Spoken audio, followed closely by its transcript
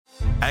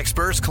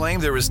Experts claim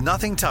there is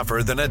nothing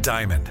tougher than a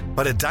diamond.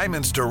 But at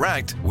Diamonds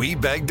Direct, we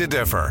beg to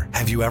differ.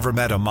 Have you ever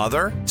met a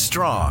mother?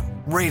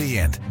 Strong,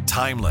 radiant,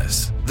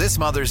 timeless. This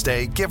Mother's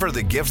Day, give her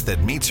the gift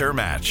that meets her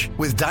match.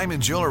 With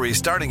diamond jewelry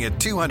starting at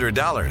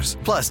 $200.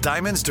 Plus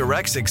Diamonds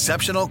Direct's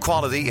exceptional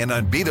quality and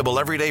unbeatable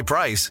everyday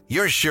price,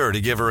 you're sure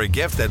to give her a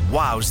gift that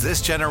wows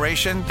this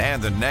generation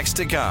and the next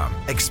to come.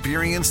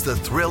 Experience the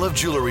thrill of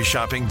jewelry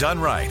shopping done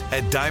right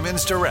at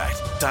Diamonds Direct.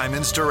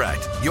 Diamonds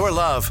Direct. Your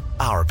love,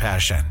 our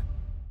passion.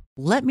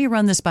 "Let me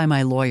run this by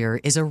my lawyer"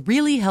 is a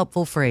really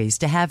helpful phrase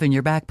to have in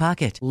your back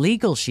pocket.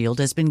 Legal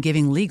Shield has been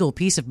giving legal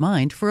peace of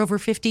mind for over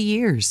 50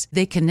 years.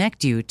 They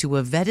connect you to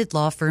a vetted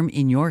law firm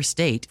in your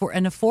state for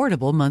an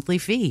affordable monthly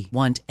fee.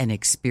 Want an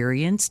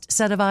experienced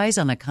set of eyes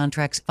on a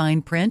contract's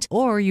fine print?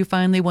 Or you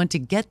finally want to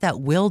get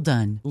that will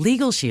done?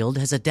 Legal Shield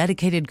has a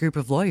dedicated group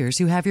of lawyers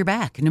who have your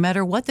back, no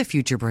matter what the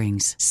future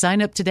brings.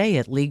 Sign up today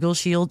at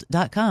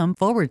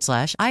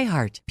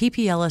LegalShield.com/iHeart.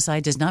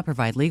 PPLSI does not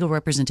provide legal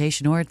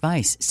representation or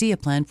advice. See a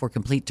plan for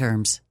complete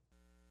terms.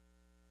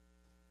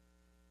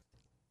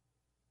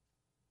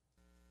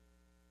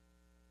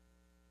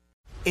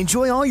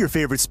 Enjoy all your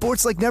favorite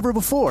sports like never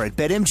before at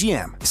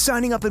BetMGM.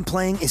 Signing up and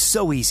playing is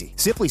so easy.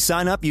 Simply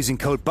sign up using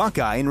code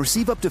Buckeye and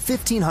receive up to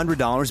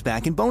 $1,500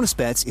 back in bonus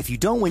bets if you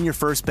don't win your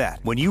first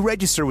bet. When you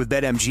register with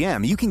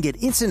BetMGM, you can get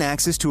instant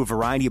access to a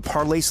variety of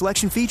parlay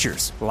selection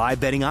features, live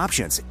betting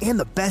options, and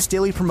the best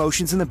daily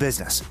promotions in the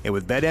business. And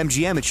with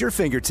BetMGM at your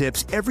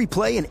fingertips, every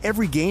play and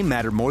every game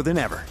matter more than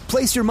ever.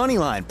 Place your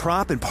moneyline,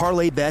 prop, and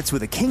parlay bets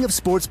with the king of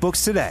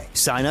sportsbooks today.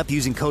 Sign up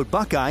using code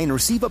Buckeye and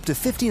receive up to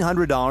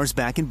 $1,500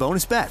 back in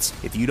bonus bets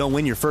if you don't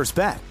win your first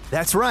bet.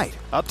 That's right,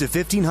 up to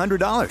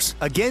 $1,500.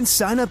 Again,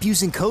 sign up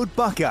using code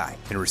Buckeye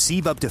and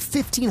receive up to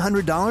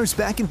 $1,500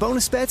 back in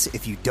bonus bets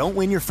if you don't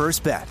win your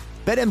first bet.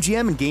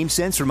 BetMGM and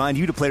GameSense remind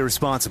you to play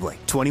responsibly.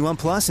 21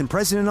 plus and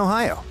present in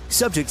Ohio.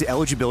 Subject to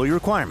eligibility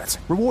requirements.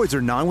 Rewards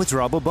are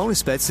non-withdrawable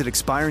bonus bets that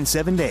expire in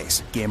 7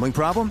 days. Gambling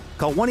problem?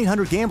 Call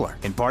 1-800-GAMBLER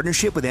in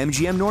partnership with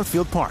MGM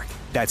Northfield Park.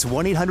 That's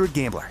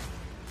 1-800-GAMBLER.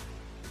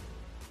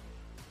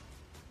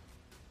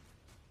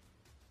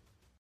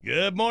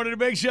 Good morning to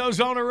Big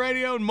Show's on the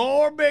radio, and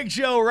more Big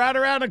Show right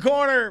around the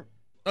corner.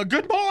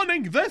 Good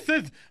morning. This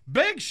is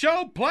Big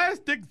Show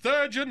plastic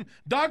surgeon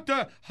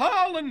Dr.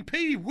 Harlan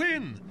P.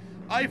 Wynn.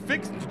 I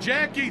fixed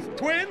Jackie's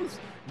twins,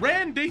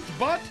 Randy's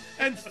butt,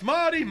 and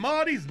Smarty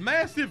Marty's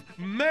massive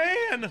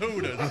man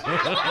hooters.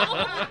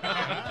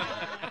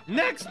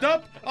 Next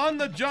up on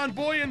the John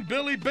Boy and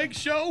Billy Big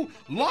Show,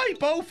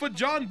 lipo for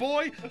John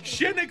Boy,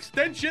 shin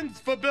extensions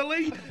for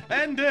Billy,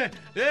 and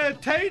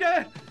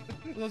Tater.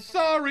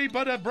 Sorry,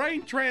 but a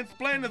brain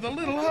transplant is a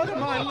little out of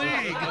my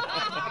league.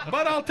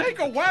 But I'll take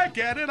a whack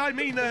at it. I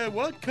mean,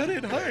 what could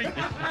it hurt?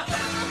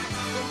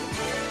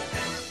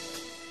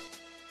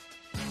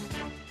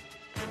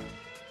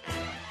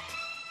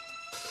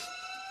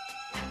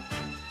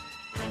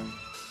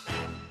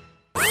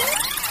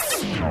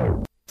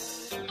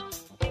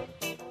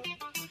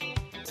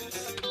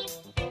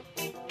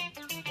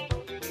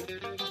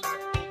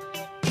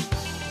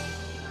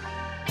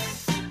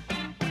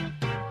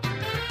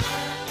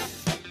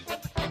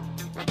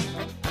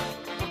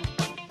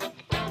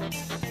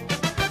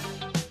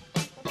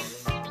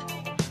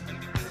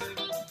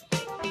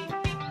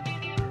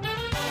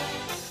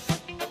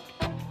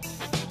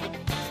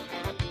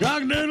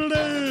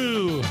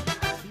 Cock-a-doodle-doo.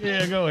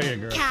 Yeah, go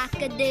ahead, girl.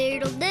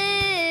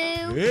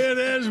 Cock-a-doodle-doo. It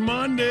is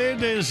Monday,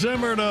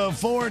 December the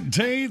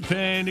 14th,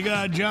 and you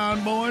got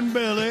John Boy and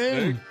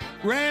Billy,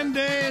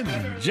 Randy,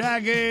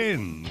 Jackie,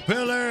 and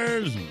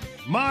Pillars,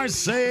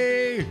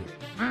 Marcy,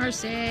 and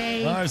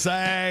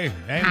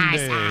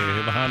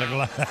Andy behind the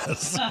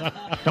glass.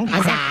 Don't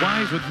act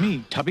wise with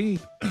me, Tubby.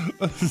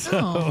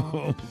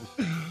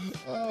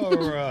 All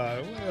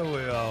right. Well,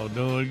 we all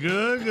doing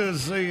good. Good to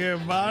see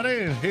everybody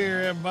and hear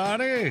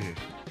everybody.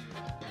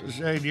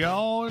 Appreciate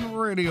y'all in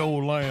radio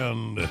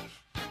land.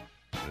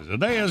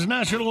 Today is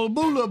National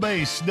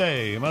Bouillabaisse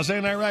Day. Am I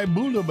saying that right?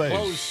 Bouillabaisse.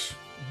 Close.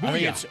 I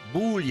think it's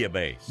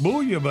bouillabaisse.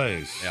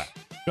 Bouillabaisse. Yeah.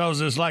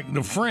 Because it's like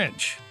the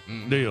French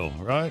deal,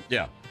 right?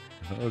 Yeah.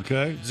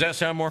 Okay. Does that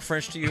sound more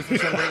French to you for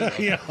some reason?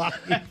 Yeah.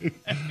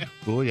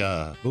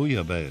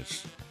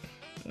 Bouillabaisse.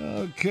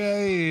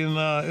 Okay, and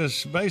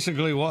it's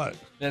basically what?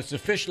 It's a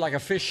fish, like a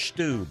fish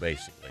stew,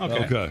 basically.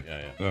 Okay.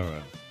 Yeah. All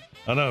right.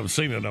 I know I've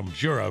seen it. I'm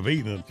sure I've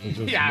eaten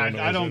it. Yeah,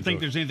 I don't think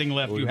there's anything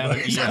left you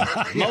haven't eaten.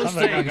 Most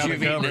things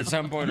you've eaten at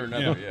some point or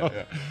another.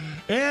 Yeah.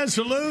 And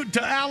salute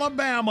to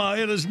Alabama.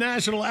 It is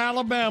National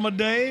Alabama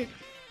Day.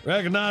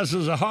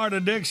 Recognizes the heart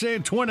of Dixie,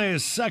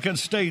 22nd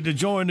state to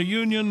join the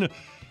Union.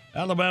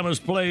 Alabama's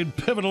played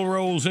pivotal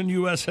roles in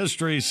U.S.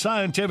 history.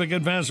 Scientific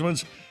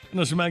advancements in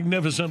this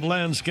magnificent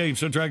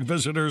landscapes attract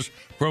visitors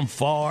from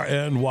far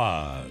and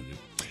wide.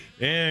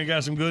 And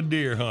got some good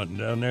deer hunting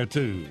down there,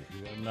 too.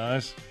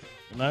 Nice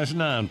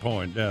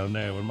 9-point down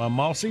there with my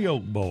Mossy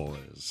Oak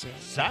boys.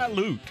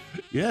 Salute.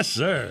 Yes,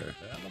 sir.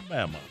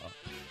 Alabama.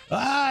 All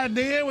right,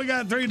 then, we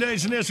got 3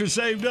 days in history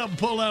saved up and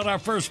pull out our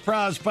first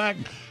prize pack.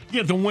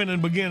 Get the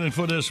winning beginning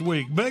for this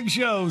week. Big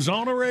Show's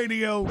on the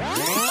radio.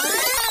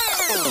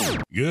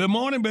 Good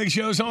morning, Big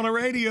Show's on the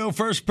radio.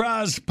 First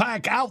prize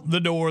pack out the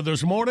door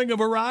this morning, a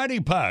variety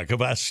pack of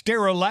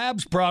Astera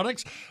Labs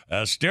products.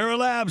 Astera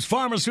Labs,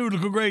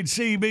 pharmaceutical-grade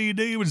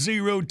CBD with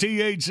zero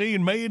THC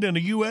and made in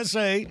the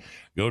USA.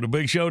 Go to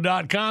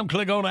BigShow.com,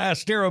 click on the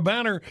Astera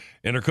banner,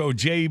 enter code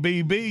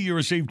JBB. You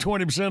receive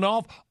 20%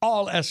 off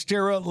all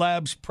Astera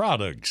Labs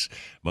products.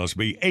 Must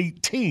be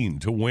 18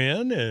 to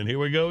win, and here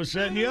we go,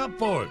 setting you up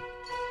for it.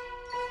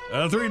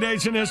 3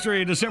 dates in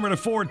history. December the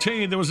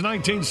 14th, it was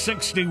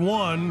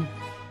 1961.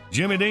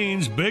 Jimmy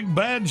Dean's Big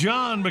Bad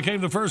John became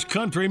the first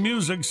country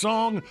music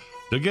song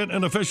to get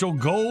an official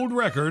gold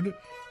record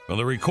from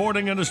the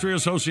Recording Industry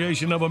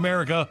Association of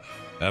America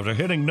after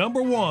hitting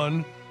number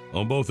 1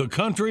 on both the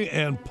country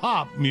and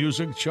pop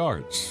music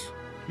charts.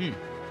 Big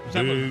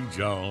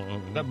John.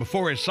 Is that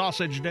before his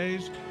sausage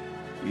days?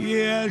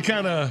 Yeah, it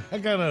kind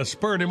of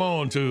spurred him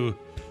on to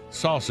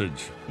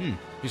sausage.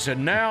 He said,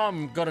 now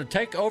I'm going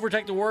to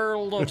overtake the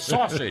world of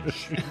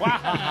sausage.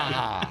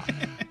 Wow.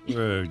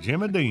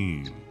 Jimmy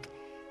Dean.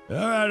 All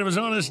right, it was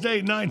on this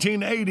date,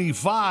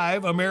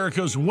 1985,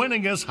 America's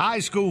winningest high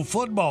school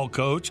football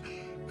coach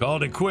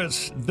called it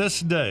quits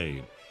this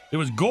day. It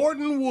was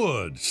Gordon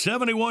Wood,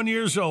 71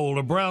 years old,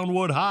 of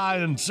Brownwood High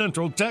in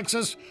Central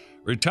Texas,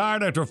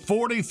 retired after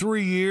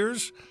 43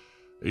 years.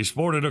 He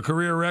sported a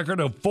career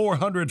record of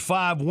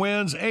 405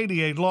 wins,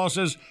 88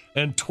 losses,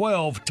 and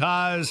 12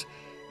 ties.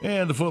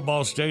 And the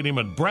football stadium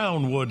at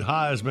Brownwood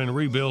High has been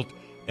rebuilt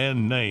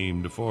and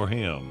named for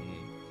him.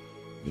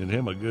 Did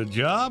him a good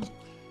job.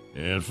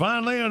 And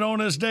finally, and on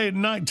this date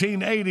in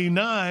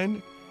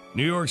 1989,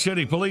 New York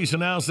City police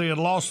announced they had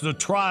lost the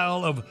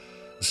trial of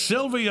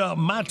Sylvia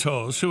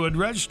Matos, who had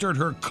registered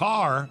her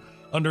car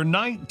under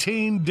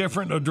 19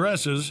 different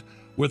addresses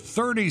with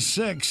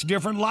 36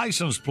 different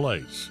license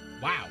plates.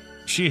 Wow.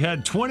 She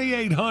had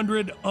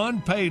 2,800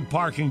 unpaid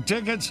parking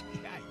tickets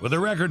with a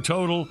record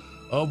total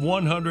of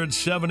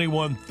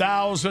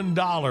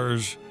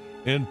 $171,000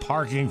 in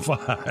parking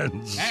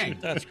fines. Dang.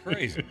 That's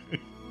crazy.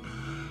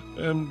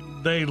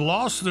 And they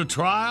lost the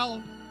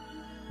trial?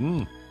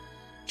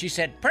 She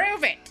said,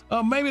 prove it.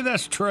 Maybe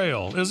that's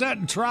trail. Is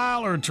that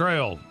trial or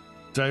trail,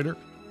 Tater?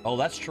 Oh,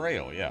 that's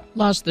trail, yeah.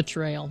 Lost the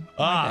trail.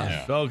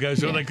 Okay,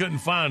 so they couldn't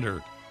find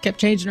her. Kept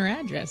changing her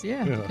address.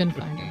 Yeah, couldn't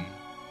find her.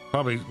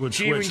 Probably would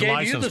She even switch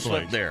gave you the license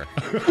slip plates. there.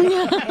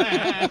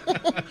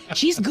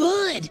 She's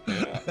good. All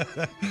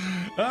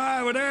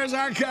right, well, there's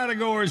our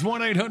categories.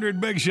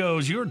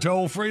 1-800-BIG-SHOWS, your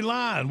toll-free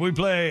line. We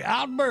play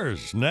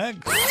Outburst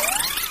next.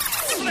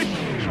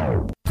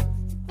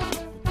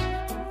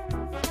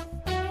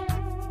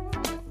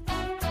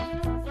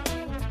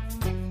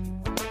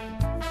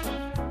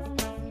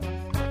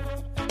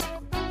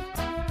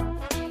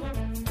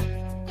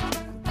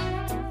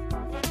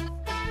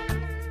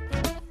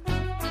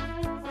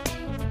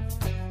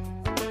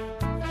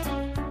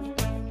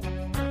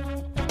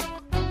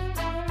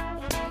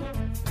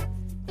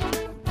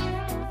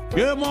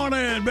 Good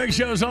morning. Big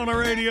Show's on the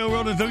radio,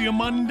 rolling through your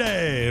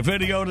Monday.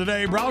 Video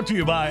today brought to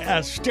you by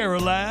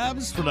Astera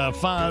Labs for the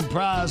fine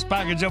prize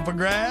package up for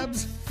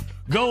grabs.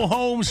 Go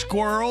home,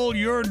 squirrel.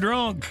 You're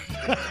drunk.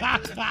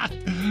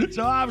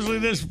 So obviously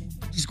this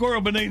squirrel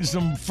been eating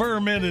some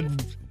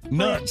fermented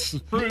nuts.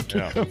 Fruit.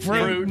 Yeah.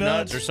 Fruit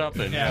nuts or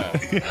something. Yeah.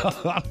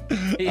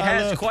 He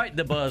has quite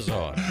the buzz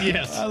on.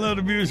 Yes. I love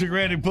the music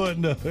Randy put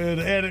in the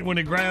edit when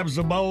he grabs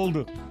the bowl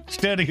to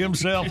steady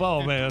himself.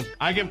 Oh, man.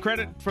 I give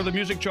credit for the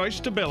music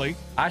choice to Billy.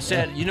 I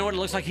said, you know what it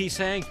looks like he's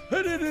saying?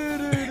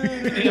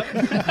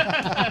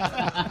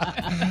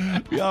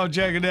 Y'all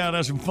check it out.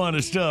 That's some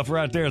funny stuff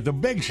right there at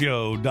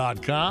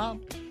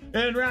thebigshow.com.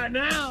 And right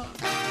now,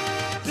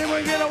 then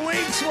we get a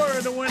week's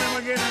worth of winning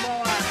again,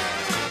 boy.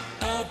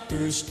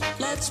 Outburst,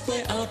 let's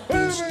play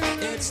Outburst.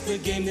 It's the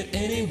game that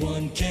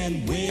anyone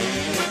can win.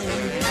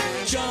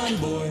 John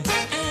Boy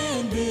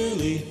and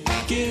Billy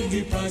give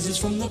you prizes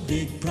from the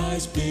big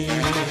prize bin.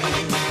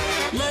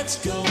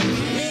 Let's go,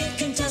 meet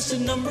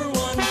contestant number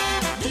 1.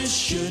 This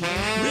should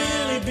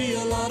really be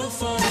a lot of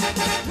fun.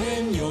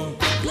 When you're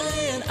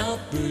playing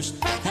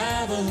Outburst,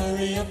 have a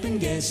hurry up and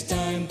guess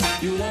time.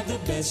 You'll have the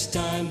best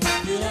time.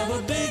 You'll have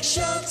a big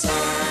show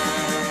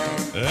time.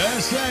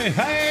 Let's say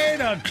hey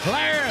to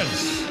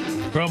Clarence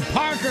from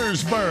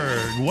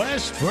Parkersburg,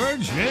 West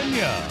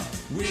Virginia.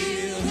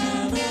 We'll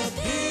have a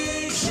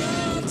big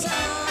show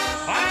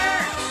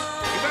time.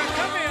 You better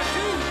come here,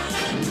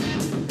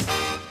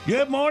 too.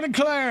 Good morning,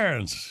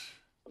 Clarence.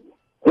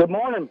 Good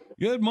morning.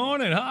 Good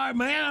morning. Hi,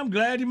 man. I'm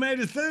glad you made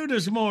it through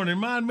this morning.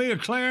 Remind me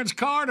of Clarence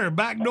Carter,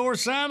 Backdoor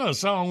Santa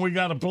song we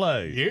got to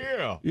play.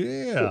 Yeah.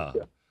 Yeah.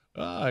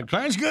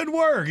 Clarence, good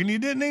work, and you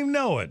didn't even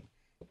know it.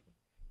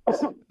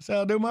 So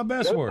I'll do my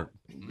best work.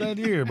 Glad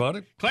you're here,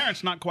 buddy.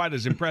 Clarence not quite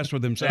as impressed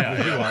with himself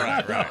as you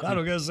are. Right. I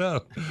don't guess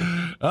so.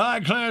 All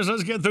right, Clarence,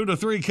 let's get through the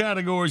 3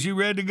 categories. You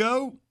ready to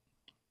go?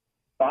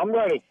 I'm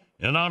ready.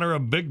 In honor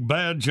of Big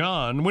Bad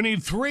John, we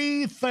need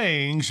 3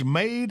 things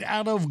made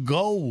out of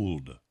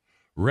gold.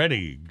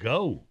 Ready,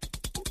 go.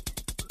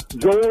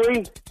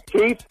 Jewelry,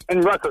 teeth,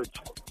 and records.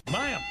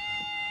 Bam.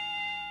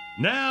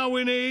 Now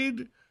we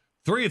need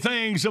 3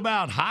 things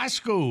about high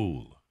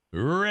school.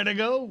 Ready to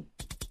go?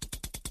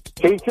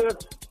 Teachers,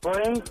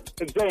 friends,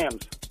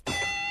 exams.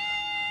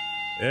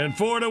 And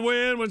for the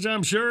win, which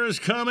I'm sure is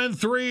coming,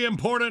 3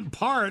 important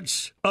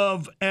parts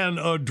of an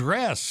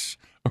address.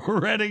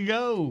 Ready to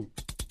go?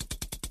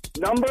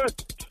 Number,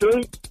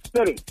 street,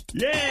 city.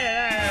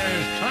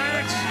 Yes,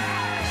 Clarence.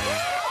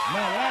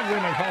 Now that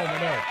women call me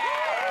that.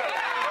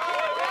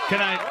 Can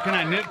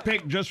I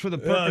nitpick just for the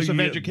purpose of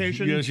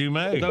education? Yes, you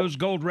may. Those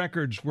gold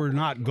records were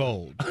not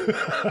gold.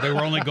 They were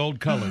only gold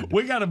colored.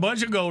 We got a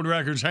bunch of gold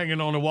records hanging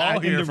on the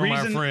wall here from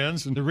our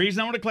friends. The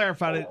reason I want to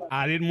clarify it,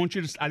 I didn't want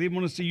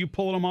to see you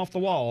pulling them off the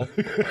wall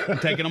and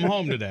taking them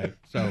home today.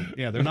 So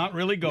yeah, they're not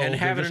really gold. And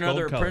having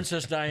another gold-colored.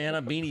 Princess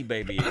Diana Beanie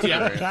Baby.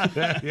 Yeah.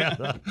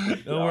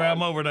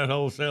 I'm over that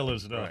wholesaling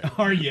stuff.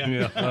 Are you?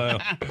 Yeah.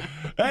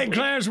 Hey,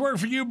 Clarence, work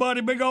for you, buddy.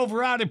 Big old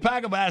variety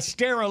pack of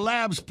Astera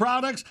Labs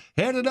products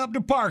headed up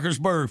to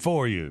Parkersburg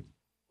for you.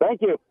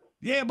 Thank you.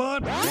 Yeah,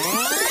 bud.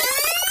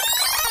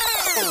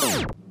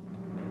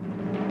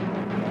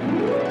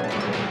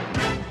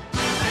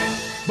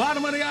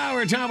 Bottom of the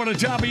hour, time on the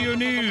top of your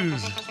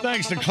news.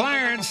 Thanks to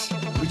Clarence,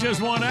 we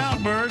just won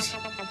Outburst.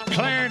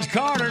 Clarence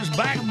Carter's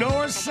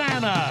Backdoor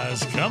Santa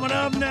is coming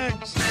up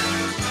next.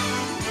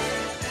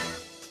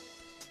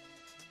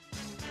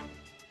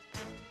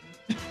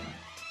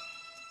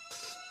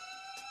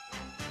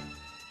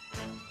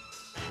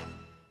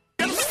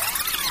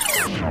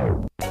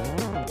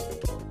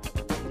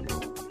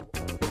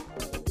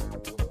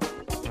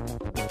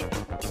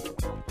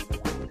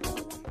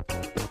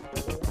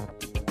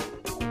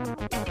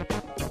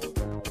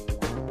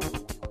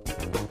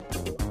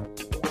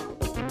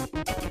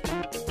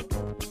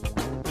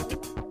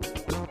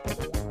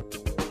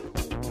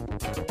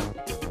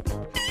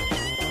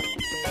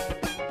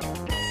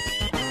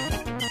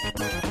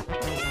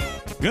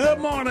 Good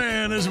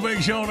morning. This is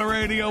Big Show on the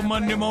radio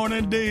Monday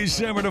morning,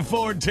 December the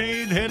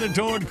 14th, headed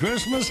toward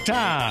Christmas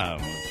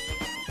time.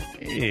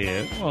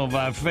 Yeah, one of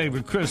my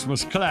favorite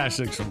Christmas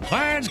classics from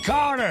Clarence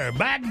Carter,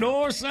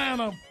 Backdoor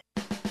Santa.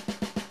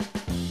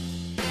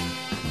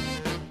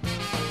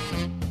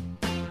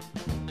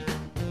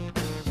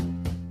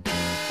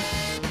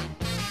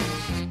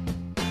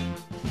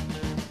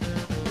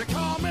 They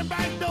call me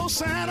Backdoor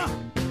Santa.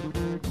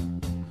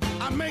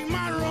 I make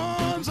my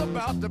runs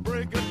about the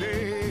break of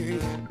day.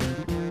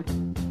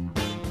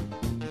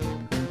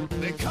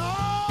 They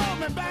call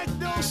me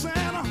Backdoor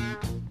Santa.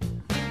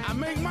 I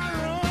make my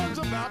runs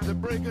about the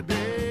break of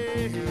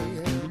day.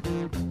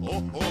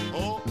 Oh, oh,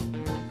 oh.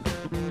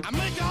 I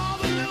make all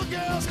the little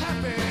girls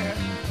happy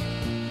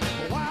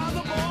while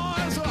the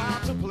boys are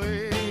out to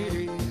play.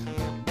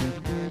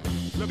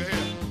 Look at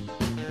here.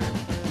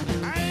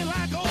 I ain't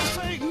like old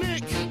St.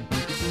 Nick.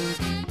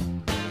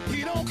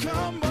 He don't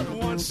come but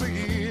once a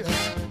year.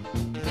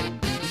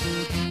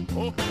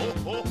 Oh, oh,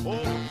 oh,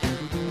 oh.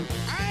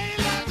 I ain't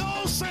like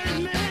old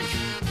St. Nick.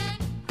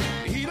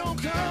 He don't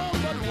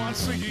come but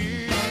once a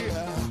year.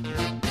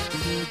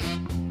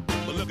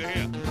 But look at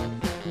here.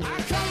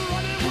 I come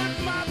running with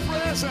my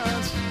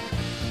presents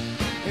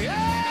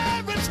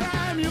every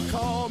time you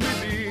call me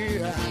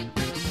dear.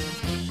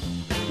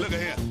 Look at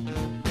here.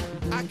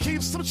 I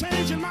keep some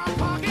change in my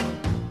pocket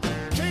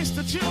in case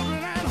the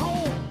children at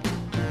home.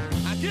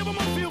 I give them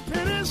a few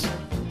pennies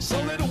so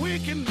that we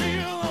can be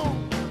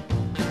alone.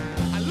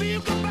 I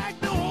leave the back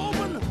door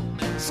open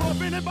so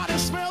if anybody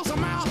smells a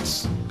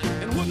mouse,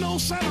 and with no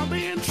Santa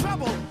be in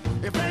trouble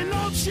if ain't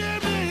no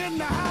chimney in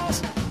the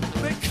house.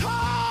 They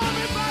call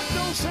me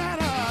Backdoor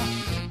Santa.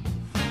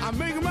 I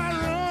make my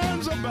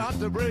runs about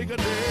the break of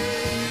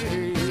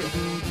day.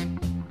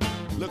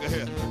 Look at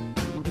here.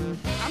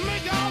 I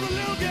make all the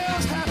little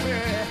girls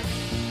happy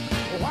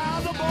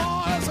while the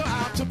boys are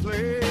out to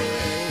play.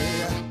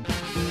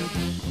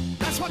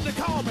 That's what they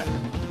call me,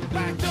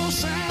 Backdoor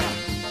Santa.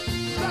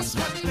 That's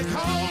what they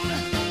call me.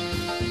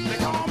 They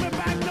call me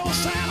Backdoor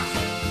Santa.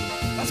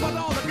 That's what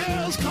all the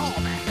girls call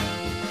me.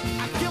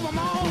 I give them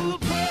all little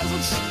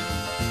presents.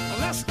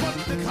 That's what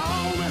they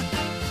call me.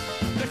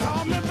 They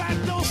call me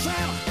Backdoor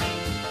Santa.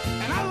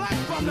 And I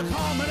like them to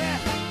call me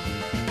that.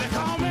 They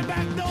call me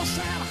Backdoor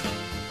Santa.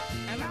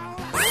 And I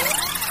like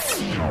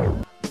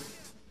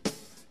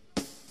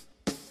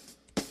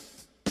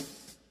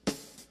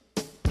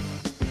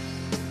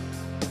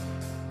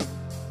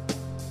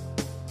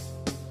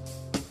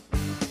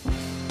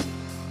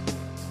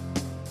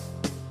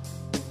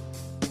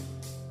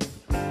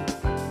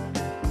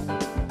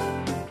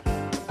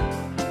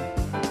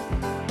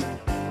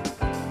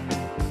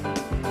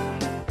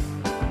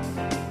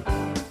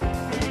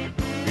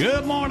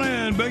Good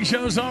morning. Big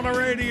Show's on the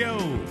radio.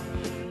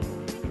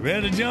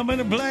 Ready to jump in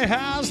the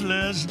playhouse?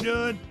 Let's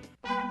do it.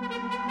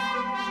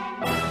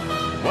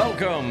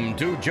 Welcome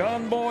to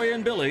John Boy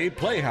and Billy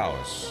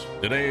Playhouse.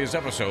 Today's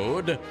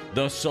episode,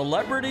 The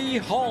Celebrity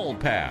Hall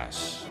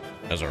Pass.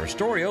 As our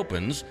story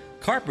opens,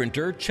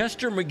 carpenter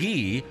Chester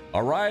McGee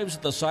arrives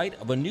at the site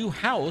of a new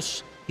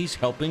house he's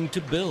helping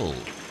to build.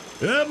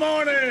 Good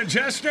morning,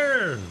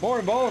 Chester.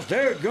 Morning, boss.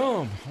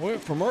 Dadgum.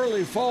 Went from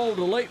early fall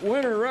to late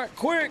winter right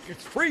quick.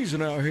 It's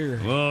freezing out here.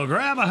 Well,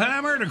 grab a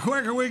hammer. The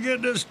quicker we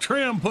get this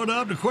trim put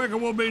up, the quicker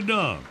we'll be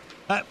done.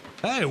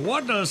 Hey,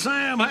 what the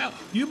Sam?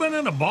 You been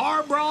in a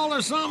bar brawl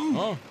or something?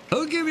 Huh?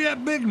 Who give you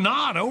that big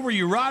knot over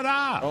your right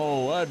eye?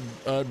 Oh,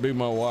 I'd be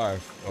my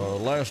wife.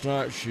 Last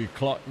night she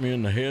clocked me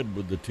in the head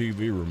with the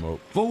TV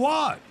remote. For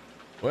what?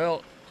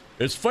 Well,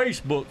 it's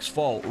Facebook's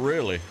fault,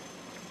 really.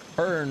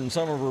 Her and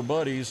some of her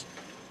buddies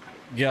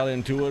got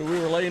into it. We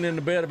were laying in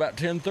the bed about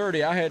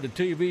 10:30. I had the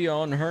TV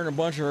on. Her and a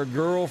bunch of her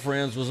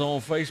girlfriends was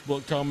on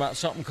Facebook talking about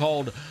something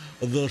called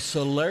the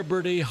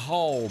Celebrity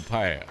Hall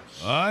Pass.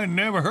 I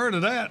never heard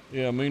of that.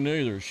 Yeah, me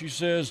neither. She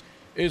says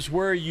it's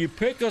where you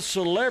pick a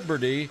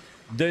celebrity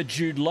that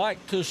you'd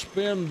like to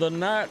spend the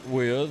night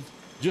with,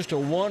 just a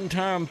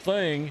one-time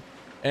thing,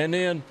 and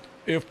then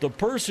if the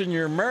person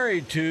you're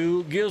married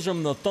to gives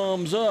them the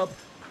thumbs up,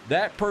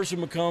 that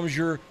person becomes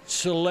your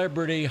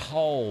Celebrity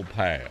Hall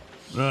Pass.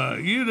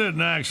 You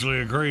didn't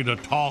actually agree to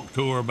talk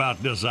to her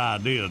about this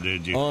idea,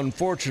 did you?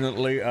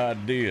 Unfortunately, I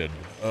did.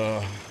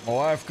 My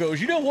wife goes,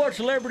 you know what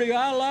celebrity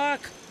I like?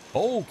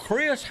 Oh,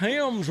 Chris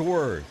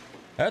Hemsworth.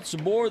 That's the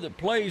boy that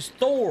plays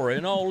Thor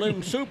in all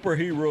them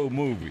superhero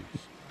movies.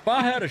 If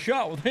I had a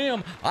shot with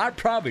him, I'd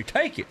probably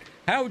take it.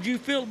 How would you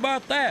feel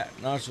about that?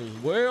 And I says,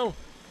 well,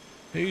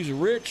 he's a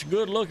rich,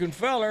 good-looking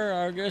feller.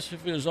 I guess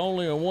if it's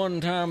only a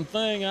one-time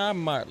thing, I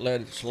might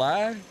let it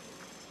slide.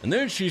 And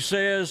then she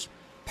says,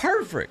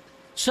 perfect.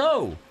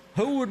 So,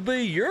 who would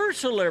be your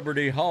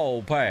Celebrity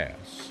Hall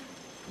Pass?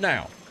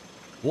 Now,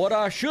 what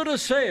I should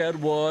have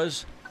said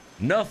was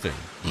nothing.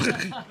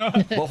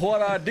 But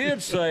what I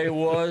did say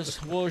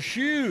was, well,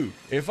 shoot,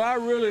 if I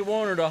really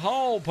wanted a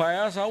hall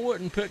pass, I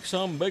wouldn't pick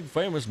some big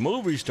famous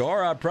movie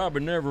star I'd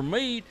probably never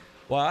meet.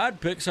 Why,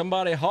 I'd pick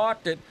somebody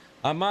hot that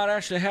I might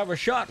actually have a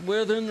shot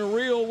with in the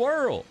real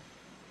world.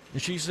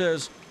 And she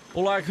says,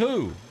 well, like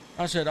who?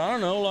 I said, I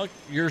don't know, like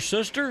your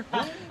sister?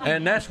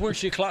 And that's when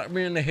she clocked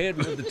me in the head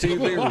with the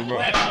TV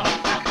remote.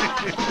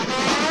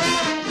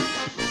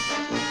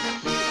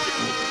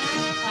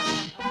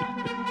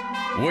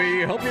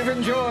 We hope you've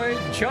enjoyed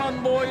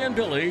John Boy and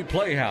Billy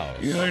Playhouse.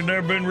 You ain't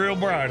never been real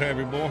bright, have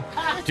you, boy?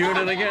 Tune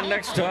in again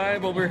next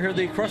time when we hear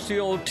the crusty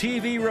old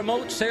TV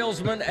remote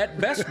salesman at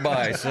Best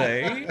Buy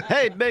say,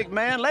 hey, big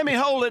man, let me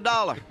hold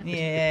 $1.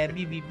 Yeah,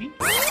 beep.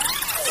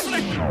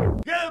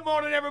 Good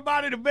morning,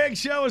 everybody. The Big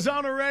Show is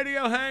on the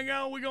radio. Hang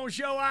on. We're going to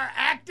show our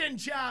acting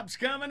chops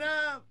coming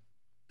up.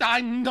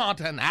 I'm not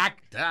an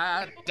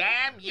actor,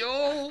 damn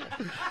you.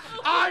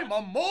 I'm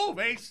a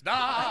movie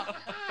star.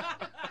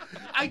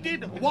 I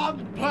did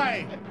one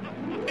play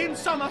in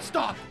summer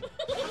stock.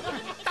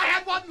 I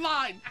had one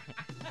line.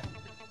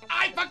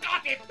 I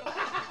forgot it.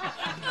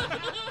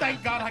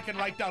 Thank God I can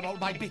write down all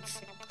my bits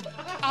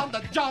on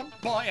the John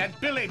Boy and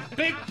Billy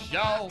Big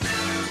Show.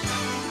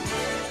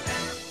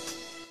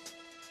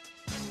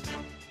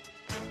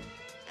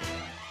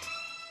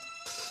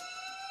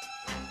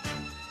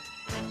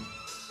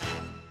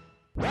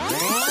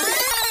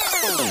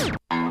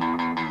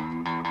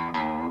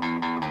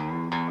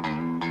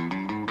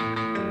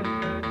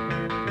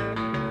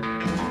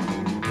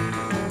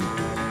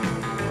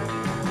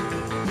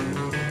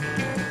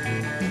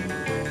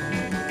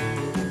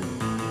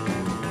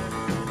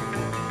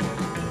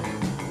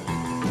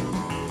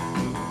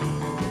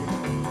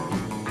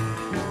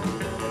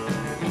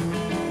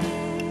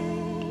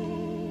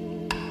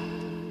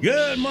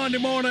 Good Monday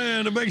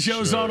morning. The Big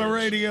Show's on the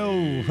radio.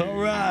 All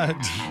right.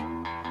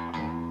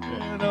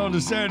 And on the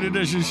Saturday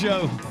edition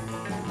show,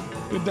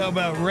 we talk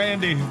about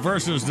Randy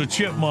versus the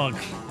Chipmunk.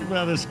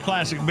 About this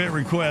classic bit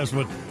request,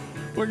 but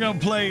we're going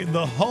to play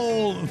the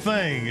whole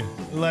thing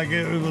like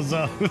it was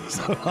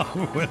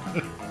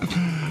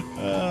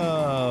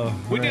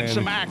We did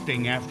some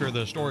acting after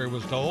the story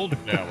was told.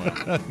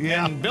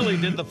 Yeah. And Billy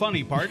did the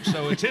funny part,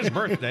 so it's his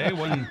birthday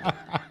when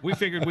we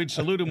figured we'd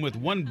salute him with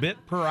 1 bit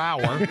per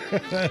hour.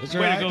 That's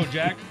Way right. to go,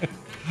 Jack.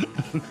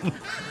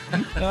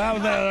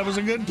 That was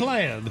a good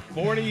plan.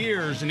 40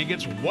 years, and he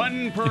gets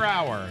 1 per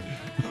hour.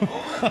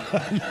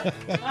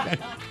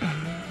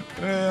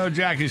 Well,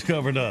 Jackie's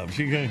covered up.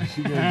 She can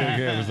take care of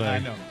everything. I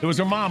know. It was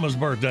her mama's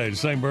birthday, the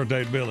same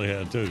birthday Billy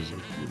had, too. So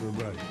she was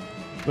right.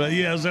 But,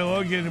 yeah, so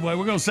anyway,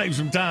 we're going to save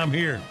some time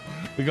here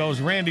because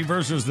Randy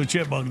versus the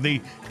Chipmunk,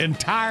 the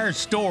entire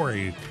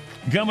story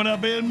coming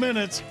up in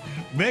minutes.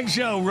 Big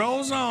Show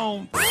rolls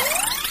on.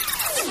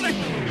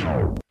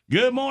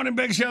 Good morning,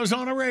 Big Show's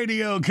on the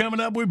radio. Coming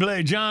up, we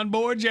play John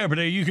Boy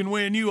Jeopardy. You can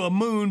win you a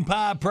Moon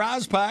Pie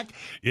prize pack.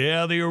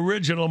 Yeah, the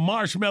original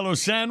marshmallow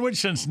sandwich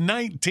since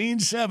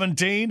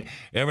 1917.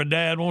 Every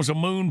dad wants a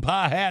Moon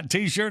Pie hat,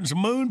 T-shirt, and some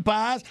Moon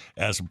Pies.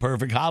 That's a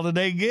perfect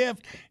holiday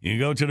gift. You can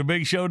go to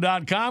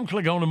thebigshow.com,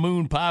 click on the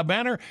Moon Pie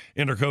banner,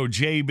 enter code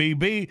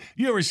JBB.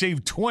 You'll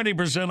receive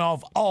 20%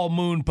 off all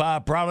Moon Pie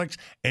products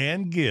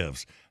and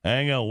gifts.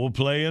 Hang on, we'll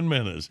play in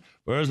minutes.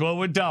 First, what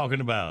we're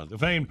talking about. The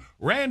famed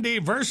Randy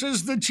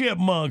versus the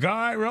Chipmunk. All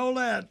right, roll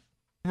that.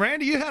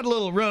 Randy, you had a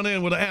little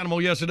run-in with an animal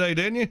yesterday,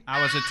 didn't you?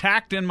 I was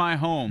attacked in my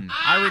home.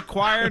 I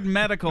required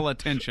medical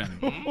attention.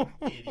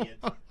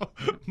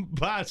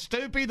 By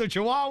Stoopy the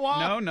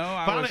Chihuahua? No,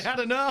 I Finally had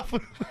enough?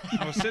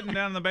 I was sitting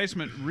down in the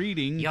basement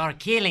reading. You're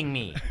killing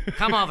me.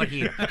 Come over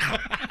here.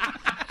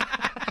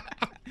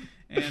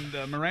 And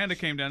Miranda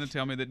came down to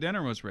tell me that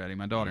dinner was ready,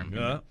 my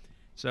daughter.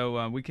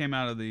 So we came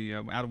out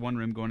of one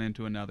room going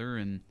into another,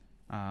 and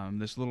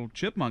this little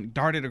chipmunk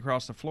darted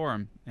across the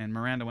floor, and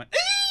Miranda went, "Ee!"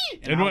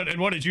 And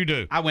what did you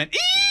do? I went, "Ee!"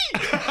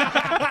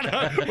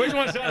 Which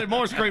one sounded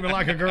more screaming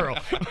like a girl?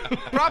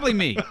 Probably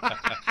me.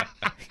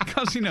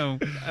 Because,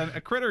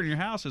 a critter in your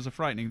house is a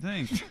frightening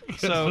thing.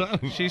 So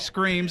she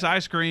screams, I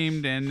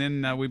screamed, and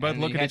then we both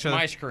look at each other.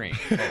 My scream.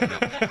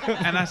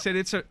 And I said,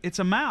 it's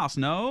a mouse.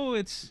 No,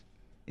 it's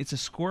a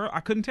squirrel.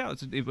 I couldn't tell.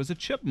 It was a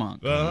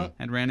chipmunk.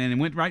 And ran in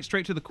and went right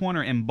straight to the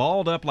corner and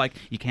balled up like,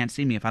 you can't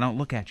see me if I don't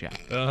look at you.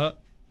 How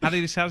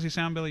does he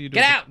sound, Billy? You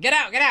do Get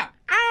out.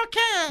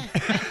 Okay.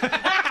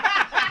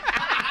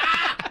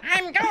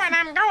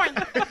 I'm going.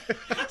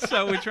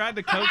 So we tried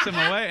to coax him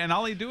away, and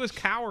all he'd do is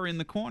cower in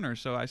the corner.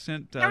 So I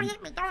sent... Don't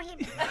hit me. Not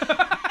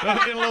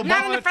in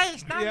the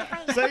face. Not in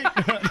the face.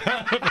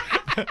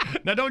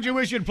 Now, don't you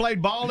wish you'd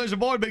played ball as a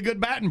boy? It'd be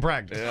good batting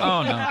practice.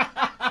 Oh, no.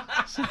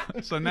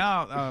 So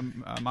now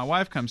my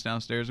wife comes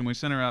downstairs, and we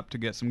sent her up to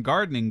get some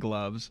gardening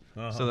gloves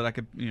so that I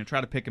could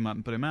try to pick him up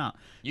and put him out.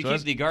 You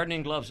keep the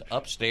gardening gloves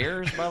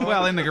upstairs, by the way?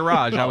 Well, in the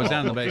garage. I was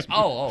down in the basement.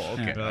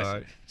 Okay. Yeah. All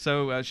right.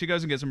 So she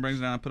goes and gets him, brings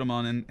him down, I put him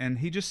on, and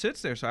he just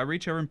sits there. So I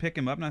reach over and pick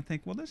him up, and I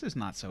think, well, this is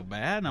not so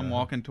bad. And I'm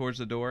walking towards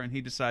the door, and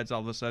he decides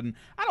all of a sudden,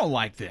 I don't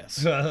like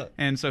this.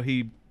 And so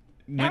he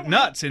went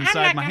nuts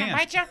inside my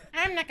hands.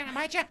 I'm not going to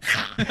bite you.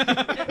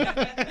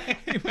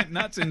 He went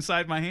nuts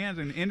inside my hands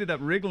and ended up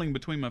wriggling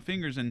between my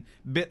fingers and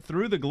bit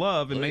through the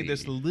glove and made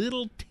this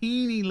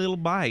teeny little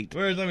bite.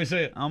 Let me see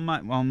it. On my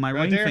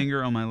right ring there?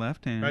 finger on my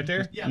left hand. Right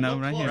there? Yeah, no,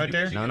 right here. Right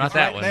there? No, not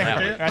that one.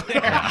 Right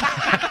there.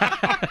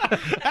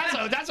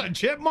 That's a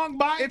chipmunk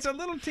bite? It's a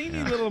little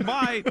teeny little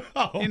bite.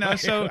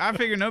 So I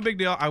figured no big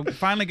deal. I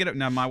finally get it.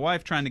 Now, my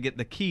wife trying to get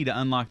the key to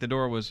unlock the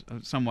door was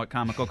somewhat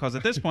comical because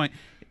at this point,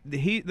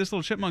 this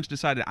little chipmunk's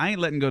decided I ain't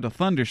letting go to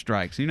thunder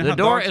strikes. You know the how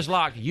door dogs... is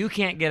locked. You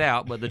can't get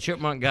out, but the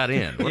chipmunk got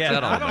in. What's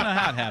that all I don't know about?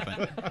 how it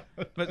happened.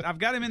 But I've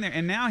got him in there,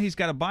 and now he's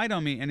got a bite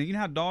on me. And you know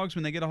how dogs,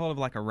 when they get a hold of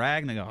like a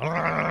rag and they go,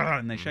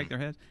 and they shake their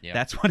heads? Yep.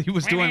 That's what he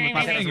was doing with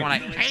my finger.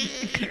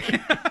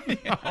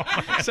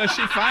 So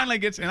she finally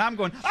gets, and I'm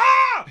going,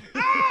 ah!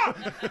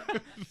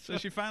 So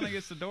she finally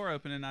gets the door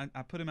open, and I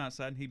put him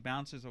outside, and he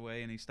bounces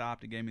away, and he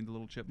stopped and gave me the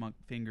little chipmunk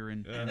finger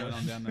and went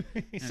on down the...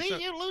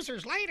 See you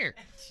losers later.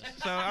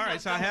 So, all right,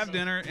 so I have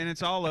dinner, and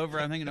it's all over.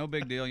 I'm thinking, no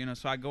big deal,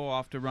 so I go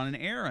off to run an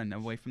errand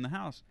away from the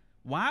house.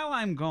 While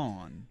I'm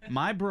gone,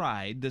 my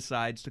bride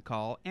decides to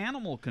call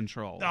animal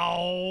control.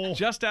 Oh.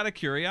 Just out of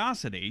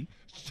curiosity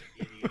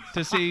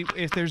to see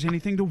if there's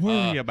anything to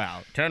worry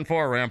about.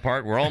 10-4,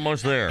 Rampart. We're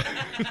almost there.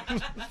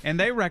 And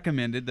they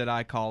recommended that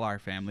I call our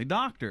family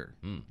doctor.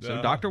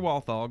 So Dr.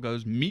 Walthall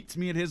meets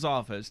me at his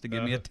office to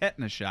give me a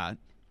tetanus shot.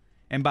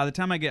 And by the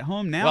time I get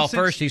home now... Well,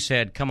 first he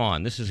said, come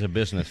on, this is a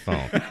business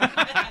phone.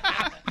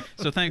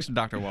 So thanks to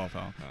Dr.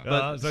 Walthall.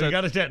 So you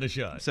got a tetanus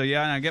shot. So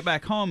yeah, and I get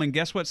back home, and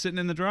guess what's sitting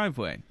in the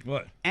driveway?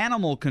 What?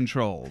 Animal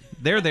control.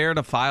 They're there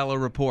to file a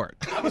report.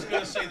 I was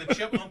going to say the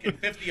chipmunk and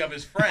 50 of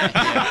his friends.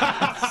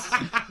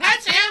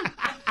 That's him.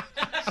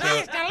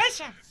 He's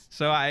delicious.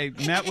 So I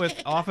met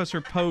with Officer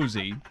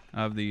Posey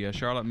of the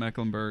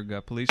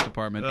Charlotte-Mecklenburg Police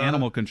Department,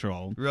 Animal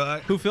Control,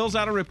 who fills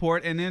out a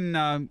report and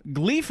then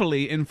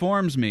gleefully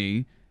informs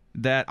me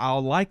that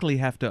I'll likely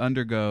have to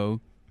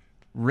undergo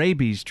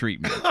rabies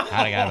treatment. Oh,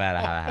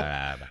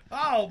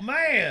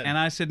 man. And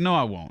I said, no,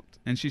 I won't.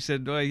 And she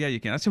said, well, yeah,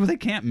 you can. I said, well, they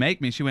can't make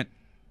me. She went,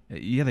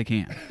 yeah, they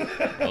can.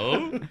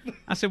 Oh?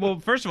 I said, well,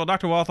 first of all,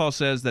 Dr. Walthall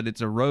says that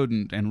it's a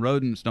rodent, and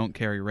rodents don't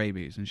carry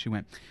rabies. And she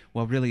went,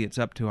 well, really, it's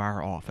up to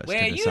our office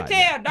to decide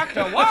tell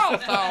Dr.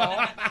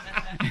 Walthall.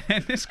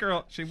 And this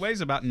girl, she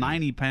weighs about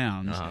 90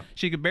 pounds.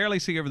 She could barely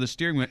see over the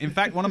steering wheel. In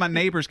fact, one of my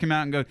neighbors came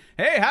out and goes,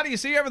 hey, how do you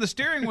see over the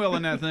steering wheel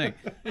in that thing?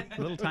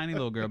 A little tiny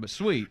little girl, but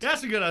sweet.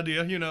 That's a good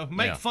idea.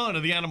 Make fun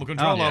of the animal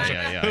control officer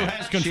who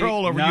has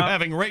control over you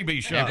having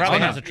rabies shots. She probably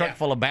has a truck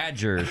full of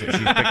badgers that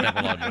she's picked up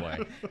along the way.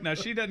 No,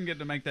 she doesn't get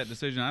to make that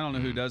decision. I don't know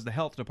who does. The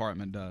health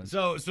department does.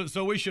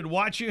 So we should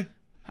watch you?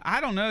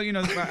 I don't know.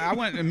 I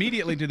went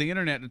immediately to the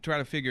internet to try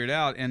to figure it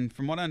out. And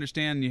from what I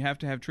understand, you have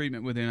to have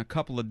treatment within a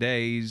couple of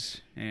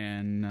days.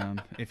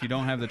 And if you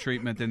don't have the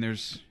treatment, then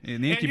there's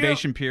an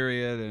incubation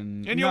period.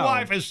 And your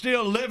wife is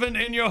still living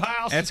in your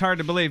house? That's hard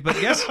to believe. But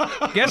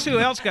guess who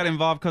else got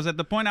involved? Because at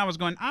the point I was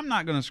going, I'm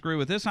not going to screw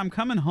with this. I'm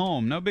coming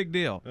home. No big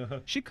deal.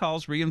 She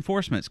calls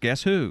reinforcements.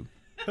 Guess who?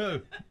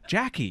 Who?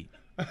 Jackie.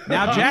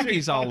 Now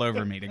Jackie's all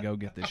over me to go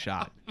get this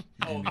shot.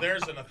 Oh,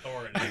 there's an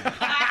authority.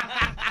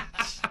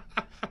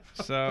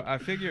 So I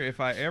figure if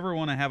I ever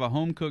want to have a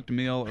home-cooked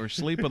meal or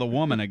sleep with a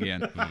woman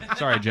again,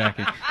 sorry,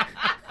 Jackie,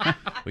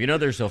 Well, you know,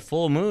 there's a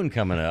full moon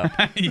coming up.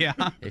 Yeah.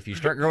 If you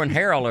start growing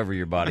hair all over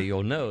your body,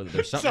 you'll know that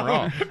there's something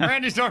wrong.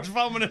 Randy starts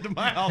foaming at the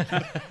mouth.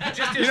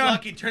 Just as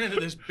lucky turn into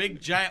this big,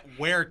 giant,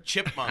 were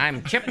chipmunk.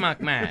 I'm Chipmunk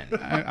Man.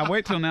 I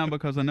wait till now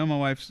because I know my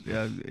wife's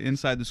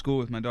inside the school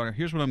with my daughter.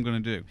 Here's what I'm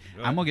going to do.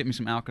 I'm going to get me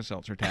some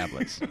Alka-Seltzer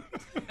tablets.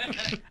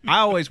 I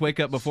always wake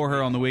up before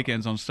her on the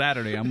weekends on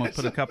Saturday. I'm going to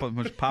put a couple of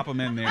them, pop them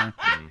in there,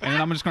 and then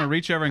I'm just going to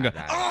reach over and go,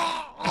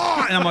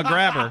 oh, and I'm going to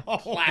grab her.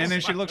 And then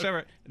she looks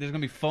over. There's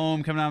going to be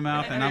foam coming out of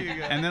my mouth,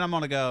 and then I'm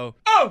going to go,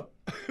 oh!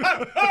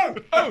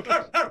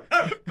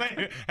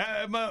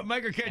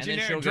 Make her catch And you then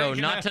there. she'll go,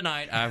 not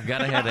tonight, I've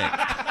got a headache.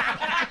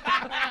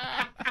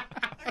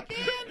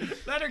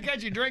 Let her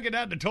catch you drinking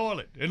out the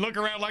toilet and look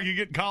around like you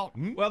get caught.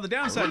 Well, the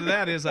downside to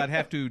that is I'd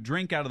have to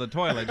drink out of the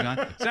toilet,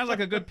 John. Sounds like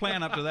a good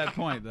plan up to that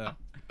point, though.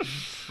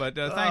 But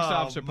thanks to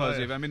Officer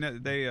Posey. I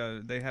mean,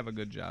 they have a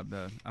good job,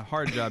 a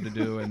hard job to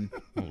do. And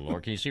oh,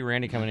 Lord, can you see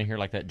Randy coming in here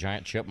like that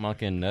giant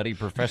chipmunk and Nutty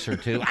Professor,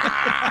 too?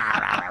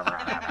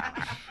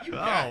 You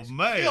guys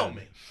kill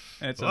me.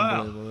 It's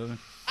unbelievable, isn't it?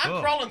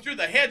 I'm crawling through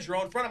the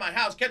hedgerow in front of my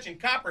house, catching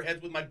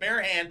copperheads with my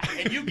bare hand,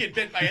 and you get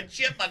bit by a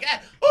chipmunk.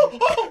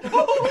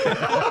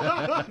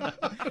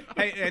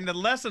 Hey, and the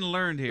lesson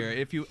learned here,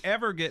 if you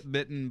ever get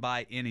bitten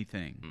by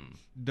anything,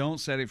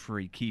 don't set it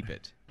free. Keep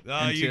it.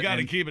 You got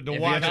to keep it to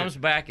if watch it comes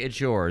back, it's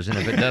yours, and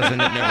if it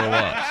doesn't, it never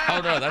was.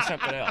 Oh, no, that's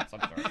something else. I'm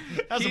sorry.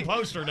 That's a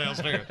poster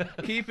downstairs.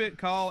 Keep it.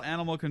 Call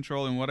animal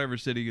control in whatever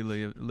city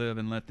you live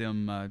and let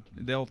them,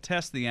 they'll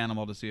test the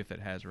animal to see if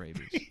it has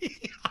rabies.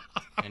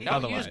 And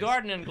don't use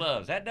gardening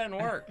gloves. That doesn't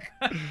work.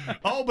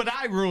 Oh, but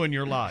I ruin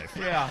your life.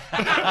 Yeah.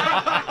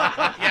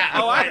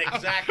 Right,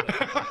 exactly.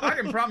 I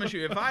can promise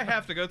you, if I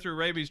have to go through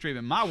rabies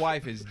treatment, my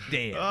wife is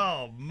dead.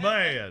 Oh,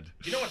 man.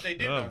 You know what they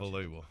do?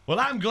 Unbelievable. Well,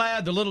 I'm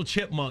glad the little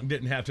chipmunk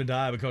didn't have to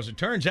die because it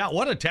turns out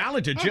what a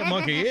talented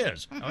chipmunk he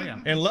is. Oh, yeah.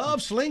 And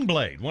loves Sling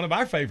Blade, one of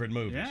our favorite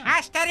movies. Yeah. I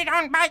studied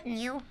on biting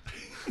you.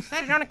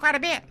 Studied on it quite a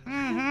bit.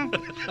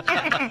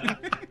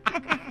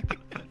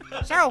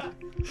 So,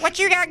 what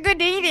you got good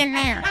to eat in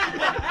there?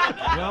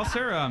 Well,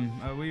 sir,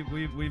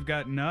 we've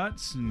got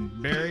nuts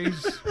and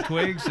berries,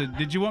 twigs.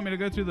 Did you want me to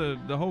go through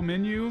the whole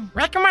menu?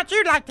 Reckon what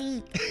you'd like to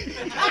eat.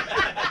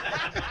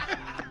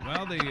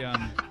 Well,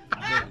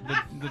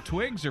 the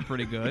twigs are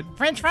pretty good.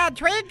 French fried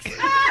twigs?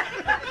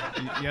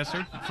 Yes,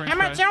 sir. French How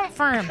much you want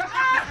for 'em?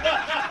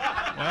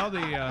 Well,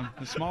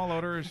 the small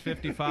order is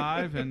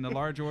 $55 and the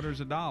large order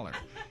is $1.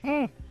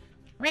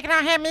 Reckon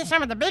I'll have me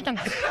some of the bacon.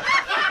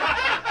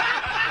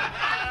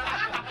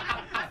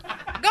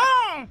 Go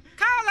on,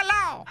 call the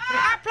law.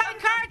 I play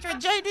cards with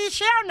J.D.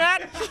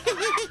 Shelnut.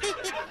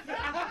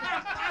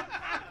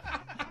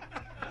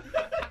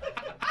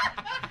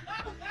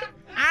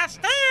 I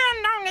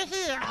stand on the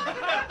hill,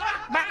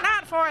 but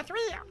not for a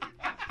thrill.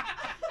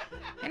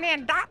 And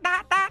then ...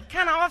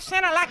 kind of off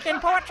center like in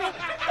poetry.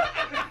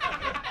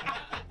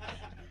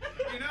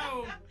 You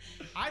know,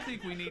 I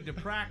think we need to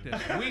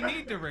practice. We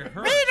need to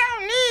rehearse. We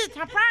don't need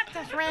to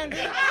practice, Randy.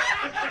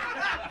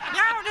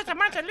 Y'all just a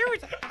bunch of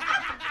losers.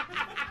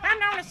 I'm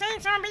the only seen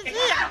some of these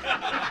here.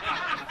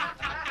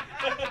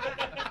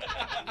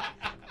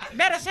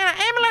 Better send an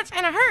ambulance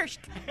and a hearse.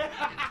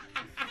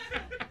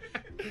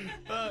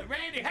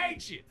 Randy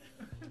hates you.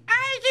 I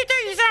hate you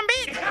too, you son of a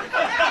bitch.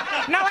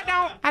 No, I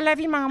don't. I love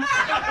you, Mama.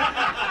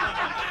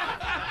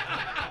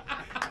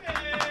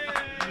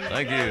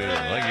 Thank you.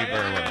 Thank you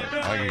very much.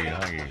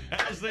 Thank you.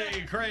 That's the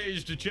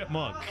crazed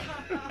chipmunk.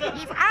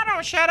 If I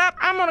don't shut up,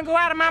 I'm going to go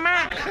out of my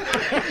mind.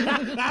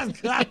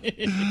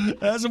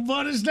 That's some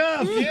funny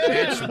stuff.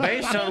 It's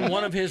based on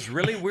one of his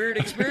really weird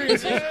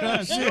experiences.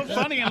 It's so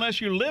funny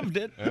unless you lived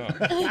it. All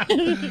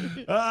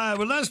right,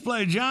 well, let's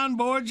play John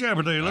Boy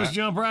Jeopardy. Let's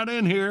jump right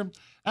in here.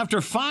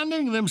 After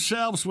finding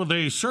themselves with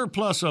a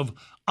surplus of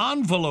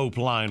envelope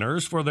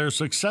liners for their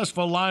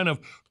successful line of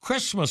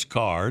Christmas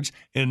cards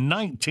in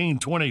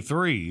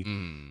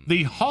 1923,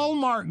 the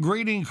Hallmark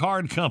Greeting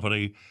Card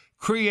Company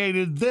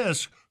created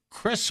this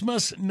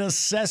Christmas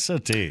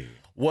necessity.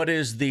 What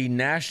is the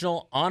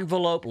National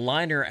Envelope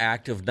Liner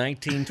Act of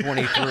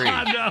 1923?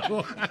 I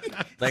know.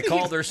 They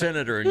called their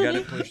senator and got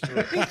it pushed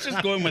through. He's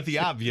just going with the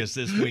obvious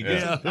this week.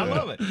 Yeah. I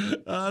love it.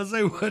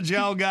 See what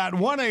y'all got.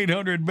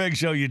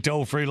 1-800-BIG-SHOW, you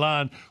toll-free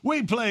line.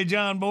 We play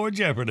John Boy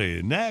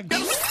Jeopardy.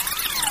 Next.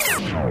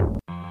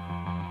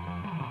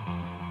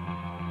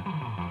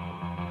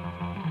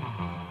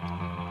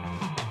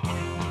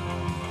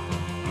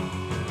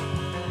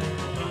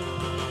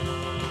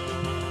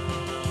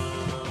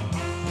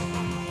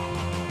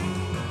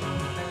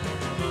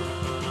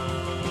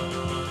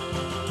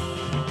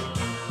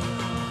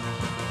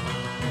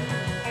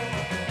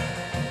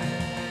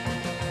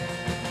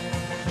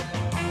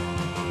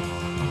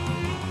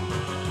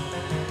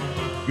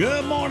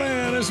 Good morning.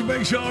 It's a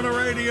Big Show on the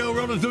radio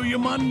rolling through your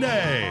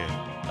Monday.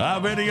 Our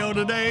video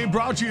today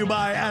brought to you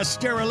by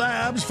Astera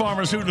Labs,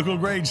 pharmaceutical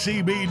grade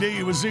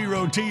CBD with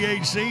zero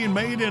THC and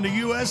made in the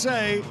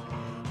USA.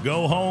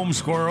 Go home,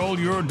 squirrel.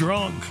 You're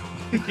drunk.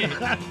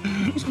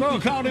 Squirrel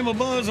called him a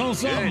buzz on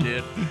something.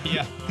 Yeah, he did.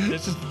 Yeah,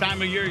 this is the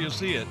time of year you'll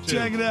see it, too.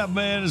 Check it out,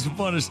 man. It's some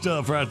funny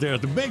stuff right there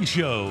at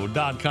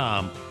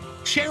thebigshow.com.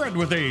 Share it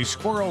with a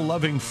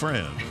squirrel-loving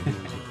friend.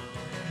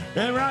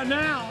 And right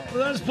now,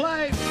 let's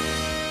play.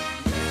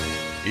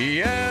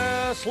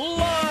 Yes,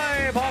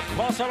 live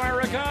across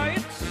America,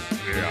 it's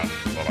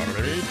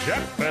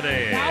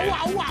Jeopardy! Wow,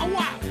 wow, wow,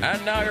 wow.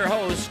 And now your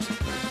host,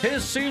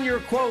 his senior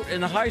quote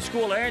in the high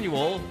school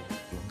annual,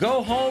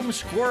 "Go home,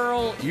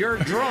 squirrel, you're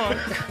drunk."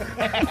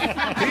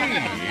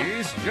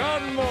 He's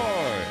John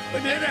Boy. We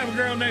did have a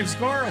girl named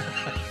Squirrel.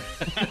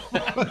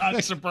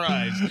 I'm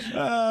surprised.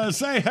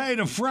 Say hey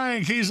to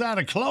Frank. He's out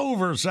of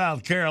Clover,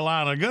 South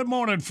Carolina. Good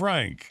morning,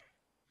 Frank.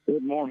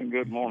 Good morning,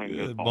 good morning.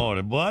 Good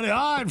morning, buddy.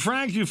 All right,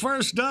 Frank, you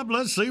first up.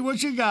 Let's see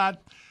what you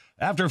got.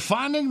 After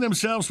finding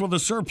themselves with a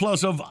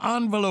surplus of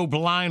envelope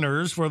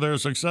liners for their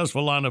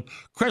successful line of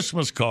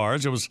Christmas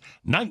cards, it was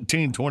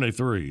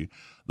 1923,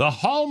 the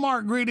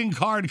Hallmark Greeting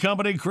Card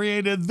Company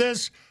created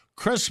this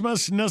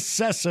Christmas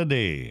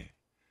necessity.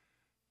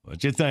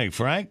 What you think,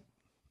 Frank?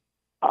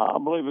 I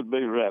believe it'd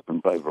be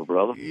wrapping paper,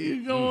 brother.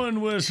 You going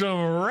with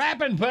some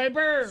wrapping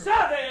paper? You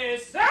got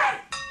it.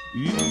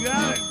 You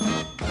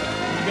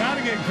got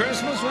to get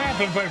Christmas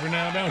wrapping paper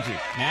now, don't you?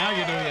 Now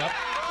you do, yep.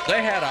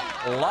 They had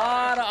a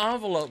lot of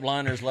envelope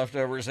liners left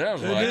over, it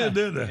sounds like. They did,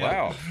 didn't they?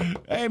 Wow.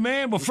 Hey,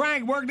 man, well,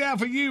 Frank, worked out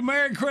for you.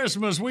 Merry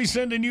Christmas. We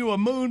sending you a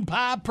moon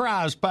pie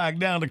prize pack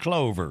down to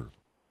Clover.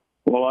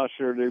 Well, I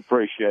sure do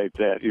appreciate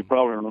that. You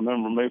probably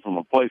remember me from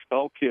a place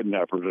called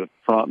Kidnappers at the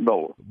front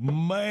door.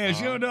 Man,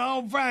 sure do.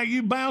 Oh, Frank,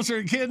 you bouncer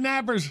at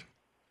Kidnappers?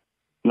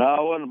 No,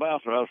 I wasn't a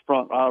bouncer. I was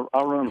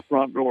I run the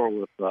front door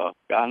with a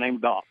guy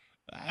named Doc.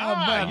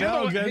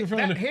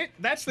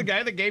 That's the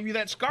guy that gave you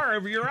that scar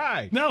over your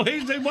eye. No, he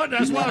wasn't.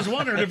 That's why I was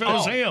wondering if it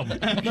was him.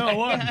 No, it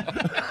wasn't.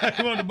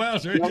 He wasn't a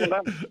bouncer.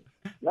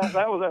 No,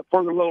 that was that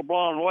pretty little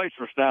blonde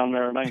waitress down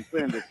there named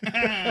Cindy.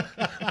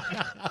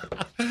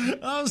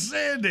 Oh,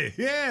 Cindy,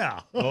 yeah.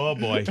 Oh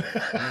boy,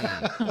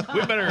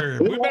 we better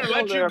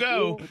let you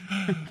go.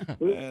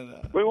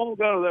 We won't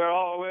go there.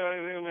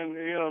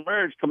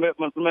 Marriage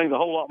commitments means a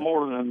whole lot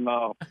more than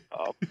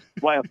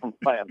blast from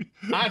fast.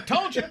 I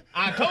told you,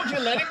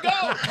 let it go.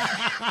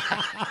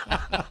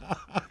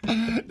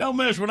 Don't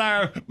mess with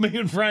me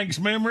and Frank's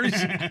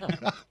memories.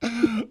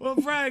 Well,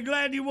 Frank,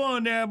 glad you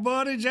won there,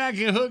 buddy. Jack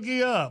can hook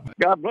you up.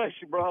 God bless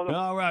you, brother.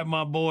 All right,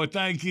 my boy.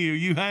 Thank you.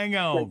 You hang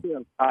on.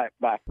 All right,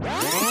 bye.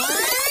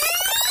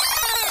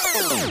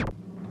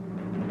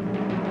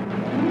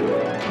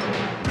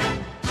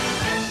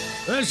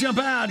 Let's jump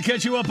out,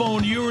 catch you up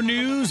on your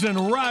news,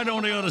 and right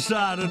on the other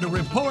side of the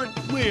report,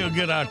 we'll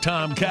get our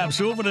time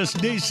capsule for this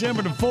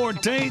December the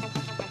 14th.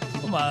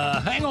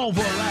 Hang on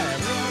for a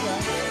laugh.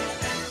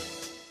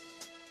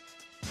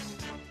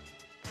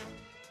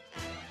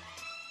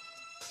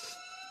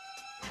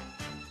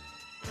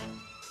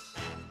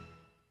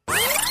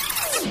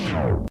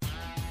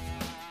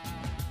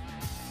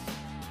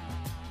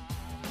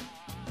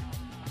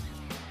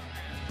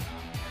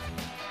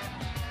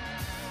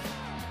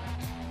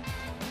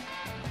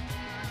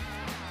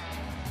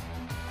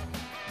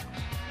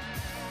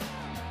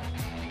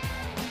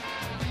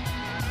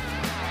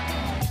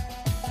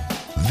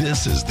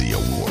 This is the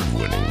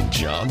award-winning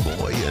John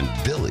Boy and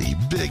Billy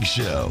Big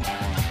Show.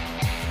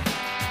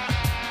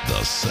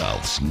 The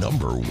South's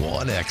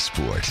 #1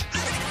 export.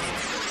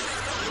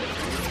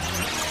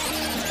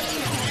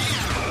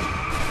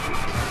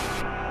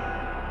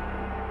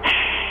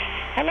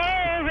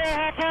 Hello, Real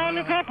Hawthorne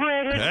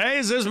Incorporated. Hey,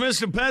 is this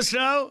Mr.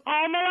 Pesto?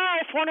 All my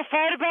life. Want to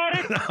fight about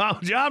it? Oh,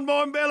 John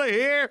Boy and Billy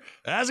here.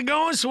 How's it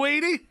going,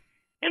 sweetie?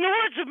 In the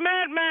words of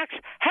Mad Max,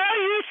 how do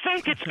you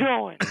think it's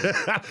going?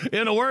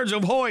 In the words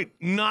of Hoyt,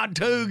 not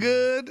too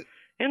good.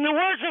 In the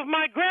words of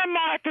my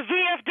grandma at the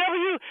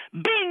VFW,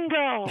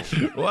 bingo.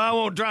 Well, I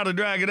won't try to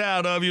drag it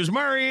out of you. Is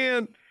Murray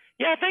in?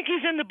 Yeah, I think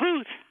he's in the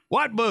booth.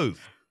 What booth?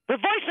 The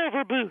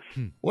voiceover booth.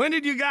 When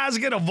did you guys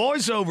get a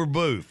voiceover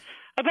booth?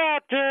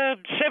 About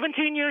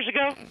 17 years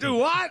ago. Do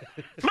what?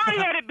 Marty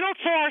had it built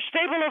so our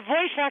stable of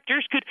voice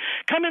actors could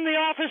come in the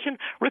office and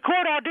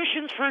record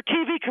auditions for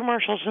TV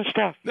commercials and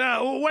stuff.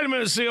 Now, wait a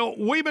minute, Seal.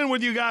 We've been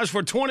with you guys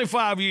for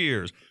 25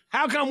 years.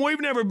 How come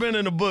we've never been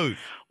in a booth?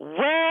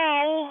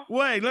 Well...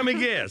 Wait, let me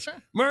guess.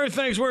 Murray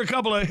thinks we're a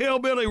couple of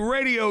hillbilly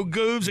radio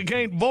goobs that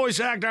can't voice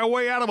act our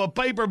way out of a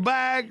paper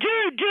bag?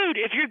 Dude,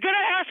 if you're going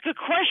to ask a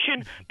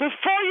question,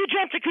 before you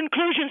jump to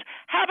conclusions,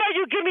 how about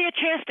you give me a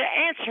chance to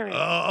answer it?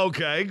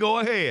 Okay, go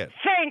ahead.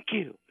 Thank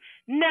you.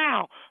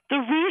 Now, the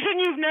reason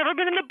you've never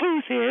been in the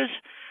booth is...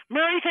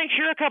 Murray thinks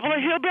you're a couple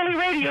of hillbilly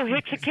radio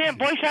hicks that can't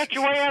voice act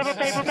your way out of a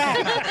paper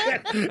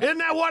bag. Isn't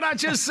that what I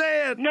just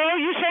said? No,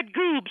 you said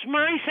goobs.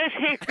 Murray says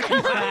hicks.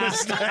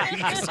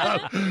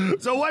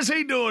 So what's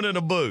he doing in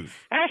the booth?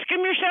 Ask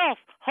him yourself.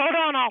 Hold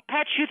on, I'll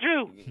patch you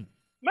through.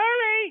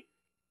 Murray!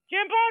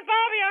 Jimbo and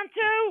Bobby on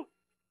 2.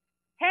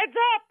 Heads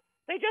up!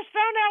 They just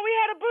found out we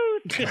had a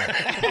booth.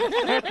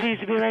 Please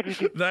be right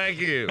with you. Thank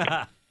you.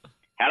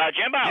 Hello,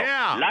 Jimbo.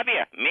 Yeah. Love you.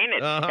 Mean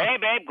it. Uh-huh. Hey,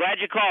 babe,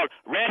 glad you called.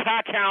 Red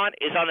Hot Talent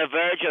is on the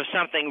verge of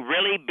something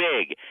really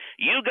big.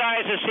 You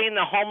guys have seen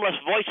the homeless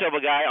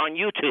voiceover guy on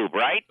YouTube,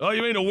 right? Oh,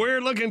 you mean a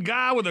weird-looking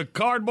guy with a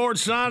cardboard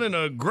sign and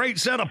a great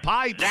set of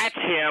pipes? That's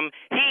him.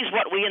 He's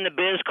what we in the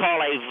biz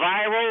call a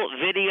viral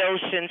video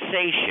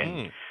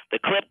sensation. The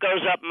clip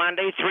goes up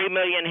Monday, 3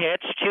 million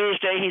hits.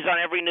 Tuesday, he's on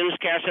every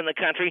newscast in the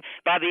country.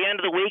 By the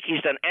end of the week,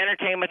 he's done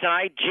Entertainment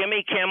Tonight,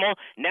 Jimmy Kimmel,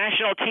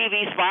 national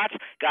TV spots,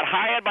 got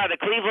hired by the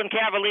Cleveland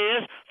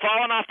Cavaliers,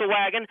 fallen off the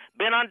wagon,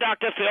 been on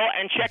Dr. Phil,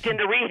 and checked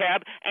into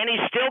rehab, and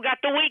he's still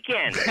got the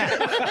weekend.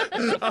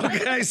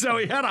 Okay, so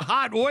he had a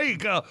hot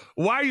week.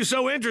 Why are you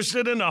so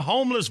interested in a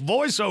homeless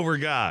voiceover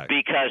guy?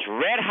 Because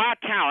Red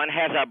Hot Talent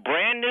has a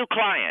brand new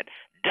client.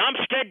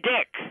 Dumpster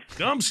Dick.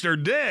 Dumpster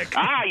Dick?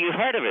 Ah, you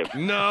heard of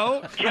him.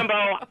 No. Jimbo,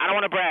 I don't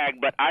want to brag,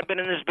 but I've been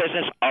in this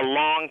business a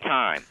long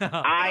time.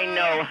 I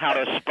know how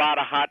to spot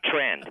a hot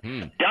trend.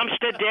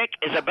 Dumpster Dick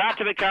is about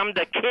to become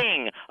the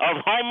king of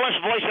homeless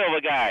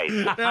voiceover guys.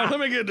 Now, let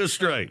me get this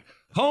straight.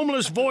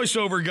 Homeless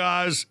voiceover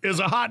guys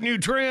is a hot new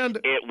trend?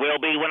 It will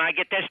be when I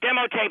get this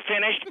demo tape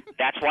finished.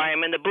 That's why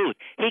I'm in the booth.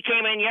 He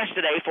came in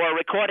yesterday for a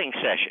recording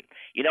session.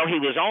 You know, he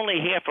was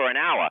only here for an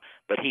hour,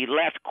 but he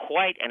left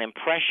quite an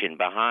impression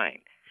behind.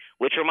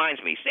 Which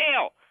reminds me,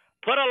 Sale,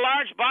 put a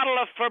large bottle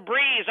of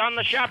Febreze on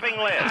the shopping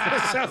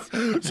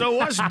list. So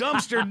what's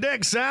Dumpster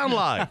Dick sound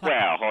like?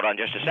 Well, hold on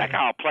just a sec.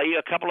 I'll play you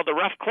a couple of the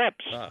rough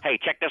clips. Hey,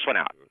 check this one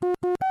out.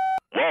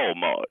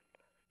 Walmart,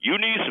 you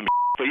need some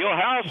for your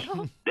house?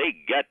 They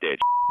got that.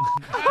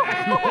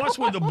 What's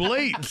with the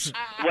bleeps?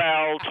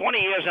 Well, 20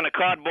 years in a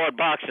cardboard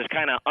box has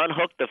kind of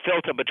unhooked the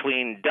filter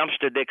between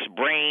Dumpster Dick's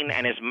brain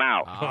and his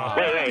mouth.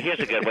 Wait,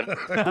 here's a good one.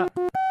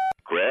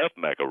 Kraft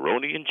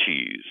macaroni and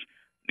cheese.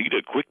 Need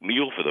a quick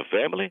meal for the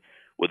family?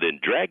 Well, then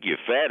drag your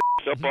fat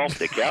ass up off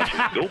the couch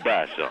and go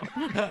buy some.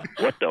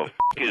 What the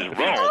is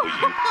wrong with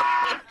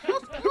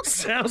you?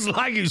 Sounds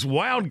like he's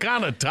wound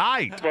kind of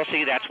tight. Well,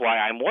 see, that's why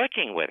I'm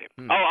working with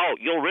him. Oh,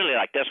 you'll really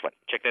like this one.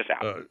 Check this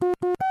out.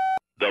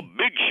 The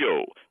Big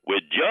Show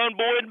with John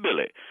Boy and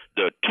Billy,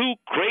 the two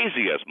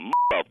craziest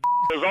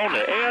motherfuckers on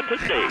the air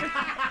today.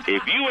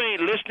 If you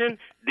ain't listening,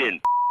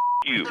 then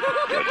you.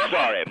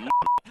 Sorry,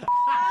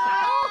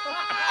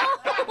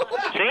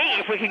 See,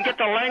 if we can get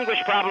the language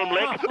problem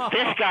licked,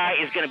 this guy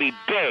is going to be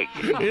big.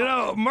 You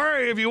know,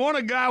 Murray, if you want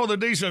a guy with a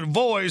decent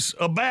voice,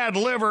 a bad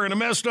liver, and a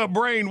messed up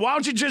brain, why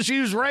don't you just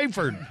use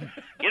Rayford?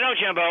 You know,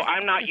 Jimbo,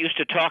 I'm not used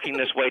to talking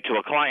this way to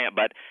a client,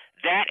 but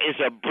that is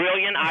a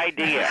brilliant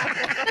idea.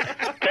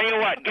 Tell you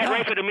what, get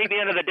Rayford to meet me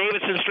under the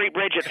Davidson Street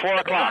Bridge at 4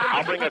 o'clock.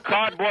 I'll bring a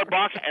cardboard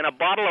box and a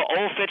bottle of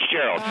Old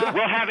Fitzgerald.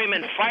 We'll have him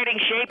in fighting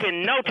shape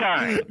in no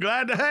time.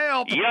 Glad to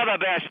help. You're the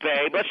best,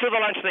 babe. Let's do the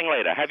lunch thing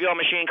later. Have your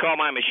machine call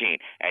my machine.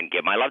 And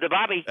give my love to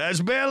Bobby. That's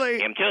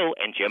Billy. Him too.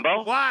 And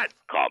Jimbo? What?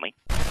 Call me.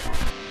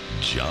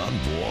 John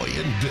Boy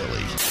and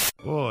Billy.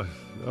 Boy,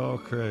 all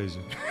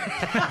crazy.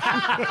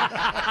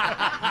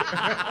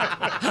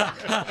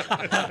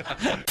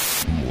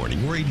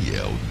 Morning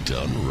radio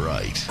done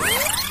right.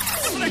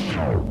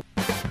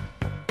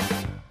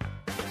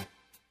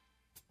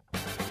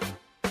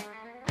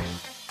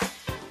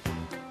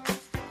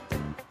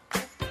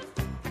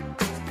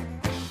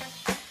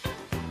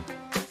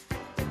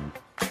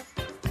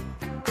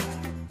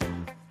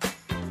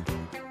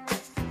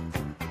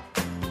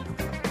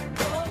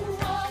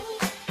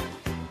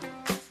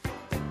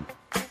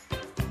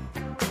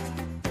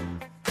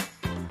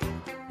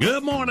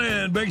 Good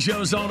morning. Big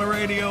Show's on the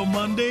radio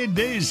Monday,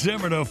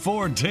 December the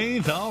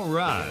 14th. All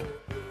right.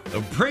 The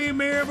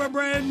premiere of a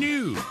brand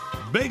new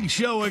Big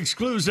Show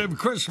exclusive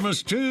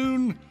Christmas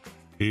tune.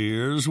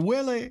 Here's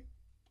Willie.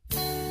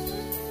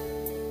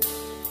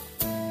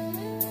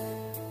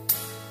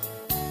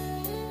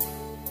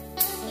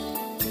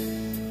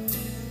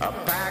 A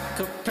pack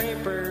of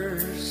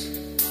papers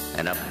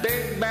and a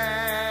big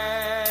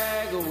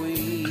bag of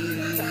weed.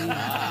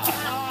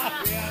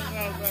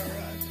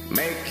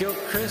 Make your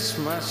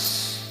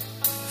Christmas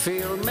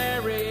feel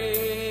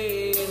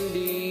merry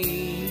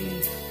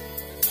indeed.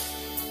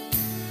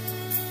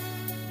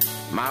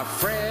 My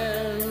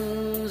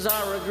friends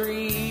are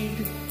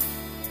agreed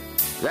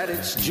that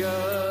it's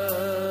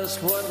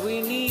just what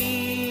we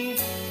need.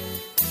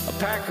 A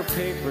pack of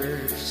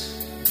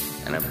papers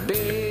and a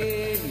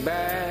big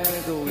bag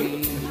of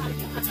weed.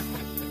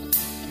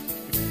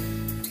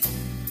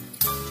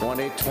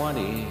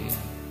 2020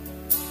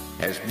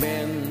 has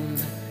been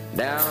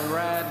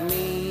downright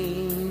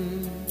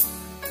mean,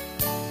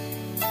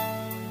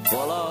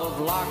 full of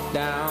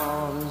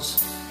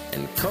lockdowns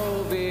and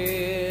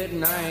COVID-19.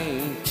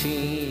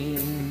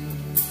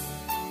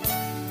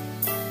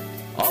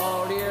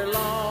 All year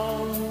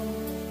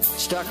long,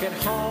 stuck at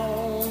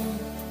home,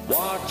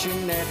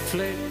 watching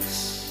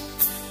Netflix.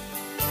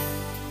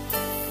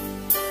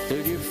 Do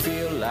you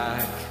feel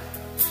like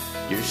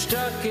you're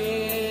stuck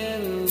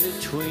in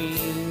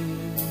between?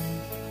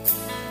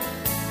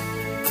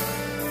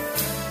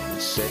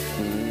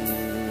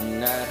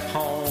 Sitting at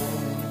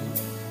home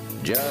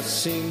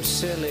just seems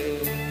silly.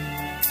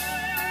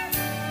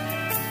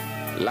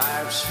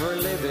 life's for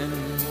living,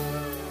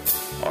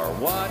 or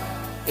what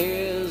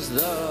is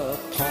the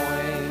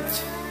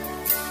point?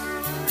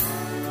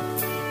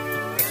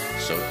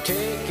 So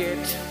take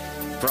it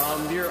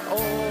from your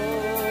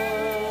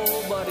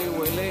old buddy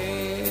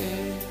Willie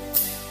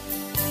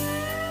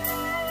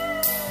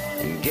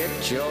and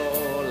get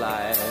your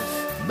life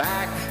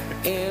back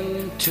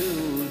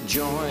into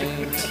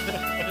joint.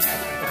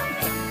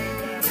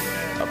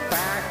 A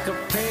pack of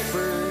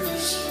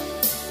papers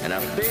and a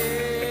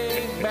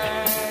big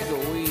bag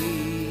of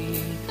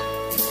weed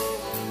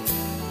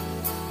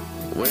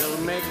will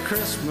make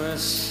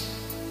Christmas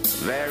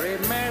very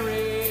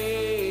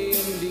merry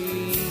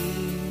indeed.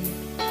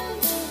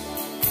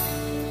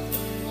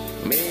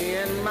 Me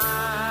and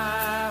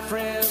my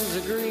friends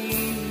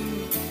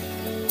agree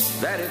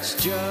that it's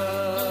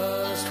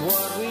just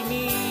what we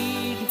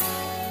need.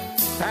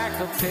 Pack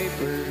of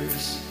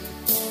papers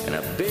and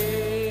a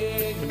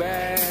big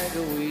bag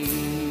of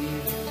weed.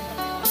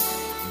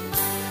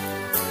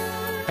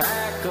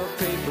 Pack of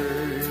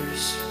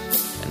papers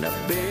and a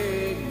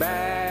big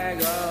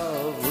bag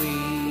of weed.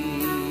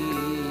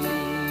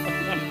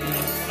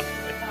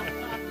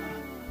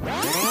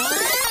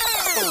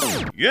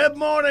 Good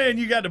morning.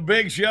 You got the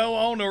big show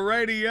on the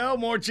radio.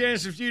 More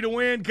chances for you to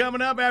win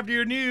coming up after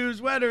your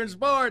news, weather, and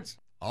sports.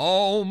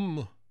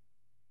 Home.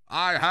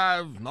 I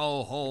have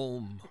no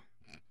home.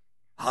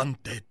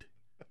 Hunted.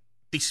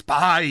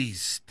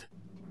 Despised.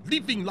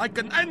 Living like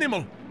an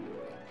animal.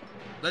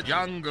 The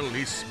jungle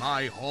is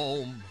my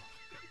home.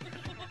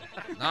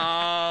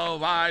 Now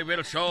I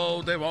will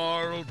show the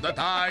world that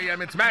I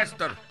am its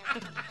master.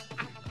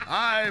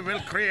 I will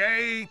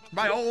create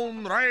my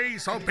own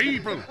race of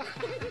people.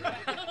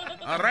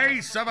 A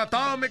race of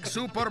atomic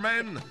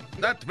supermen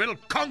that will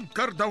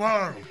conquer the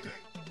world.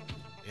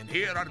 And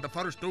here are the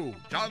first two,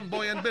 John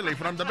Boy and Billy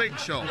from The Big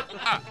Show.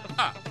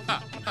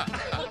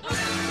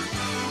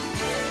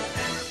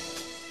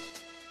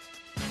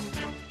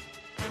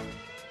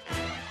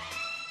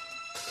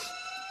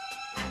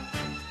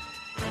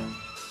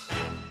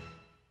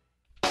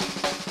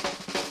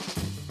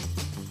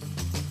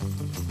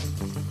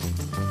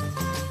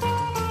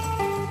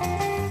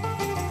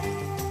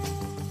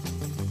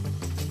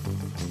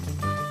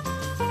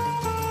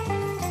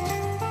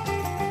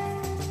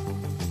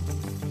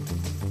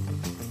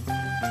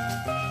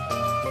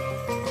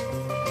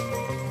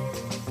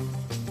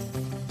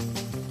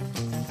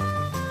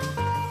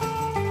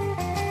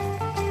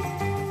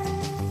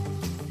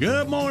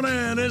 Good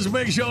morning. This is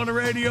Big Show on the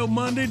radio,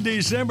 Monday,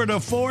 December the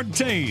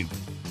 14th.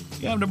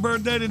 You having a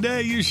birthday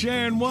today? You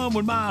sharing one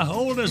with my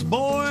oldest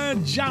boy,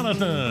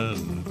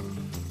 Jonathan.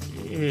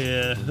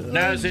 Yeah.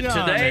 Now, is it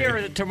today or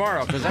is it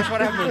tomorrow? Because that's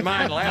what happened with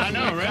mine last I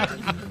know, right?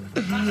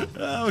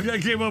 I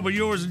came up with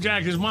yours and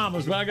Jackie's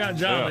mama's, but I got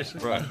Johnny's.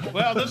 Yeah, right.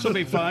 Well, this will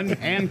be fun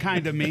and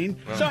kind of mean.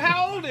 So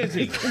how old is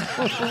he?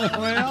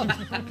 Well,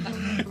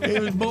 he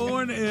was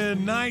born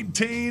in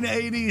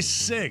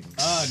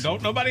 1986.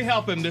 Don't nobody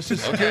help him. This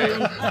is too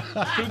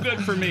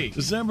good for me.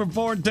 December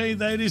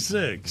 14th,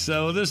 86.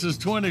 So this is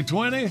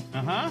 2020.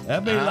 Uh-huh.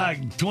 That'd be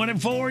like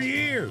 24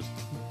 years.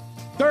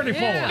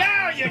 34. Yeah.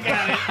 Now you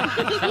got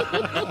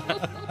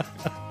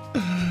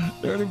it.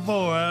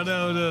 34. I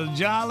know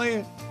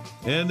Jolly,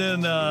 and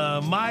then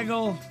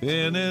Michael,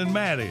 and then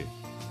Maddie.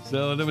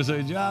 So there was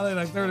a Jolly,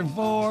 like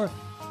 34.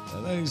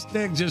 I think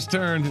Stick just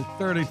turned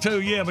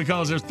 32. Yeah,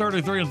 because there's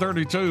 33 and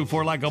 32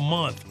 for like a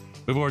month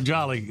before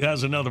Jolly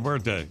has another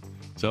birthday.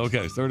 So,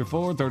 okay,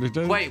 34,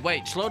 32.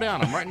 Wait, slow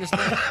down. I'm writing this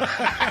down.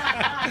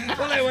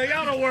 Well, anyway,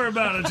 y'all don't worry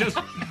about it. Just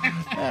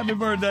happy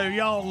birthday.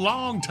 Y'all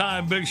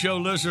long-time Big Show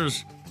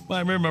listeners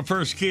might remember my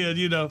first kid,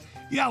 you know.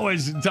 You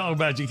always talk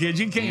about your kids.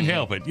 You can't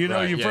help it. You know,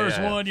 Right, your yeah, first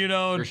yeah. one, you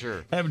know, For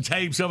sure. having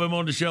tapes of him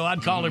on the show.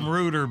 I'd call him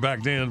Rooter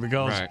back then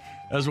because Right.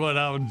 that's what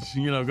I would,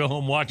 you know, go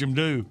home and watch him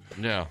do.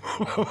 Yeah.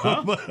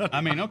 I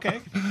mean,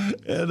 okay.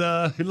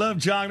 And he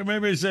loved chocolate.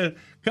 Remember, he said,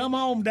 "Come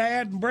home,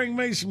 Dad, and bring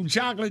me some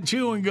chocolate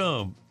chewing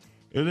gum."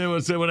 And then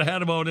when I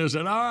had him on there, I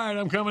said, "All right,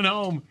 I'm coming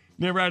home." And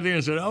then right then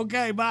I said,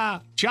 "Okay, bye.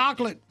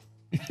 Chocolate."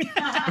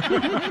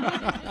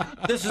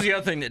 This is the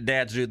other thing that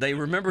dads do. They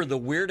remember the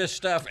weirdest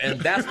stuff, and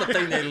that's the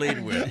thing they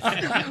lead with.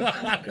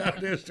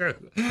 That's true.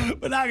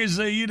 But I can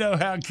see, you know,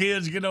 how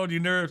kids get on your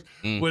nerves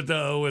with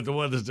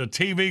whether it's the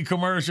TV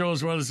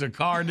commercials, whether it's the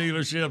car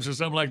dealerships or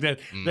something like that.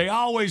 They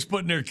always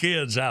putting their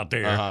kids out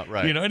there,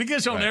 right. you know, and it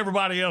gets on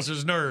everybody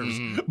else's nerves.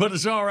 But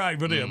it's all right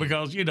for them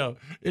because, you know,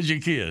 it's your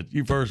kid,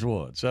 your first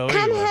one. So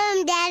Come anyway.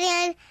 home, Daddy,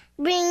 and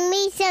bring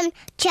me some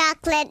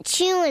chocolate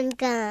chewing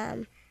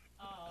gum.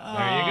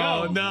 There you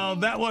go. No,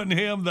 that wasn't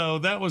him, though.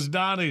 That was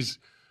Donnie's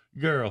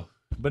girl,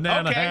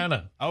 Banana Okay.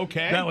 Hannah.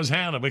 Okay. That was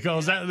Hannah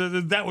because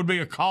that would be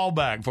a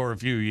callback for a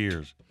few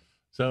years.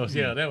 So,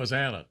 yeah, that was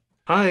Hannah.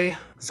 Hi.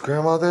 Is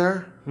Grandma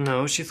there?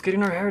 No, she's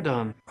getting her hair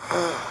done.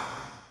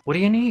 What do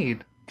you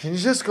need? Can you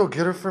just go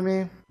get her for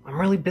me? I'm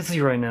really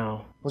busy right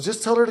now. Well,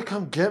 just tell her to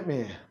come get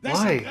me.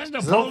 Why? That's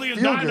 'Cause I don't Napoleon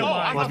feel good.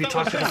 Dynamite. Well, have you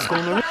talked to the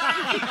school nurse?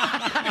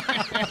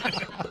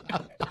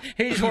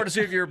 He just wanted to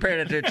see if you were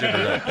paying attention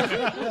to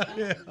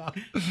that.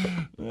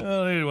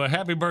 Well, anyway,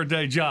 happy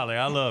birthday, Jolly.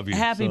 I love you.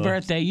 Happy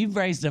birthday. You've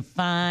raised a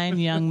fine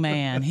young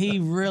man. He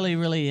really,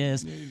 really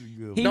is.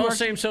 Don't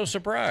seem so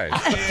surprised.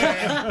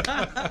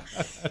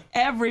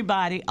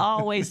 Everybody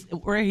always,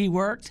 where he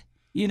worked,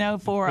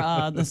 for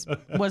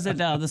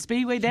the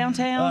Speedway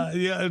downtown?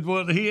 Yeah,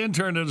 well, he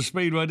interned at the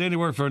Speedway. Then he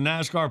worked for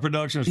NASCAR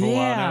Productions for a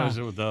while. Now he's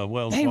with Wells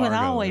Fargo. He would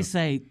always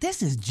say,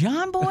 "This is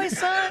John Boy's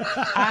son."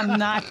 I'm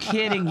not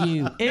kidding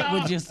you. It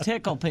would just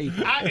tickle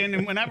people.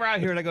 And whenever I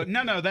hear it, I go,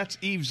 "No, that's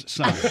Eve's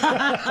son."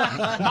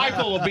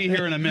 Michael will be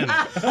here in a minute.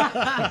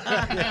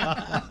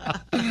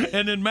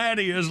 And then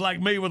Maddie is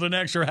like me with an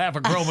extra half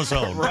a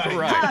chromosome. Right.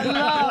 I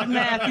love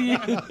Matthew.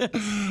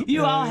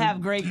 You all have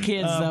great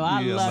kids, though.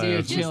 I love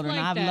your children.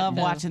 I love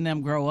watching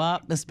them grow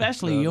up,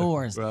 especially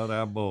yours. Well,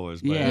 our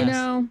boys.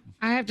 Yes.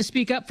 I have to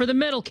speak up for the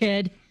middle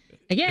kid.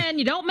 Again,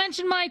 you don't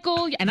mention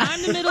Michael, and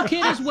I'm the middle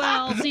kid as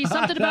well. See,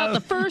 something about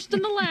the first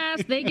and the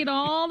last, they get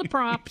all the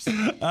props.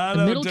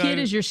 The middle kid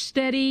is your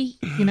steady,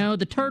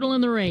 the turtle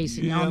in the race.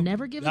 And y'all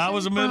never give us I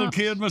was a middle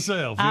kid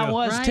myself. Yeah. I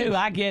was, too.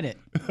 I get it.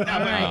 All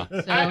right.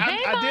 So, hey,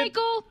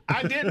 Michael.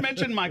 I did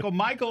mention Michael.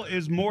 Michael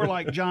is more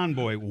like John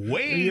Boy,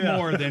 way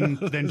more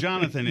than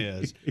Jonathan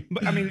is.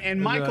 But,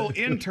 and Michael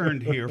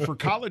interned here for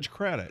college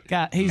credit.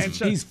 God,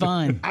 he's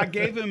fun. I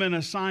gave him an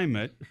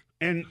assignment.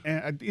 And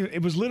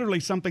it was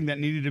literally something that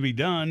needed to be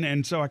done.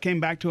 And so I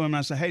came back to him and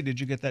I said, "Hey, did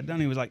you get that done?"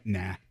 He was like,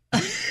 "Nah."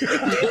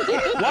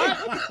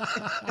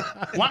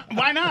 What?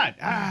 Why not?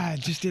 I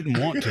just didn't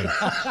want to.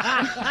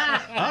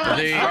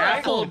 The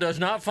apple does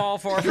not fall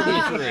far from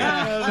the tree.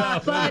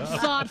 But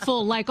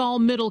thoughtful, like all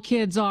middle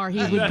kids are.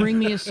 He would bring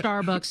me a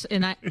Starbucks,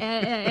 and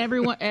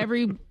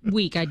every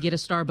week I'd get a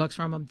Starbucks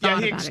from him.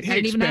 Thought about it. I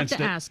didn't even have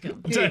to ask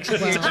him.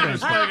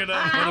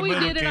 How he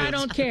did it, I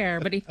don't care.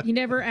 But he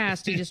never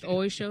asked. He just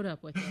always showed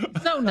up with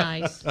it. So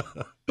nice.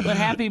 But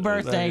happy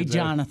birthday,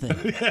 Jonathan.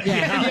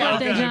 Happy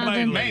birthday,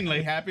 Jonathan.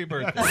 Mainly happy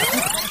birthday.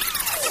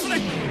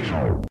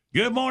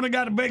 Good morning.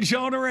 Got a big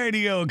show on the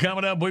radio.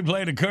 Coming up, we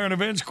play the current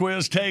events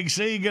quiz. Take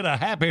C, get a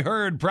Happy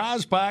Herd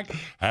prize pack.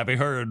 Happy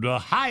Herd, the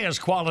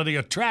highest quality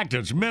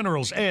attractants,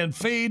 minerals, and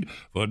feed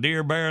for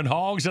deer, bear, and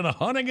hogs in the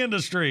hunting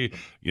industry.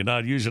 You're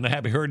not using the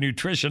Happy Herd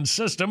nutrition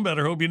system.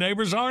 Better hope your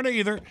neighbors aren't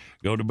either.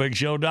 Go to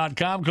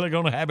BigShow.com, click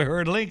on the Happy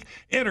Herd link,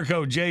 enter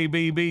code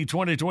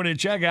JBB2020 at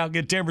checkout,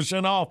 get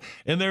 10% off.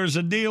 And there's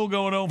a deal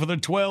going on for the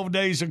 12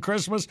 days of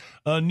Christmas.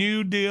 A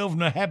new deal from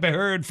the Happy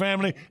Herd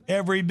family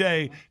every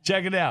day.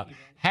 Check it out.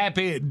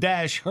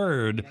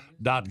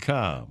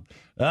 happy-herd.com.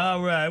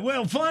 All right.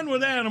 Well, fun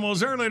with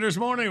animals. Earlier this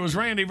morning, it was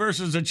Randy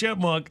versus the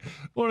chipmunk. I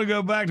want to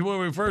go back to where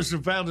we first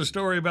found the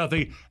story about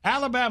the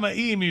Alabama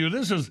emu.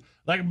 This is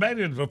like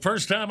maybe the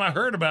first time I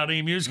heard about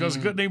emus because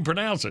I couldn't even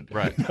pronounce it.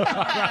 Right. All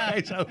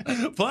right. So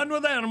fun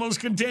with animals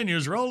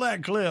continues. Roll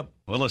that clip.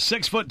 Well, a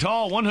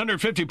 6-foot-tall,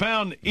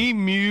 150-pound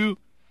emu.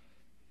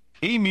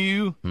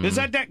 Is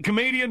that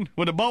comedian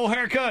with a bowl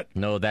haircut?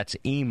 No, that's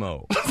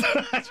emo.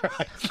 That's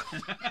right.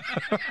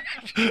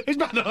 He's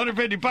about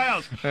 150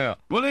 pounds. Yeah.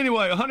 Well,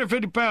 anyway,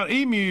 150-pound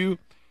emu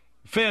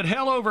fed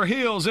hell over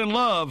heels in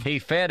love. He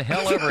fed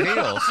hell over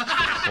heels.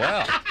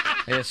 Well,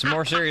 it's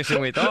more serious than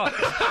we thought.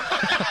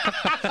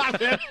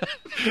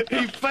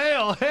 He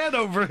fell head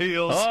over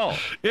heels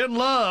in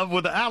love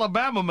with the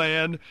Alabama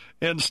man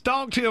and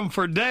stalked him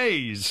for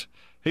days.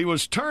 He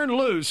was turned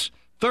loose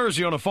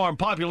Thursday on a farm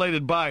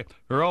populated by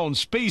her own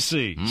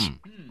species.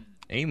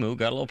 Emu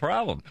got a little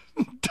problem.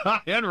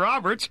 Diane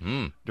Roberts,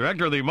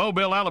 director of the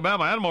Mobile,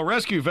 Alabama Animal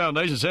Rescue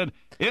Foundation, said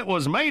it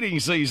was mating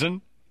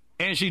season,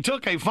 and she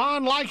took a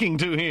fond liking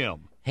to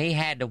him. He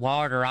had to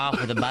ward her off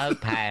with a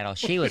boat paddle.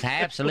 She was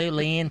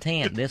absolutely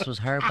intent. This was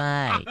her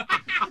bait.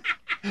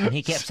 And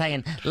he kept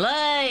saying,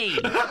 "Lay!"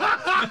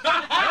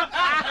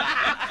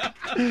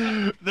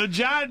 The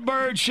giant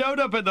bird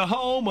showed up at the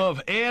home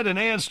of Ed and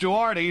Ann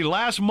Stuarty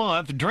last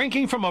month,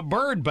 drinking from a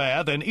bird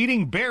bath and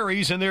eating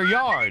berries in their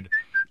yard.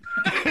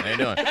 How you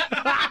doing?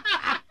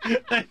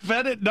 They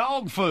fed it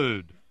dog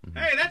food.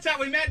 Hey, that's how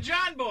we met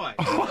John Boy.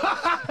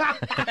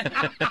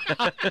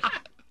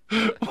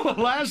 Well,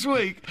 last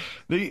week,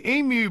 the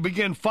emu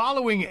began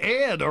following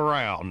Ed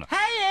around.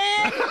 Hey,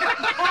 Ed!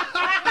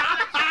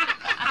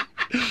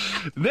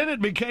 Then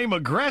it became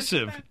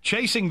aggressive,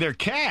 chasing their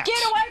cats.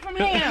 Get away from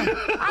him!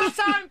 I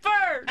saw him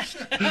first!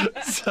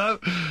 So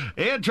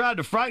Ed tried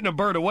to frighten a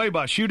bird away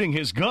by shooting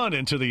his gun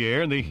into the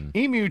air, and the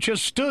emu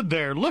just stood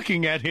there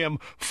looking at him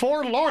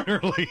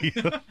forlornly.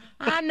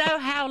 I know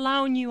how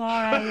alone you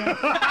are, Ed.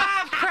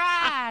 I've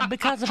cried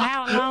because of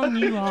how alone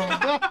you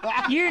are.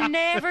 You're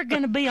never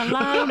going to be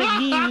alone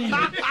again.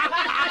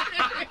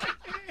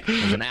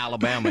 It was an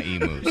Alabama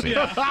emu.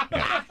 Yeah.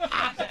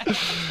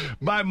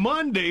 By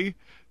Monday,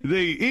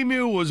 the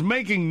emu was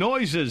making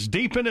noises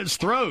deep in its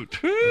throat.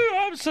 Ooh,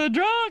 I'm so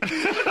drunk.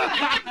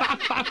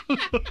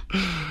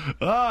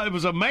 It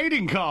was a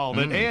mating call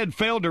that Ed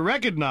failed to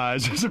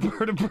recognize as the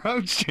bird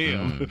approached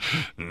him.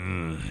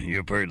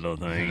 You're a pretty little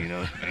thing, you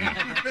know.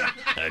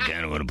 I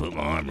kind of want to put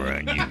my arm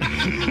around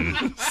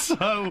you.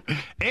 So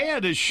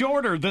Ed is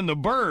shorter than the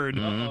bird,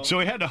 so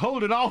he had to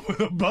hold it off with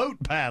a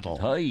boat paddle.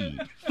 Hey.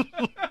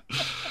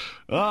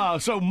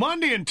 So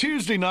Monday and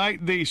Tuesday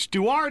night, the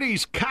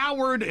Stuartes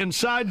cowered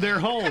inside their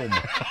home.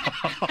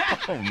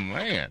 Oh,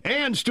 man.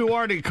 And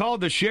Stuarte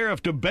called the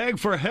sheriff to beg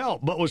for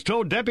help, but was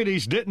told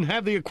deputies didn't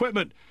have the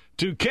equipment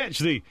to catch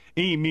the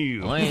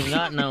emu. We ain't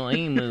got no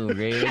emu,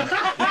 Greg.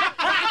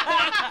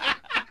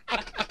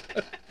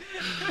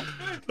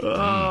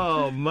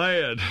 Oh,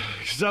 man.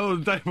 So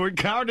they were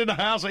cowered in the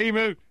house of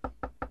emu.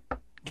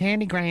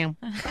 Candy Graham.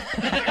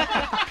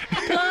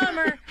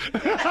 Plumber.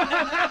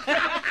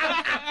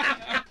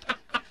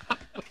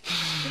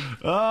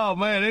 Oh,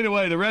 man.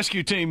 Anyway, the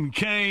rescue team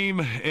came,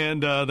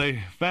 and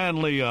they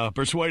finally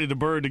persuaded the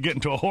bird to get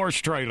into a horse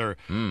trailer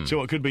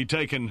so it could be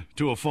taken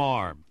to a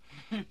farm.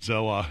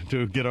 So,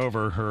 to get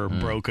over her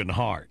broken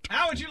heart.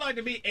 How would you like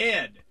to be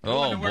Ed?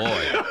 Oh, boy.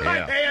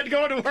 Yeah. Ed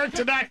going to work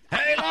tonight.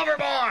 Hey, lover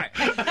boy.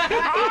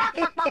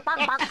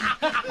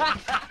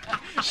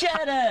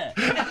 Shut up.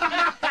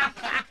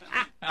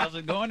 How's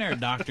it going there,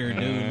 Dr.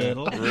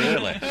 Doolittle?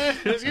 Really?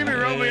 Excuse me,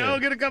 Romeo.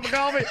 Get a cup of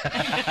coffee.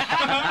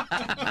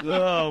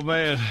 Oh,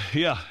 man.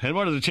 Yeah. And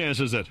what are the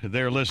chances that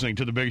they're listening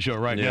to the big show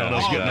right now?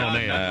 Let's get on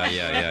Ed.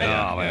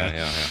 Yeah. Oh,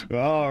 man.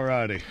 All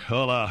righty.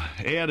 Well,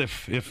 Ed,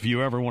 if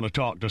you ever want to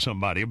talk to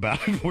somebody about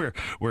it,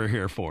 we're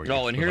here for you.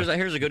 Oh, and here's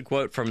a good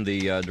quote from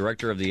the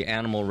director of the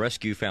Animal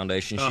Rescue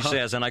Foundation. She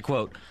says, and I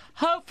quote,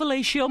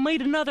 Hopefully she'll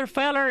meet another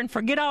feller and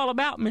forget all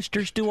about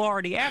Mr.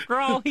 Stuarte. After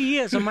all, he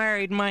is a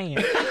married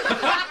man.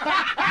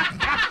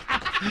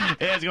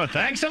 Ed's going,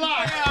 thanks a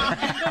lot.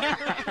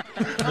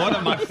 One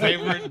of my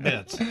favorite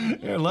bits.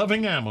 They're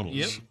loving animals.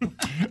 Yep.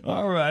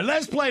 All right,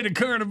 let's play the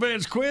current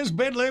events quiz.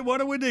 Bentley, what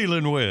are we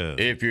dealing with?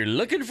 If you're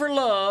looking for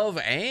love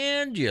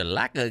and you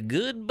like a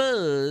good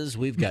buzz,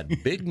 we've got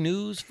big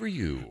news for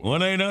you.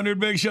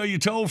 1-800-BIG-SHOW, your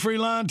toll-free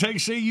line. Take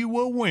C, you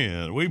will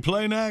win. We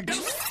play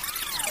next.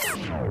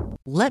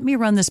 Let me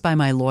run this by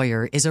my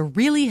lawyer is a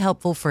really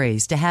helpful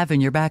phrase to have in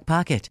your back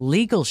pocket.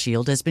 Legal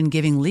Shield has been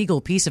giving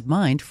legal peace of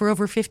mind for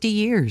over 50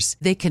 years.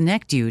 They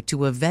connect you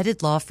to a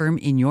vetted law firm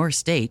in your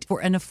state for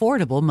an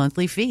affordable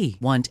monthly fee.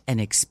 Want an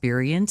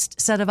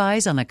experienced set of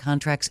eyes on a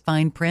contract's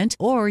fine print?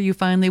 Or you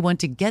finally want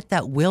to get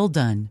that will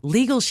done?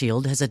 Legal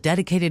Shield has a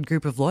dedicated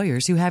group of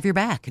lawyers who have your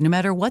back, no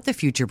matter what the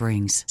future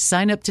brings.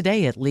 Sign up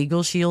today at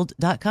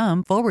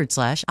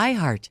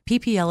LegalShield.com/iHeart.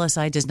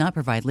 PPLSI does not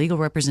provide legal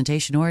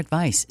representation or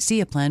advice.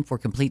 See a plan for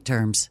complete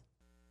terms.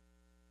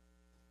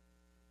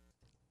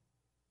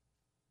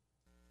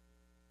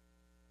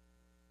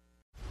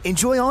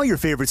 Enjoy all your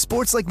favorite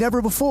sports like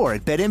never before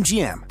at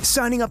BetMGM.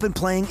 Signing up and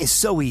playing is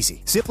so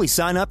easy. Simply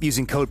sign up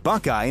using code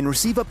Buckeye and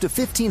receive up to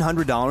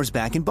 $1,500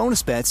 back in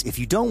bonus bets if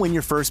you don't win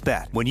your first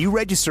bet. When you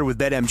register with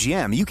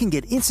BetMGM, you can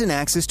get instant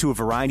access to a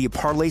variety of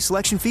parlay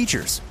selection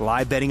features,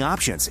 live betting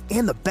options,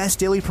 and the best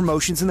daily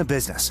promotions in the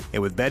business.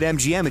 And with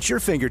BetMGM at your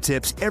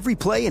fingertips, every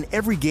play and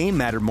every game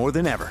matter more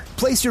than ever.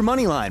 Place your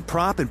moneyline,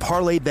 prop, and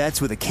parlay bets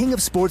with the king of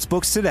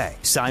sportsbooks today.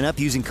 Sign up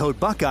using code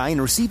Buckeye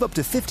and receive up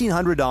to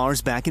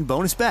 $1,500 back in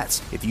bonus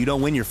bets if you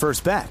don't win your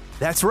first bet.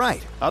 That's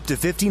right, up to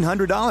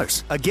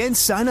 $1,500. Again,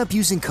 sign up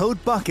using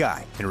code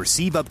Buckeye and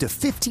receive up to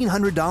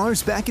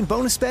 $1,500 back in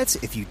bonus bets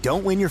if you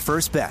don't win your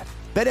first bet.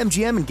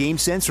 BetMGM and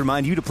GameSense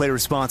remind you to play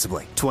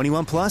responsibly.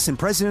 21 plus and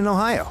present in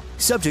Ohio.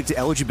 Subject to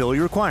eligibility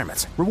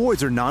requirements.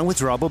 Rewards are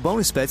non-withdrawable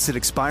bonus bets that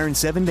expire in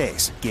 7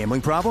 days. Gambling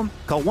problem?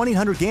 Call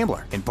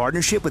 1-800-GAMBLER in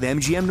partnership with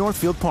MGM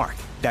Northfield Park.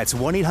 That's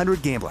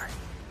 1-800-GAMBLER.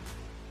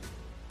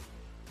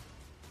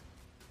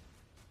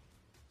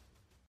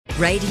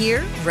 Right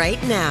here,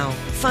 right now.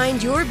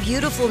 Find your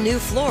beautiful new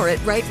floor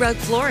at Right Rug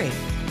Flooring.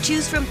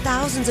 Choose from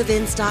thousands of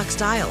in-stock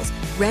styles,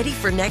 ready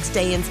for next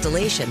day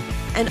installation,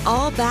 and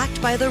all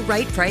backed by the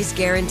right price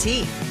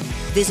guarantee.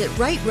 Visit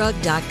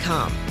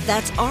rightrug.com.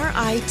 That's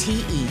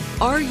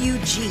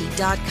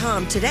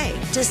RITERUG.com today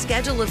to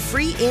schedule a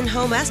free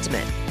in-home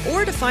estimate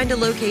or to find a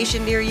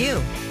location near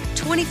you.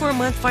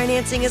 24-month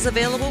financing is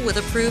available with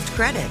approved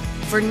credit.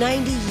 For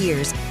 90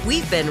 years,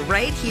 we've been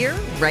right here,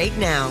 right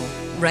now.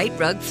 Right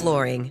Rug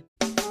Flooring.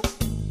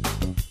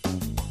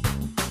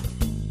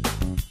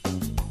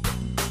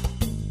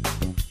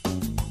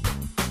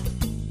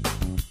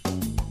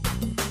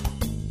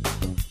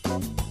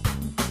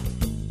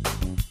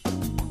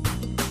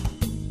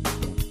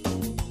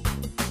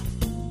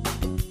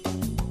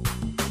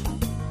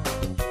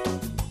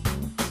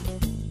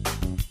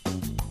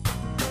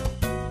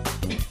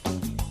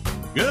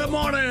 Good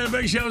morning.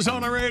 Big Show's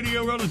on the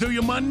radio, rolling through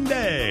you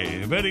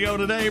Monday. Video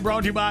today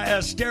brought to you by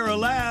Astera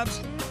Labs.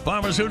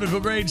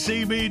 Pharmaceutical grade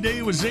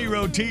CBD with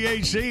 0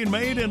 THC and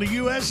made in the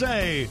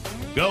USA.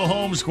 Go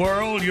home,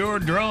 squirrel. You're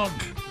drunk.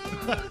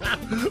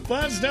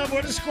 Bust up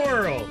with a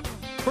squirrel.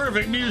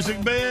 Perfect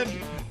music bed.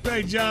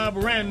 Great job,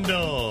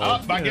 Randall.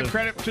 I give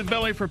credit to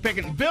Billy for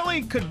picking.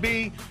 Billy could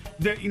be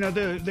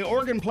the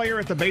organ player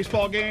at the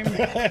baseball game.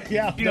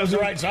 Yeah, he knows the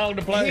right song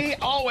to play. He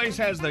always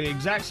has the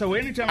exact. So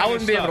anytime I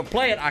wouldn't be able to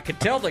play it, I could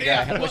tell the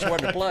guy which one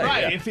to play.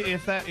 Right.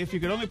 Yeah. If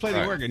you could only play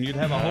the organ, you'd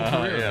have a whole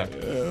career.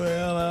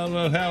 Well, I don't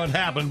know how it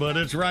happened, but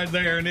it's right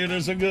there, and it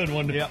is a good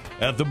one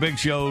at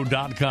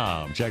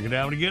thebigshow.com. Check it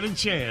out when you get a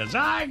chance.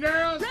 All right,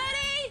 girls.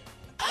 Ready?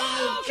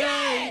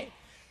 Okay.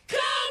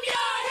 Comb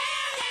your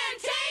hair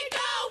and take the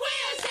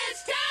whiz.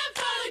 It's time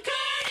for the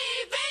current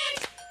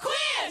events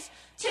quiz.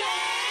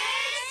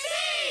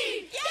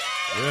 Tennessee.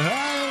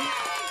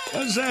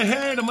 Let's say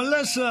hey to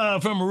Melissa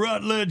from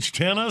Rutledge,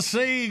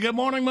 Tennessee. Good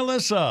morning,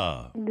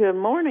 Melissa. Good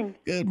morning.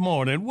 Good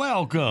morning.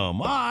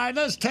 Welcome. All right,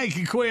 let's take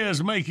your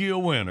quiz, make you a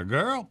winner,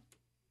 girl.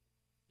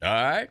 All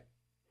right.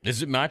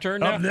 Is it my turn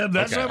now?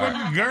 That's okay,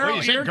 right. Girl,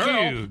 well, your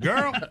cue.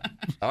 Girl.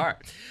 All right.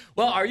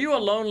 Well, are you a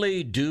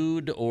lonely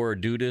dude or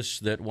dudess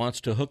that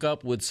wants to hook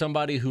up with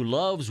somebody who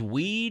loves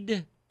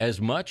weed as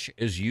much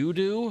as you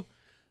do?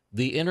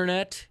 The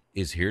internet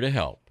is here to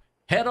help.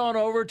 Head on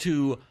over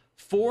to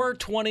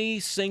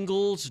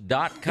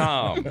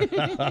 420singles.com.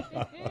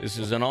 This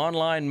is an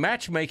online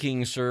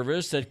matchmaking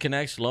service that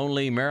connects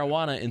lonely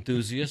marijuana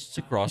enthusiasts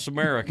across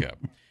America.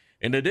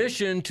 In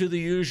addition to the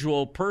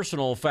usual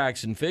personal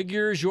facts and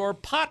figures, your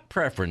pot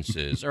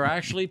preferences are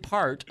actually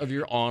part of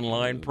your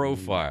online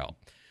profile.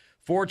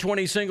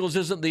 420 Singles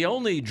isn't the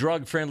only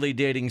drug-friendly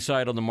dating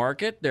site on the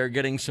market. They're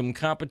getting some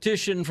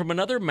competition from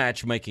another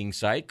matchmaking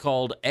site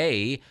called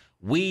A,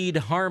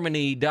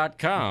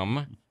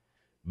 weedharmony.com,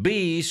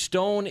 B,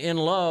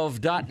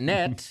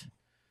 stoneinlove.net,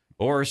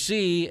 or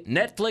C,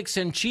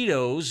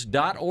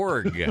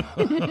 netflixandcheetos.org.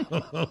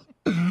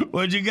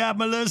 What you got,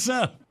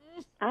 Melissa?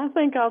 I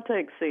think I'll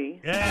take C.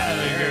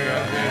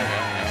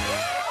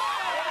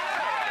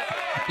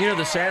 You know,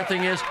 the sad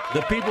thing is,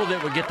 the people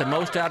that would get the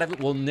most out of it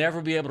will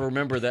never be able to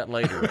remember that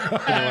later.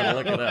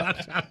 Look it up.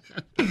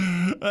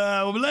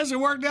 Well, Melissa,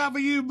 worked out for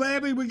you,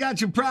 baby. We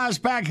got your prize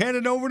pack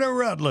headed over to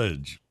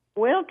Rutledge.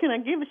 Well, can I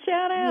give a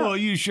shout out? Well,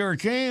 you sure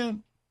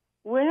can.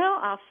 Well,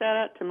 I'll shout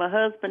out to my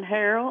husband,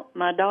 Harold,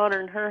 my daughter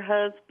and her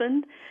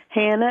husband,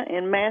 Hannah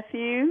and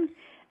Matthew.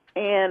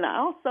 And I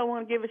also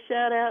want to give a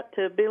shout out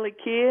to Billy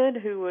Kidd,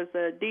 who was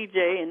a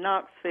DJ in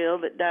Knoxville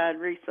that died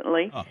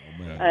recently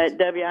at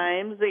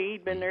WIMZ.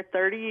 He'd been there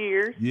 30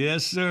 years.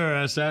 Yes, sir.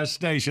 That's our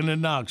station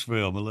in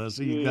Knoxville,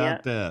 Melissa. You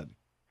got that.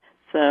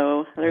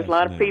 So there's a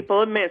lot of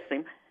people that miss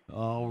him.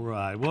 All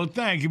right. Well,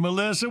 thank you,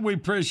 Melissa. We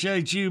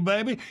appreciate you,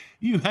 baby.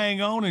 You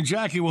hang on, and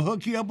Jackie will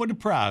hook you up with the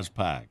prize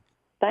pack.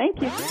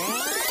 Thank you.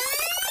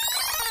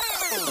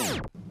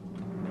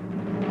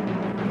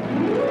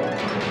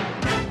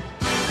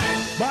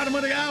 Bottom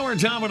of the hour,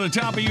 time at the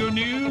top of your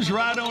news.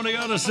 Right on the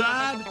other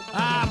side,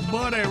 our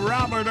buddy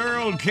Robert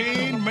Earl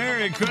Keen.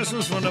 Merry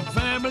Christmas from the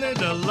family,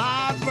 the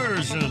live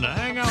version.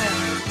 Hang on.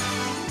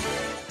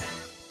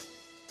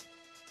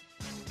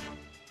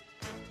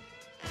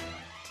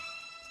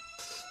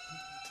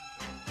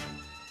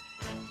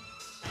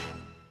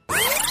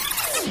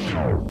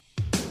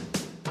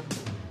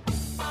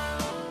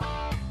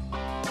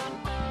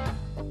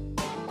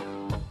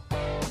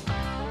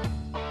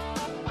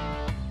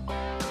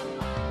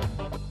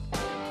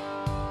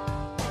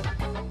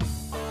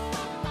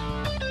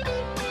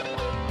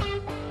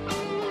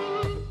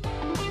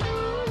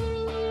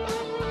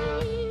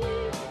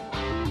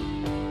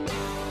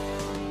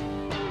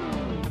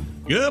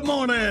 Good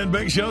morning,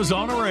 Big Show's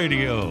on the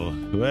radio.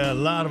 Well, a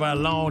lot of our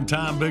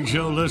longtime Big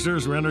Show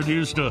listeners were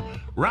introduced to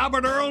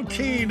Robert Earl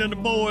Keen and the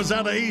boys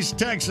out of East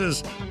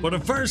Texas for the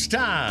first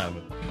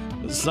time.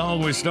 The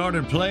song we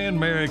started playing,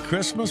 Merry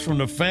Christmas from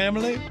the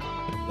Family,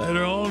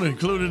 later on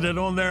included it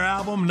on their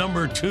album,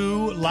 number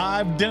 2,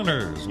 Live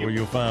Dinners, where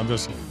you'll find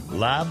this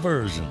live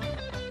version.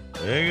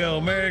 There you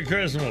go, Merry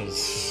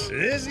Christmas.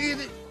 Is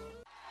it?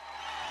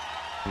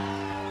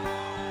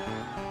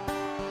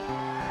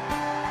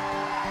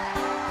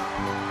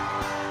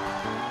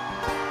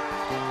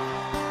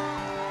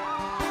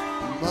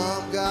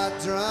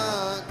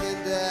 Drunk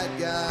and Dad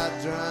got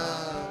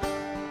drunk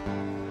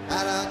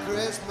at our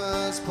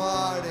Christmas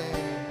party.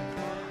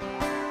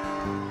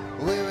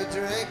 We were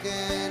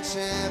drinking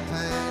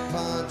champagne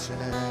punch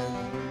and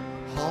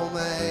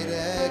homemade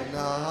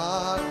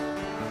eggnog.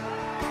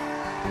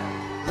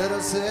 Little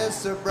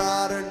sister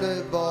brought her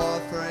new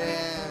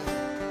boyfriend.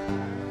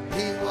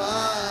 He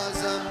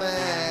was a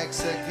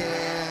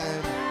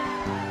Mexican.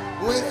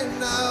 We didn't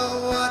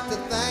know what to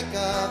think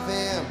of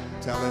him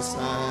till he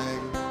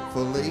sang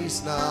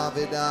Feliz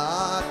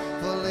Navidad,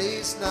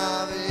 Feliz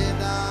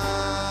Navidad.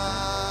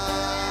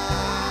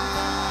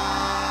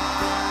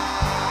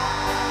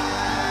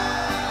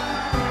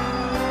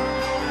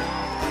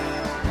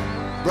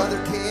 Brother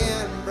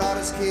Ken brought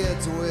his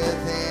kids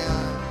with him,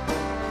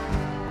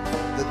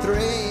 the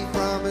 3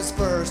 from his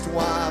first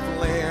wife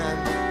Lynn,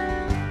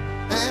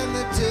 and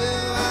the 2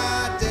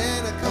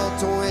 identical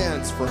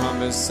twins from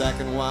his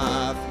second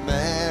wife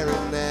Mary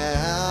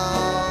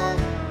Nell.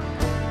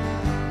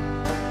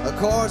 Of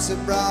course, he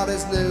brought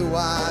his new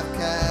wife,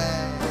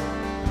 Kay,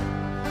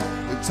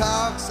 who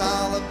talks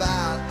all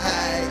about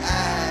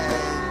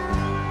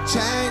AA,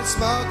 chain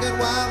smoking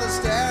while the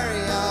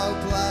stereo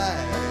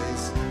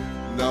plays.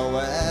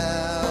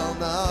 Noel,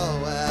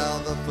 Noel,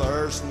 the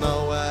first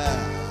Noel.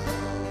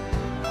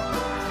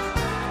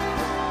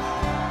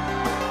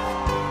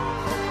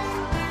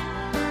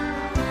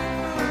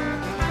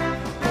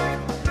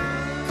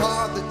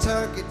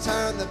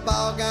 the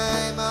ball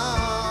game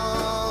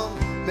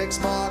on. Mix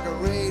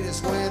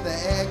margaritas when the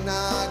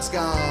eggnog's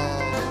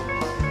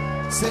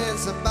gone. Send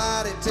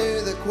somebody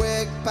to the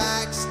quick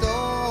pack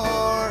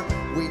store.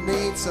 We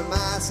need some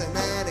ice and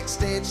an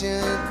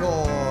extension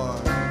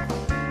cord.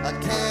 A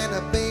can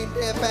of bean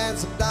dip and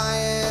some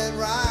diet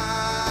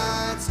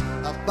rides.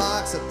 A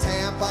box of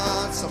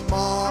tampons, some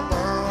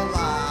Marlboro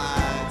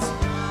Lights.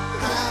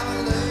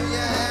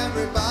 Hallelujah,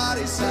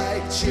 everybody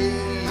say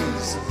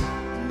cheese.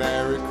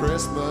 Merry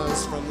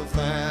Christmas from the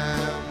family.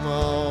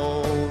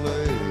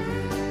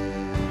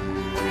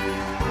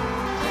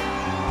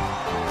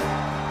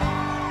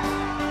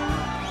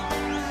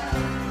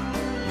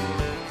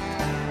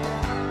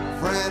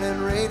 Fran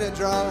and Rita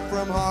drove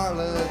from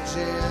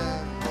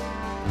Harlingen.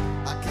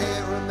 I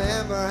can't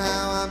remember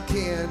how I'm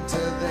kin to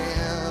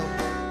them,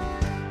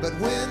 but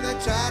when they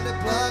tried to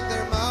plug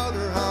their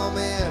motorhome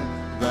in,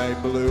 they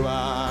blew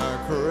our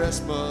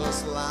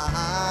Christmas lights.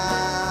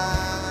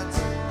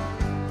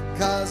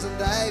 Cousin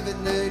David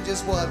knew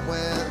just what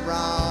went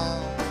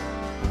wrong,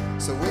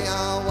 so we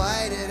all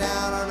waited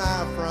out on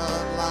our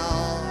front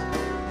lawn.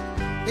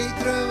 He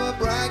threw a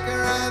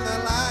breaker and the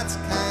lights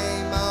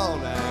came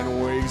on,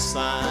 and we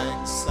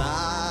sang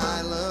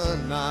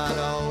Silent Night,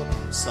 oh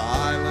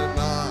Silent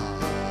Night.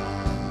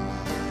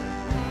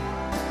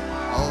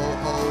 Oh,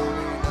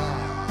 holy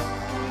night.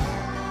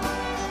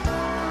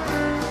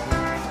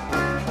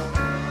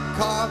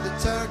 Carve the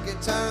turkey,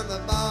 turn the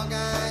ball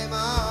game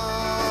on.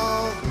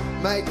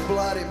 Make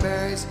Bloody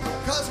Marys,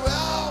 'cause we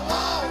all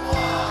want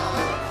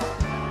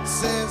one.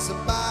 Send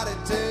somebody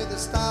to the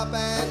stop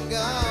and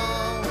go.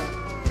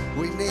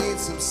 We need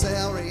some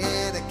celery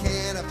and a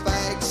can of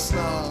fake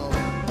snow.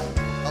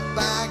 A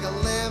bag of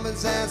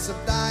lemons and some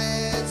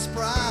diet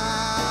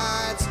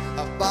Sprites.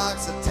 A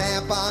box of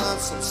tampons,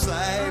 some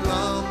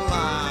Salem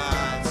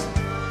Lights.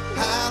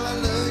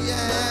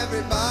 Hallelujah,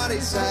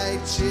 everybody say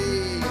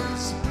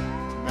cheese.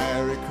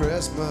 Merry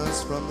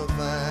Christmas from the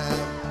family.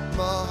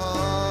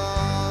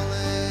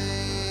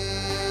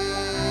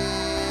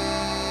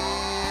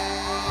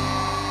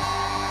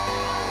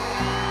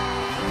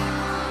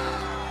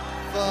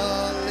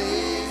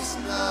 Feliz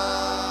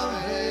Navidad.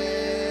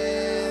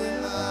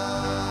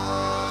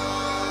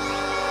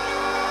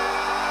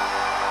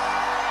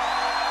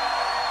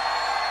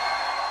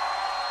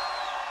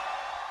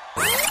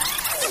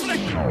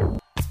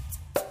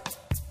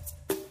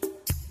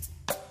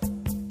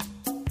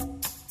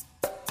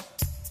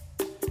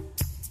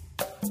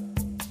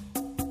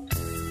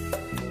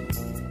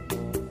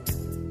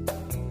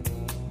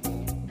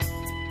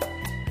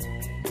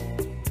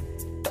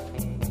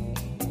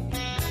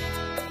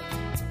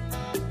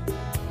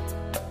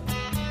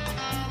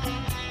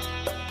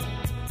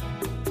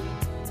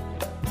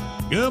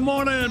 Good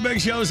morning, Big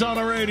Show's on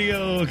the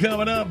radio.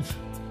 Coming up,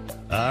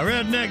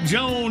 Redneck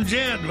Joan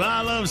Jett,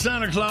 I Love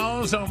Santa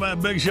Claus, talking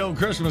about Big Show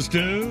Christmas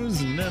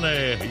tunes, and then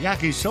a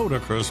Yaki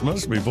Soda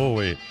Christmas before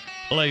we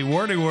play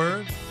Wordy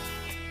Word.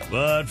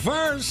 But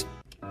first...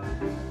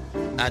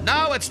 And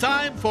now it's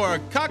time for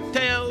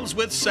Cocktails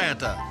with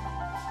Santa.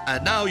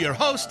 And now your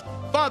host,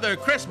 Father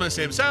Christmas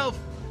himself,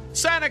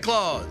 Santa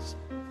Claus.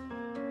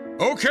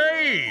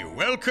 Okay,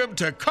 welcome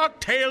to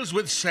Cocktails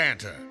with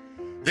Santa.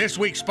 This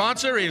week's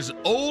sponsor is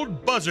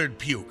Old Buzzard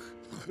Puke.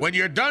 When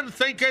you're done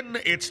thinking,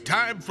 it's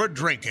time for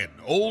drinking.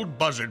 Old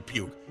Buzzard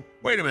Puke.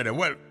 Wait a minute,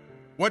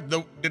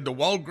 did the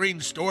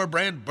Walgreens store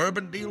brand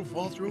bourbon deal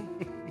fall through?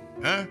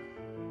 Huh?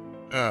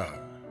 Oh,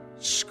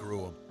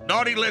 screw them.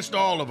 Naughty list,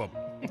 all of them.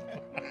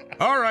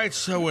 All right,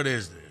 so what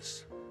is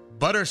this?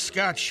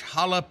 Butterscotch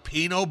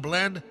jalapeno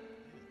blend?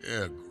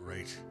 Yeah,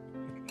 great.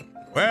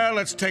 Well,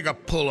 let's take a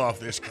pull off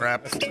this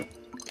crap.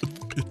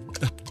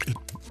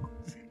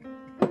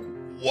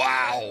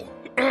 Wow.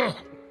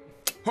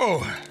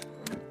 Oh,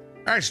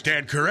 I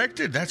stand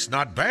corrected. That's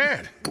not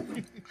bad.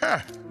 Huh.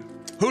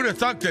 Who'd have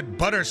thought that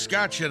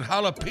butterscotch and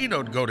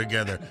jalapeno'd go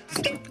together?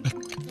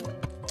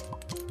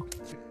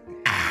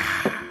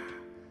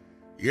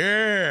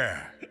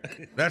 Yeah,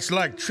 that's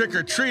like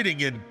trick-or-treating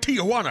in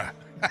Tijuana.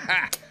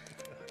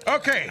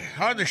 Okay,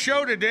 on the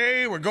show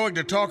today, we're going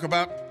to talk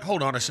about...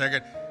 Hold on a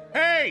second.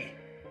 Hey,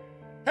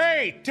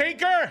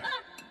 Tinker!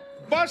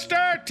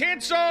 Buster!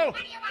 Tinsel!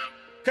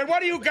 Can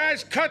one of you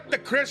guys cut the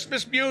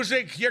Christmas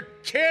music? You're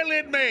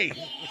killing me.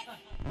 Well,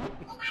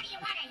 what do you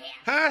want to hear?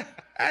 Huh?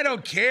 I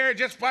don't care.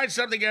 Just find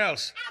something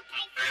else.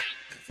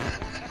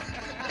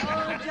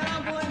 Oh,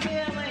 John Boy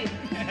Billy.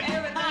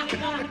 Everything's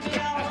going to be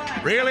all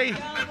right. Really?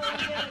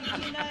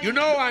 You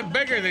know I'm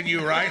bigger than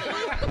you, right?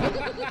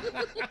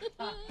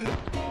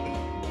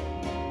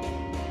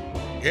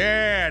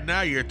 Yeah,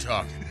 now you're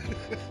talking.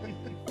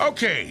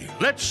 Okay,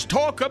 let's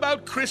talk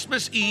about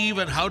Christmas Eve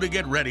and how to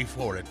get ready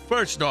for it.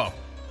 First off,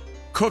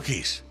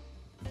 cookies.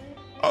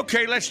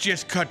 Okay, let's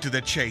just cut to the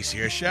chase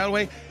here, shall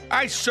we?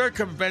 I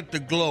circumvent the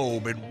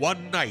globe in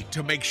one night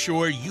to make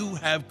sure you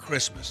have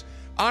Christmas.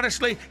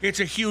 Honestly,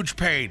 it's a huge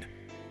pain.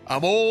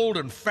 I'm old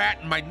and fat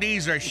and my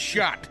knees are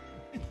shot.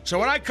 So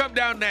when I come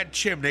down that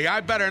chimney,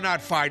 I better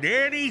not find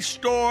any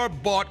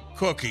store-bought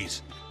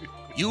cookies.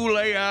 You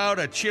lay out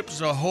a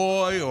Chips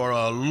Ahoy or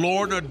a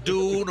Lorna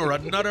Doone or a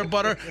Nutter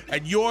Butter,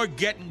 and you're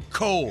getting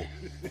cold.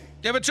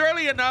 If it's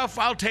early enough,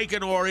 I'll take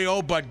an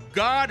Oreo, but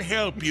God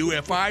help you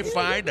if I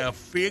find a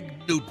Fig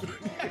Newton.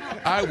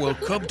 I will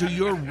come to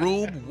your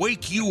room,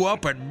 wake you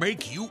up, and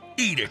make you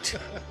eat it.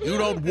 You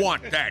don't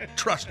want that,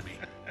 trust me.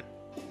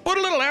 Put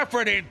a little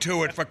effort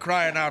into it, for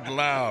crying out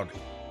loud.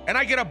 And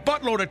I get a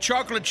buttload of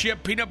chocolate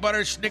chip, peanut butter,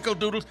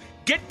 snickerdoodles.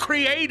 Get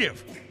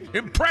creative.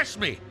 Impress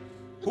me.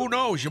 Who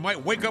knows, you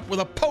might wake up with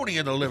a pony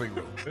in the living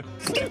room.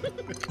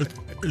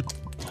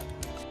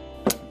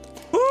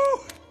 Woo!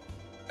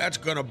 That's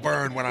gonna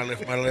burn when I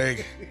lift my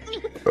leg.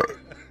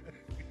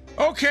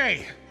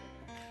 Okay,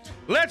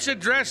 let's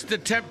address the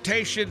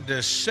temptation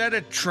to set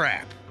a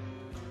trap.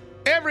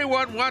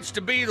 Everyone wants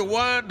to be the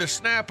one to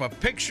snap a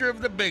picture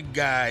of the big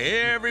guy.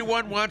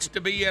 Everyone wants to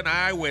be an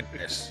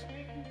eyewitness.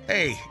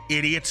 Hey,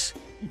 idiots.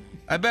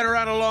 I've been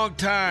around a long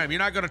time. You're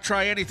not gonna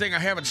try anything I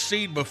haven't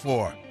seen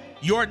before.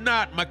 You're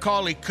not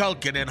Macaulay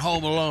Culkin in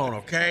Home Alone,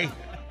 okay?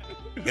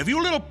 If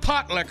you little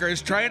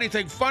potlickers try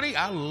anything funny,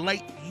 I'll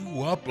light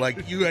you up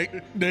like you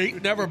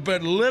ain't never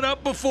been lit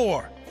up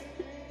before.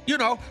 You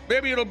know,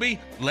 maybe it'll be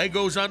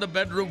Legos on the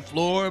bedroom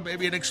floor,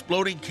 maybe an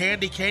exploding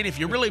candy cane. If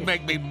you really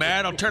make me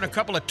mad, I'll turn a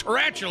couple of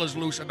tarantulas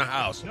loose in the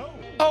house. No.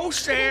 Oh,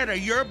 Santa,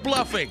 you're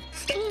bluffing.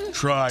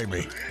 Try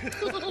me.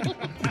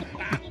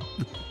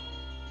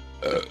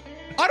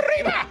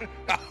 Arriba!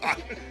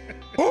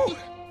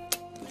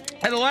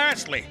 And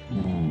lastly,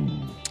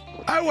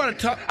 I want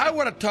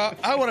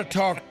to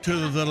talk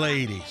to the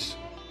ladies.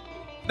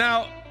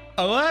 Now,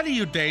 a lot of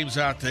you dames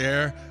out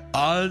there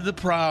on the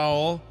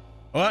prowl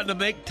wanting to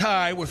make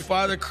time with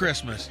Father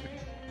Christmas,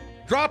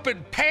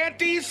 dropping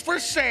panties for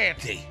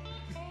Santa.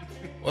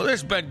 Well,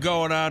 this has been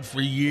going on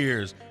for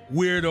years.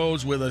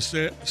 Weirdos with a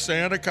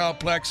Santa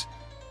complex.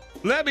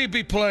 Let me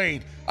be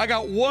plain. I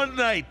got one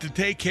night to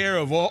take care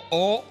of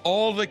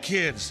all the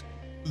kids.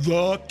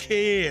 The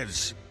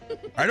kids.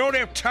 I don't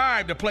have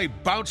time to play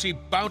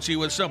bouncy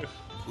with some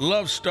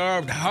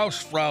love-starved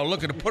housefrau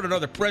looking to put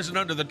another present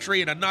under the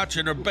tree and a notch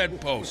in her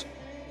bedpost.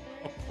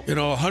 You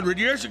know, 100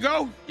 years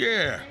ago?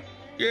 Yeah,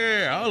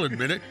 I'll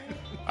admit it.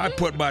 I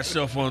put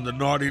myself on the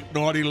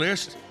naughty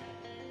list.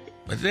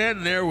 But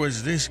then there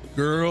was this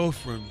girl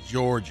from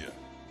Georgia.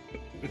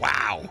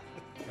 Wow.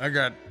 I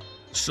got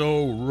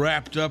so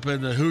wrapped up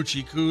in the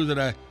hoochie-coo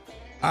that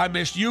I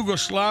missed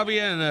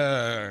Yugoslavia and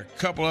a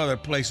couple other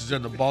places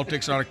in the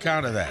Baltics on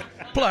account of that.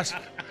 Plus,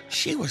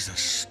 she was a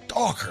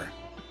stalker.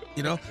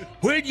 You know,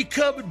 when you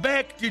coming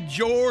back to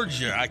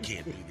Georgia? I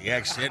can't do the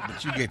accent,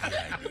 but you get the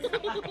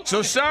idea.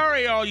 So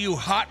sorry, all you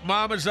hot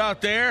mamas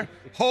out there.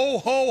 Ho,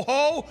 ho,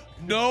 ho.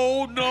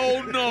 No.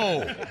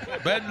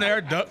 Been there,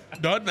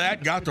 done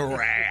that, got the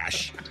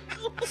rash.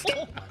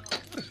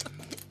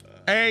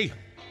 Hey.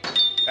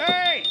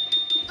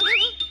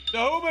 To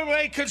whom am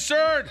I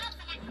concerned?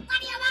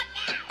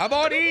 I'm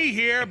on E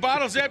here.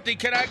 Bottle's empty.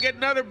 Can I get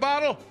another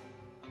bottle?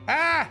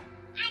 Ah?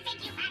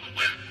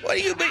 What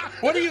do you mean?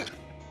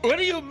 What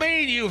do you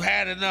mean you've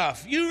had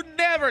enough? You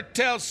never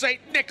tell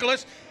St.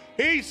 Nicholas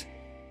he's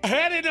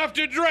had enough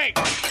to drink.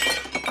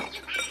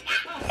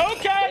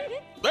 Okay,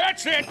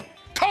 that's it.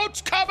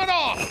 Coat's coming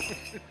off.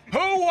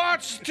 Who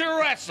wants to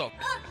wrestle?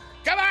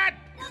 Come on.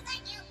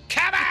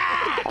 Come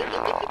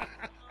on.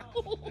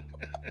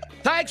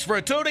 Thanks for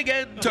tuning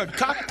in to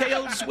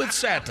Cocktails with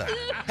Santa.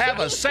 Have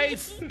a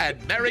safe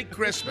and Merry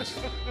Christmas.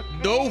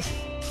 No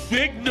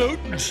Fig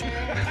Newtons.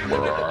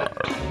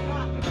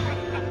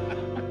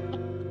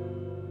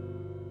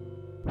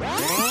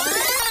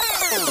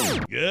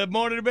 Good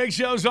morning, the Big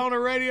Show's on the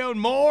radio, and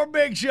more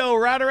Big Show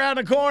right around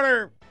the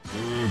corner.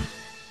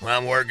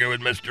 I'm working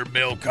with Mr.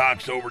 Bill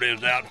Cox over at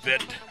his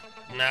outfit,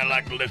 and I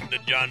like to listen to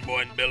John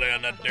Boy and Billy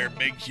on that there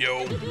Big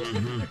Show.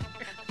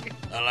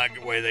 I like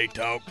the way they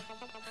talk.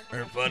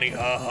 They're funny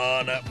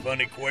ha-ha, not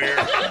funny queer.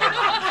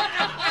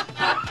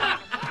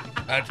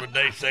 That's what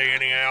they say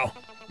anyhow.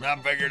 I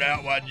figured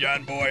out why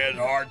John Boy has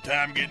a hard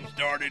time getting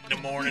started in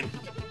the morning.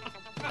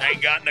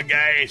 Ain't got no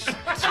gas.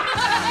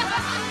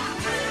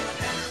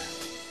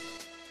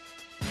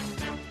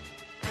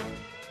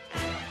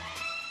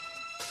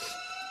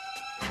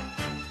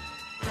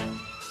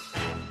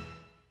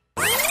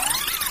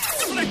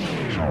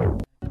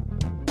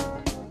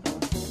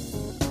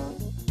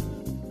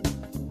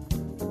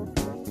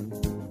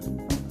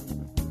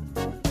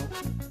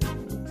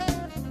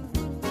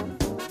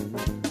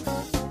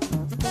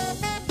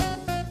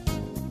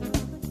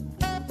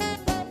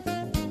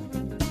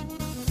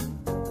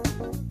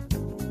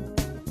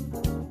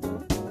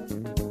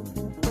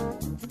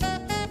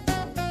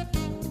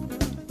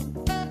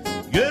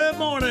 Good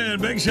morning.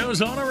 Big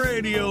Show's on the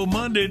radio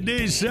Monday,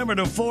 December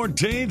the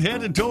 14th,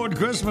 headed toward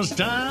Christmas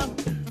time.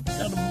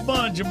 Got a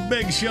bunch of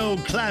Big Show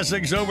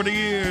classics over the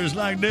years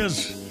like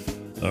this.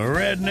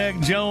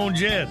 Redneck Joan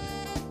Jett.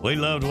 We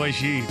love the way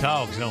she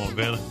talks, don't we,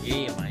 Billy?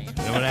 Yeah, man.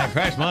 Remember that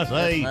Christmas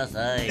Eve?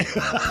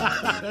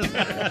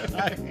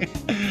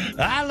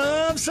 I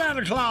love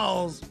Santa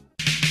Claus.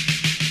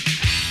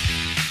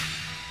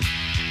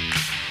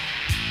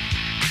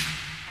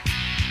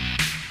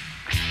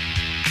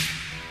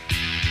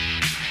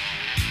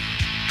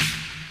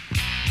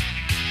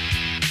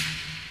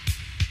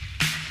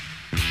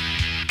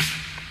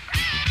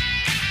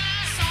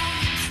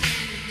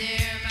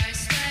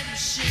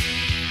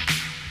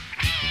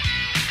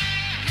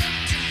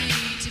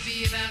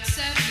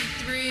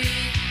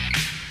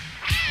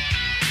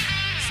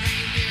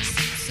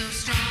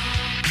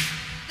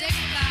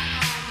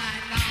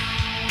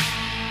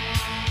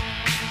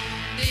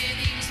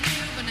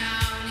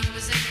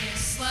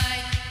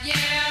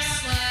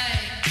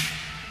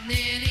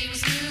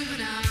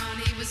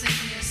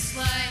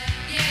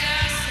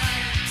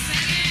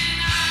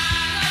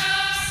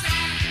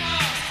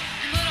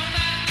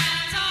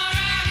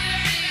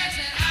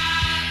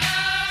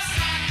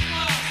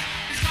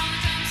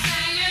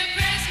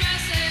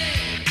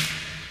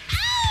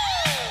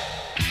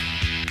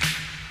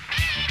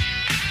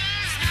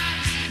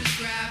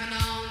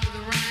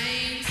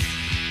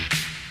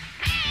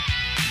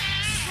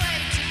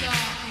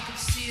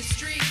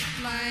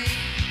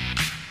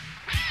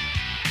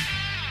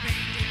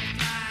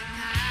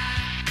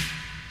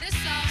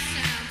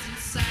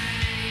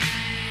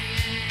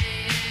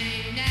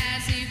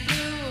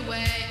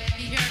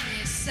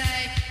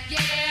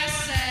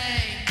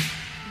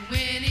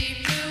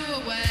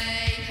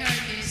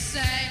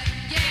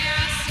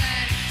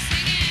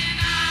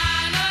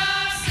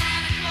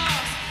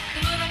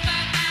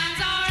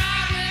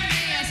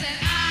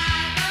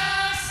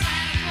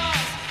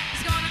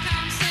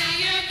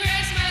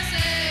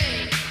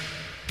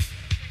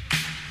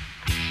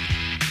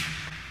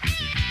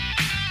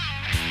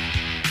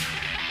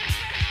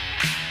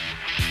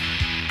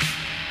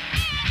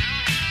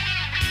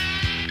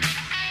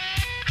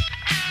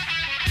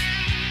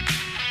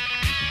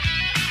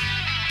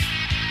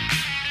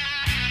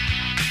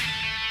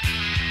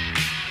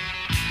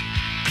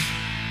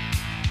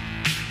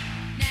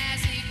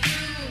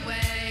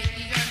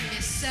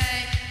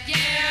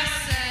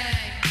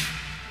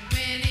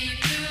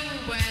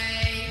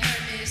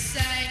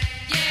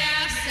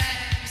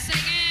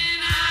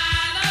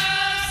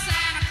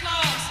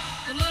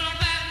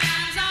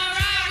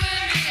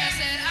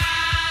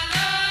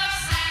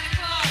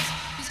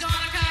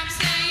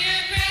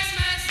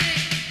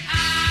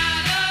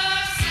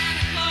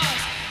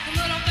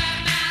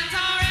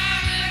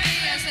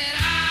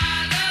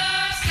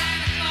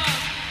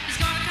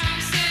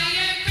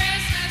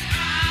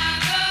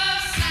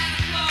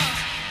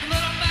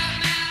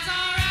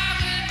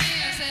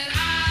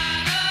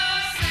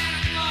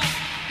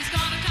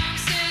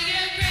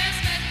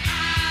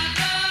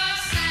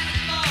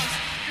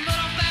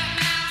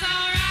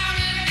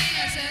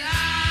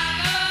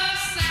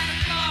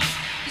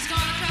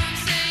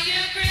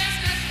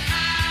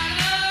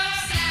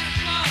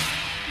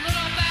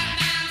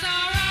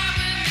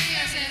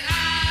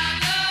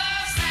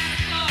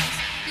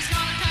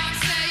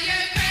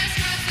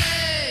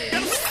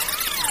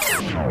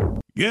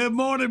 Good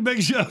morning,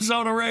 Big Show's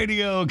on the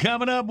radio.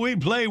 Coming up, we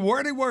play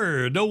Wordy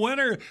Word. The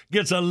winner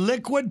gets a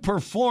Liquid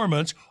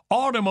Performance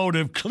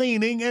automotive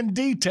cleaning and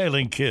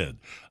detailing kit.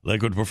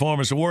 Liquid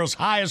Performance, the world's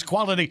highest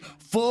quality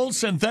full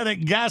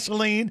synthetic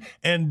gasoline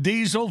and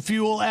diesel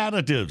fuel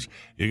additives.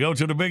 You go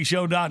to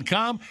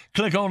thebigshow.com,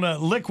 click on the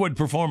Liquid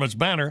Performance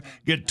banner,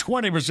 get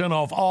 20%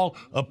 off all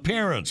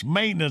appearance,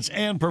 maintenance,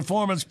 and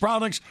performance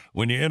products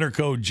when you enter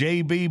code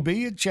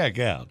JBB at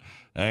checkout.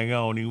 Hang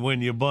on, you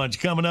win your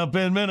bunch coming up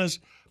in minutes.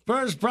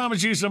 First,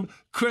 promise you some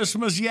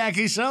Christmas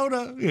Yaki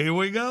soda. Here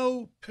we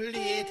go.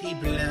 Pretty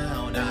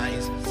brown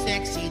eyes,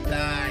 sexy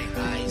thigh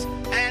highs,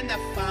 and a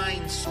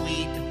fine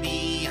sweet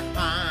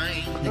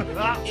behind.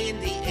 In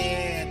the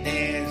air,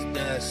 there's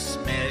the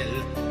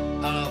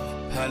smell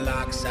of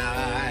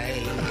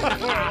peroxide.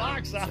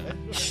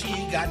 She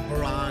got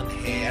blonde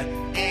hair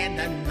and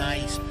a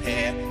nice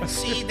pair.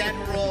 See that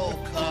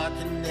roll-cut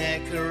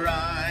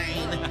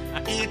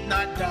neckline? It's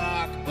not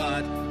dark,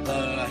 but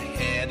her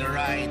head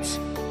writes.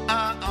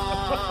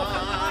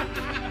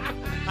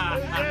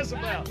 What's this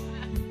about?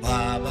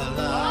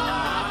 Babala,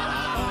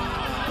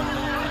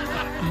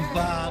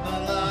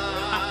 Babala,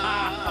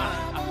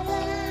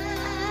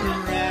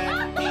 let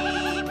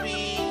me be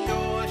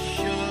your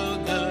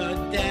sugar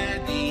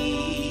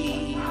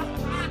daddy.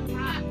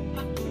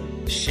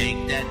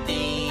 Shake that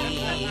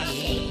thing,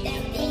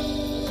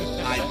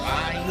 I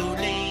buy you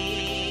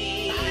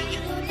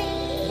leave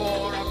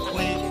for a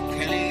quick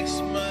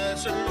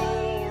Christmas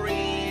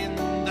lorry in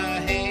the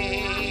hay.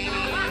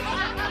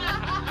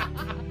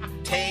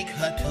 Take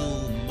her to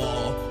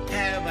mall,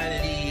 have a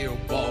little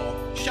ball,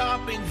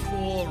 shopping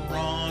for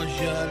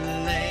lingerie.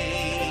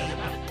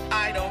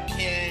 I don't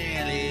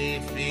care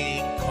if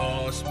it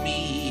costs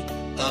me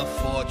a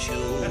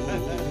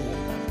fortune.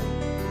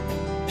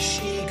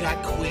 She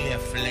got queer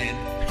Flynn,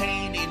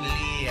 pain in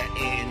Leah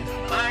in.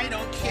 I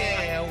don't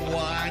care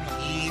what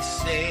he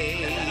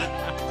say.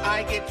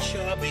 I get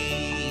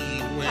chubby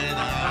when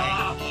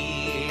I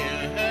hear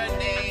her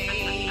name.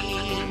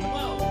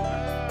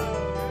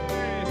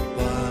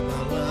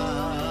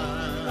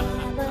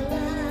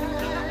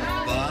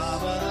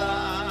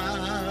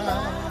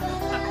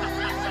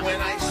 When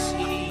I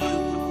see you,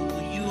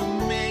 you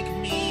make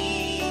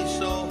me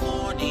so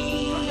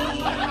horny.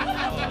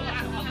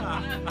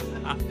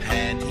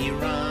 Panty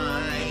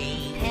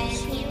rhymes,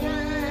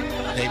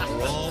 they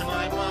blow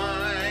my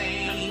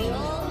mind.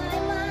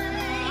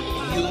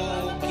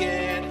 You'll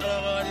get a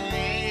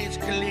late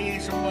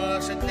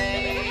Christmas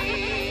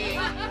day.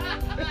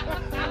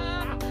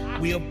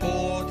 We'll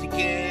both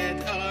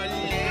get a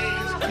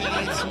late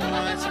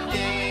Christmas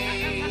day.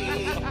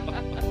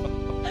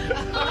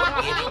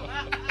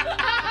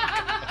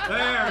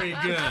 Very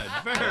good.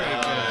 Very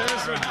good.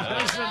 This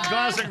is a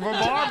classic for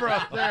Barbara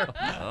up there.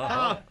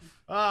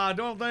 I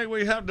don't think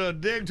we have to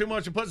dig too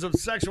much and put some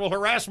sexual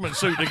harassment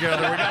suit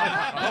together. We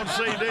got it on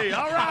CD.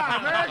 All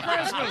right. Merry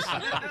Christmas.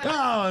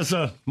 Oh, it's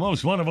the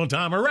most wonderful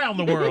time around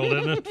the world,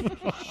 isn't it?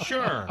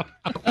 Sure.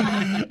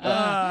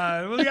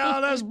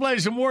 Well, let's play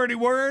some Wordy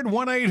Word.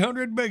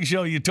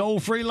 1-800-BIG-SHOW, your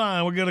toll-free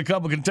line. We'll get a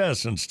couple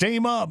contestants.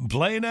 Team up and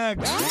play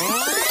next.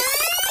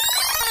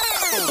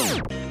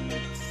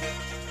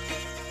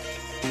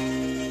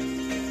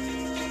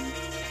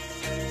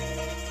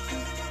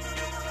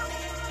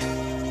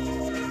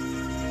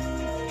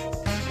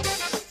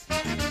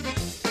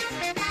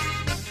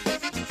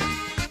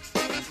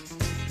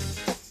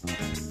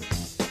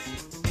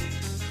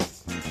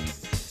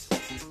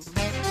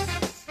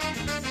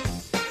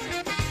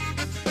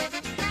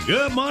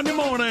 Good Monday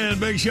morning.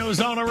 Big Show's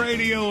on the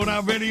radio, and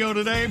our video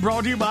today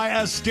brought to you by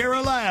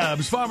Astera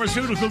Labs,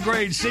 pharmaceutical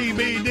grade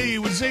CBD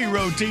with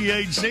zero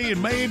THC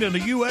and made in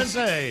the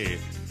USA.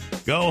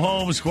 Go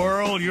home,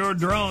 squirrel. You're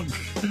drunk.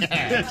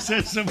 This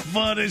is some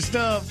funny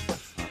stuff.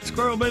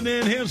 Squirrel been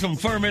in here, some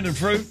fermented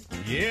fruit.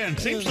 Yeah, and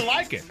seems to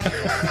like it.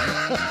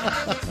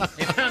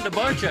 He found a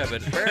bunch of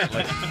it,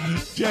 apparently.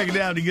 Check it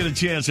out to get a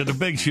chance at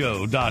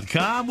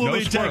thebigshow.com. We'll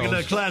be taking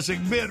a classic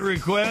bit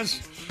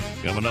request.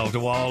 Coming off the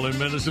wall in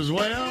minutes as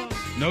well.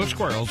 No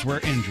squirrels were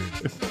injured.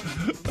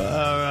 All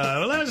right,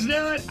 well, let's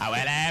do it. Oh,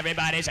 well,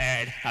 everybody's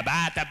heard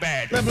about the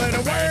bird. Let's play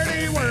the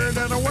wordy word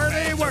and a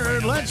wordy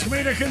word. Let's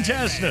meet the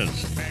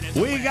contestants.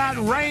 We got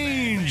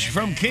Range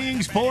from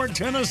Kingsport,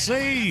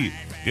 Tennessee.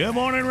 Good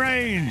morning,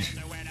 Range.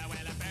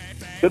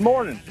 Good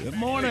morning. Good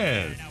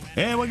morning.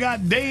 And we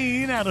got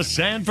Dean out of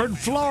Sanford,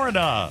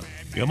 Florida.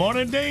 Good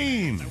morning,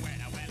 Dean.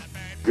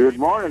 Good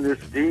morning. This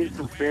is Dean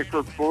from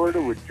Sanford,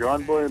 Florida with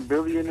John Boy and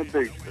Billy in the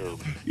Big Show.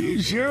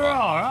 You sure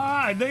are.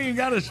 All right, Dean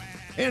got his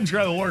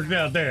intro worked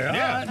out there. All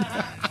right.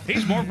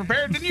 He's more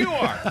prepared than you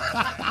are.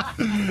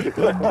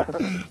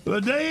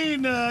 Well,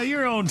 Dean,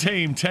 you're on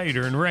Team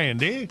Tater and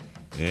Randy.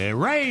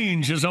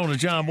 Range is on the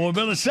John Boy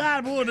Billy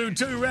side. We'll do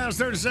 2 rounds,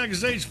 30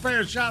 seconds each.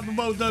 Fair shot for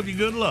both of you.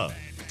 Good luck.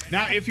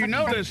 Now, if you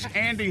notice,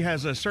 Andy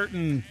has a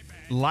certain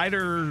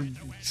lighter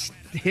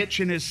hitch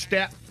in his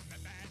step.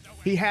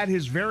 He had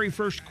his very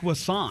first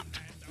croissant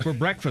for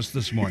breakfast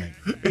this morning.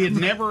 He had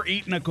never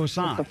eaten a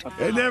croissant.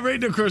 He never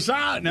eaten a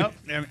croissant? Nope.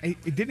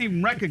 He didn't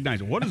even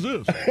recognize it. What is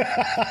this?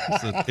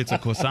 It's a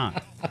croissant.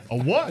 A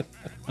what?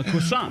 A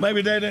croissant.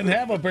 Maybe they didn't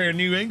have up there in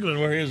New England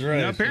where he was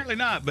raised. No, apparently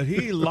not, but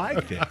he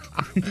liked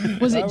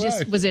it. Was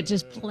it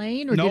just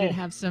plain, or did it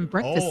have some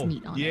breakfast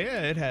meat on it?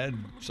 Yeah, it had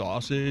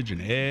sausage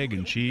and egg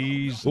and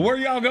cheese. Well, where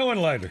y'all going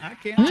later? I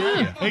can't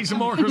tell you. Eat some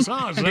more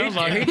croissants. Sounds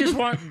like He just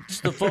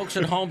wants the folks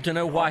at home to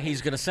know why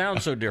he's going to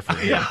sound so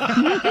different. Wee.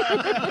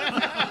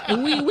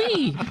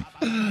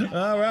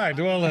 All right.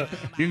 Well,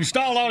 you can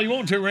stall all you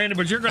want to, Randy,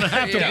 but you're going to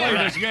have to play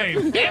this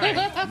game.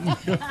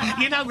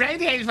 You know,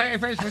 Randy ate his very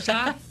first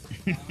croissant.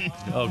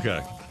 Okay.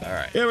 All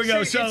right. Here we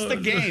go. See, it's the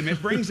game.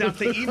 It brings out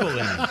the evil in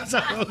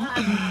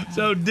it.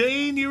 So,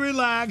 Dean, you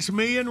relax.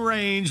 Me and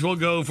Range will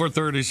go for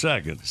 30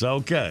 seconds.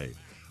 Okay.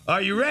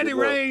 Are you ready,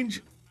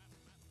 Range?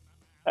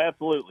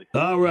 Absolutely.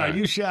 All right.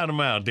 You shout them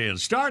out, then.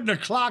 Starting the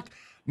clock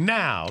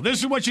now. This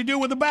is what you do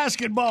with a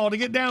basketball to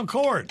get down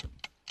court.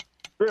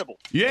 Dribble.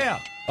 Yeah.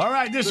 All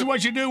right. This is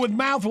what you do with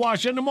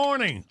mouthwash in the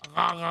morning.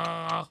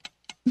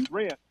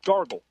 Rinse.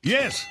 Gargle.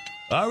 Yes.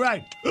 All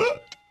right.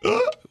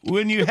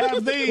 When you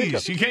have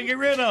these, you can't get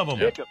rid of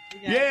them.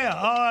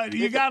 Yeah.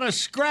 You got to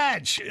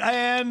scratch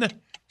and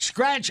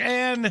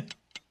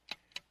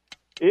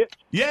Itch.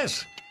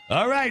 Yes.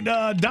 All right.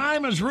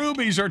 Diamonds,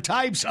 rubies are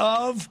types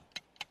of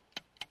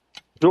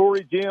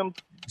Jewelry. Gems.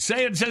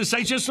 Say it.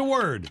 Say just a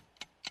word.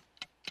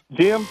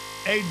 Gem.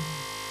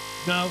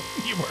 No,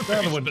 you were the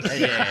other one.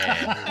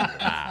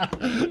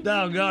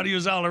 No, God, he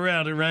was all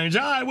around the Range.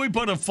 All right, we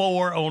put a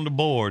 4 on the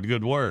board.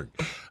 Good work.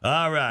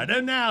 All right,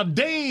 and now,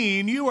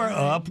 Dean, you are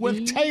up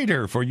with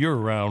Tater for your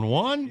round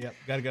 1. Yep,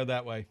 got to go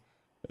that way.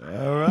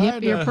 All right.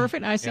 Yep, you're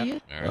perfect. I see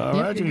it.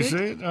 All right, you see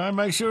it. All right,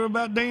 make sure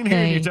about Dean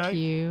here. Thank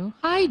you.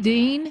 Hi,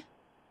 Dean.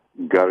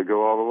 Got to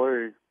go all the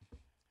way.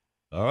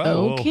 All right.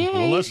 Okay.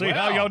 Well, let's see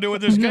how y'all do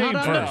with this game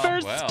Not on the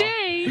first. first day.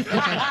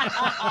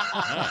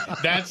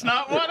 That's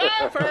not what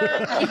I've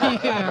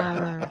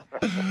heard.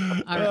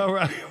 All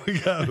right, here we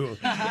go.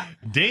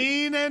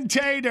 Dean and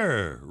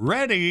Tater,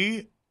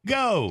 ready,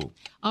 go.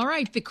 All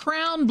right, the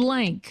crown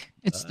blank.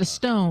 It's the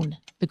stone.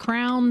 The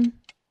crown.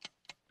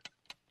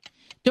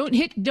 Don't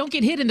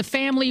get hit in the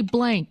family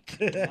blank.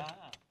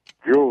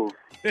 Jules.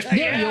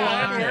 There you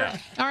are.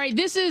 All right,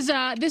 this is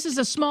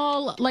a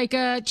small, like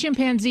a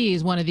chimpanzee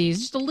is one of these.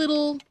 Just a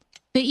little.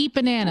 They eat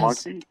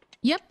bananas. Monkey.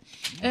 Yep.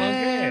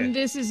 And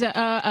this is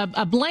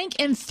a blank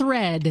and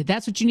thread.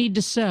 That's what you need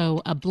to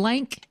sew. A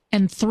blank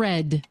and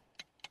thread.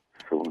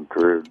 Sewing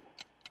thread.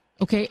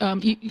 Okay.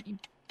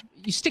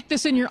 You stick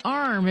this in your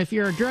arm if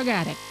you're a drug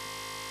addict.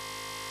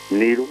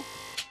 Needle.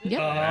 Yep.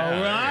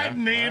 All right,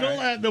 Needle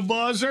at the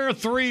buzzer.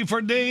 3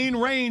 for Dean.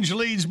 Range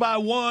leads by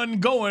 1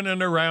 going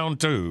into round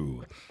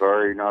 2.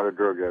 Sorry, not a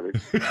drug addict.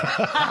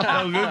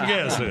 Oh, good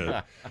guess.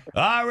 Then.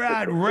 All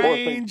right,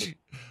 Range.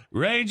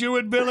 Ranger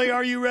with Billy,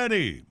 are you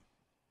ready?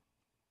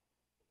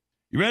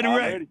 You ready,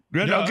 Ray?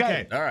 Ready?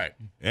 Okay. All right.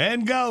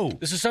 And go.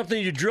 This is something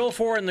you drill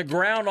for in the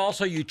ground.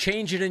 Also, you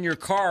change it in your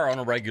car on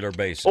a regular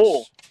basis.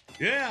 Oh.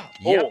 Yeah.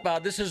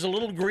 Yep. This is a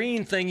little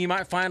green thing you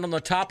might find on the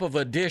top of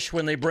a dish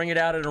when they bring it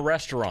out in a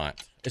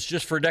restaurant. It's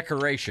just for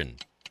decoration.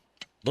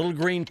 Little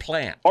green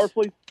plant.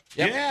 Parsley.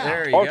 Yep. Yeah.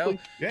 There you Parsley. go.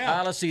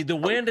 Yeah. Let's see. The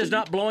wind is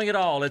not blowing at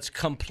all. It's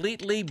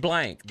completely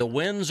blank. The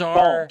winds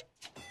are...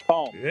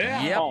 Palm.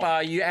 Yeah.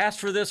 Yep. You asked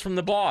for this from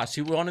the boss.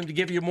 You want him to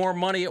give you more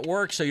money at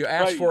work, so you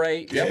asked for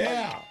a... Yep.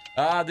 Yeah.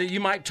 That you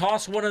might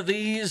toss one of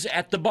these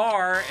at the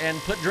bar and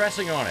put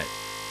dressing on it.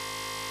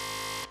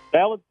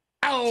 Salad.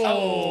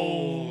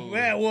 Oh,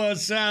 that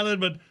was salad,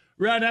 but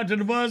right after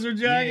the buzzer,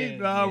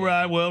 Johnny. All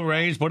right, well,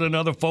 Range put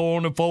another 4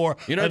 on the 4.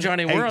 You know,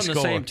 Johnny, we're on the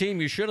score. same team.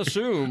 You should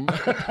assume.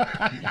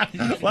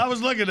 Well, I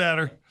was looking at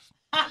her.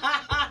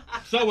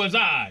 So was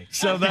I.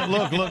 So that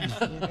look.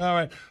 All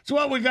right. So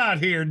what we got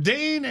here?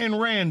 Dean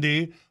and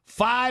Randy.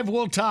 5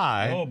 will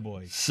tie. Oh,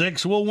 boy.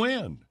 6 will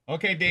win.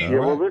 Okay, Dean. Yeah,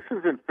 well, this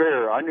isn't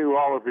fair. I knew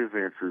all of his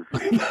answers.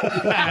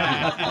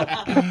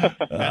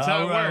 That's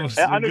how it works.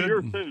 I knew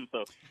yours too.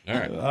 So. All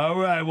right. All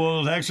right.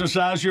 Well,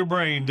 exercise your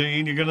brain,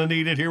 Dean. You're going to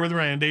need it here with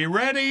Randy.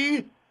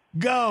 Ready?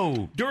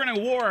 Go. During a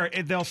war,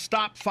 they'll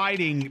stop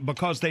fighting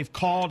because they've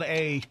called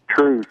a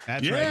Truth.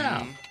 That's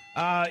Yeah.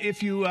 right.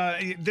 If you,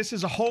 this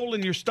is a hole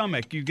in your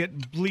stomach. You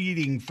get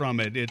bleeding from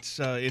it.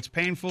 It's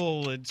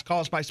painful. It's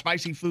caused by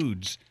spicy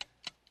foods.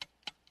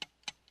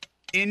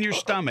 In your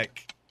stomach.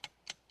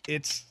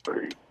 It's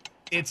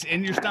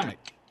in your stomach.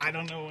 I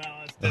don't know.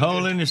 A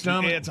hole in your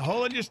stomach? It's a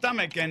hole in your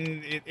stomach,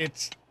 and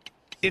it's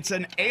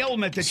an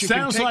ailment that you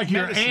Sounds can take like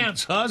your medicine.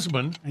 aunt's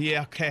husband.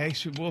 Yeah. Okay.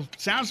 Well,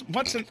 sounds.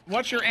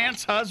 What's your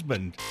aunt's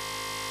husband?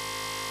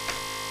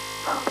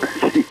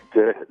 He's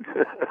dead.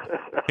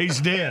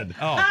 He's dead.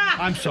 Oh,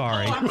 I'm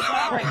sorry.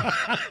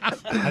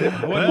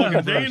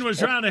 Well, Dean was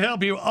trying to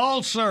help you.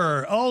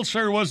 Ulcer.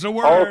 Ulcer was the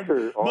word.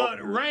 Ulcer.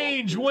 But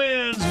Range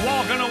wins,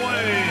 walking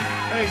away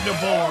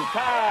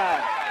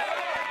 8-4.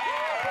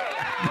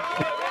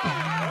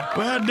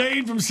 Well,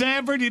 Dean from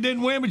Sanford, you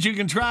didn't win, but you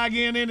can try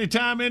again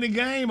anytime, any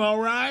game, all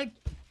right?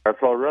 That's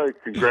all right.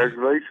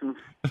 Congratulations.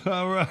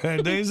 All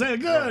right. He's a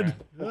good,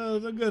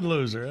 a good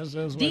loser.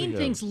 That's Dean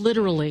thinks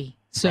literally.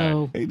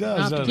 So he does,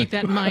 I'll have to keep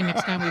that in mind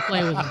next time we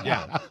play with him.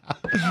 Yeah.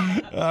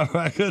 All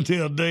right. Good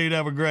deal, Dean.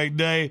 Have a great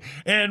day.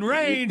 And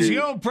Range,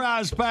 your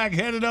prize pack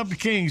headed up to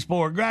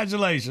Kingsport.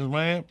 Congratulations,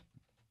 man.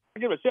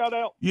 Give a shout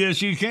out.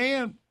 Yes, you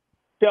can.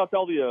 Shout out to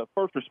all the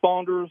first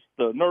responders,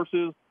 the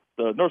nurses,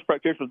 the nurse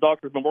practitioners,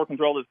 doctors been working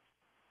through all this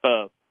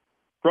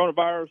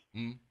coronavirus.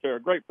 To our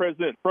great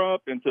President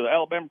Trump and to the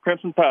Alabama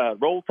Crimson Tide.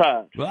 Roll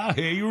Tide. Well, I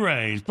hear you,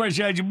 Range.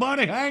 Appreciate you,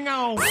 buddy. Hang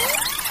on.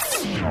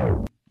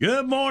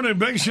 Good morning.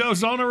 Big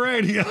Show's on the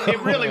radio. It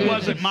really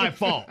wasn't my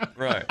fault.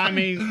 Right. I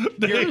mean,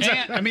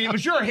 it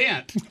was your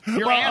hint.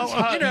 Your aunt's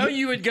you know,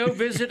 you would go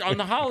visit on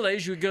the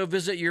holidays. You would go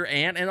visit your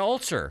aunt in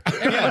Ulster.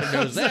 Everybody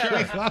knows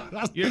that.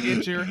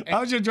 I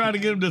was just trying to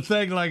get him to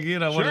think like,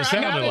 what it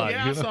sounded like.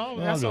 Yeah, I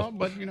saw.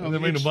 But, I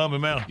didn't mean to bum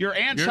him out. Your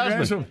aunt's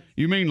husband.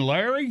 You mean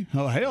Larry?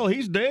 Oh, hell,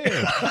 he's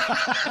dead.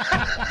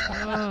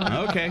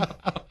 Okay.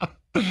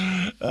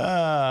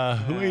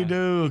 We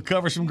do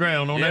cover some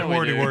ground on that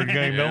wordy word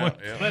game, don't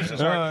we? Listen,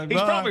 sir, he's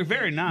probably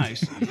very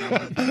nice.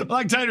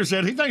 Like Tater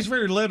said, he thinks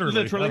very literally.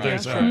 Literally,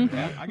 that's right.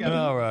 Yeah, I got it.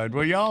 All right.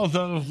 Well, y'all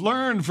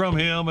learn from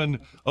him and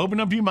open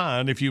up your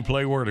mind if you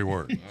play wordy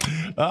word.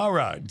 All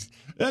right.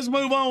 Let's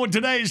move on with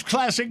today's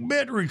classic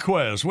bit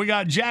request. We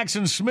got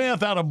Jackson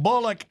Smith out of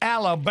Bullock,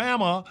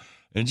 Alabama.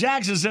 And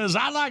Jackson says,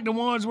 I like the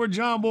ones where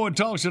John Boy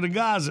talks to the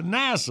guys at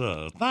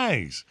NASA.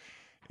 Thanks.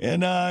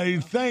 And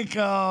you think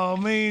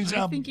means...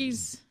 I think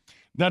he's...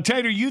 Now,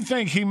 Tater, you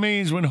think he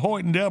means when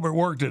Hoyt and Delbert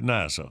worked at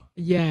NASA?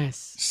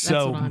 Yes.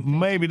 So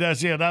maybe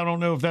that's it. I don't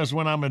know if that's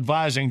when I'm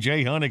advising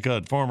Jay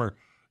Honeycutt, former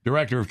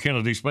director of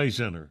Kennedy Space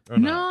Center.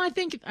 No, I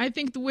think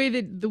the way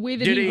that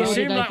did he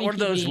seem like one of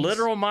those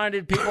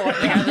literal-minded people?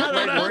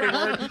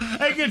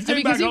 Hey, get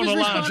Steve back on the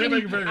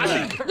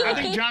line. I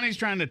think Johnny's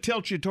trying to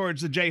tilt you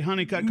towards the Jay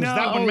Honeycutt because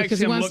that one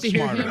makes him look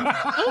smarter.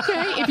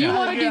 Okay, if you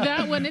want to do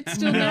that one, it's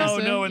still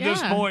NASA. No, at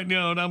this point,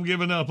 I'm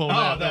giving up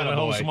on that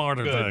whole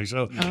smarter thing.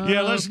 So,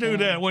 let's do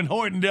that. When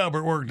Hoyt and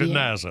Delbert worked at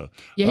NASA.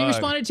 Yeah, he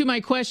responded to my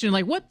question,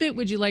 like, what bit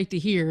would you like to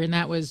hear? And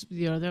that was,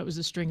 that was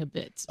a string of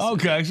bits.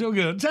 Okay, so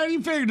good. Tell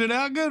you figured it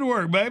out. Good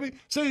work, baby.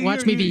 See,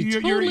 Watch me be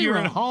totally you're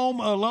wrong. at home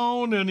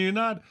alone and you're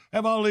not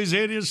have all these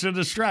idiots to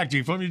distract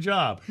you from your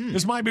job.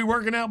 This might be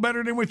working out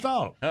better than we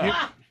thought.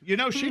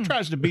 She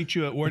tries to beat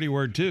you at wordy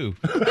word too.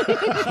 Just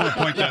want to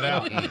point that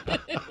out.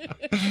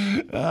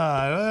 All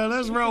right, well,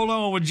 let's roll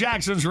on with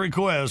Jackson's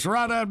request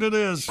right after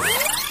this.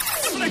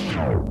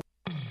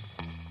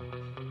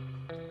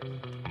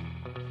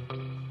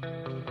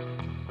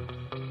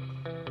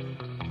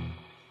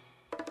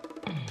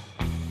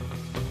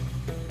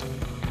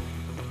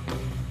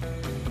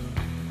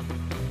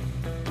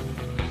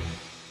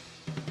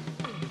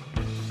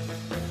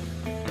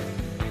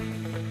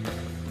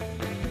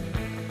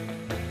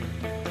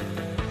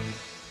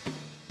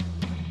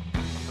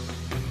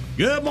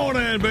 Good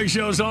morning, Big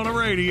Show's on the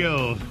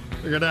radio.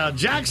 Figured out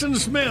Jackson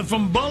Smith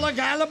from Bullock,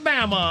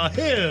 Alabama.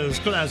 His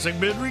classic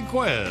bit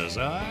request.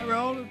 All right,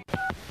 roll it.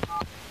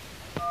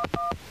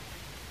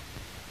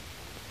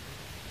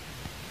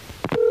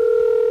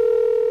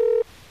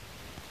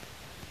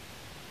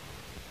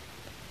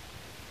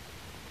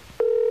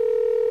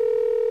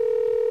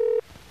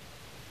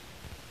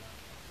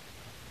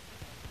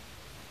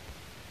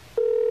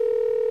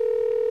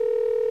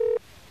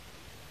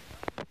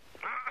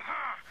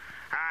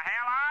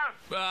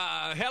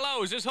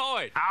 Hello, is this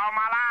Hoyt? All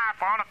my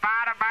life, want to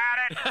fight about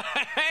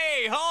it?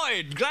 Hey,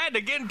 Hoyt, glad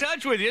to get in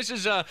touch with you. This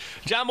is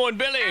John Boy and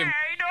Billy. Hey, how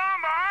you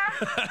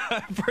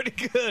doing, boy?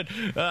 Pretty good.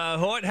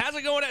 Hoyt, how's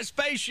it going at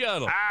Space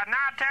Shuttle?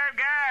 Not too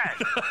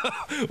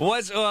good.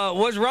 What's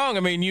wrong? I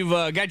mean, you've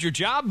got your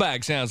job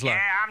back, sounds like.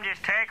 Yeah, I'm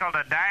just tickled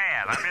to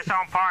death. I'm just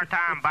on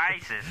part-time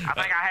basis. I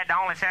think I had the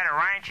only set of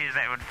wrenches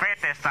that would fit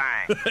this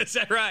thing. Is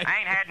that right? I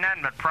ain't had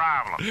nothing but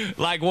problems.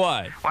 Like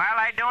what? Well,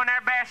 they doing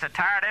their best to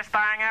tear this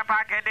thing up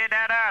like they did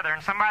that other,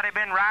 and somebody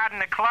been riding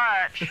the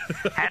clutch.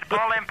 Had to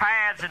pull them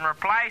pads and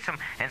replace them,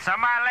 and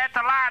somebody let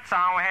the lights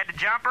on. We had to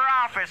jump her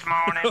off this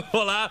morning.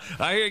 Well,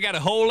 I hear you got a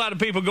whole lot of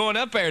people going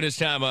up there this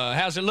time.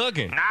 How's it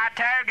looking? Not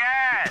too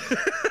good.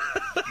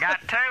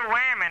 Got two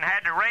women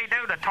had to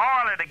redo the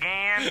toilet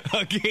again.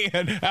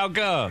 Again? How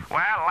come?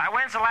 Well,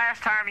 when's the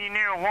last time you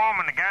knew a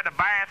woman that got to the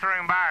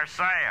bathroom by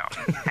herself?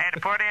 Had to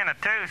put in a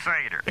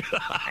two-seater.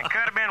 It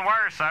could have been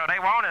worse, though. They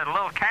wanted a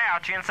little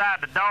couch inside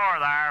the door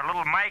there, a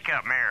little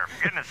makeup mirror.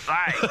 For goodness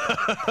sake.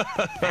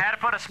 Had to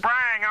put a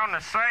spring on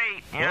the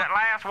seat. You know, that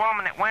last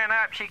woman that went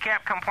up, she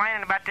kept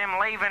complaining about them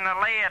leaving the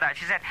lid.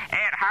 She said,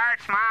 it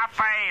hurts my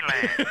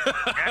feelings.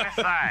 Goodness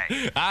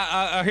sake.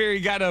 I hear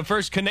you got a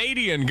first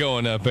Canadian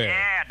going up there.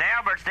 Yeah,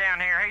 Delbert's down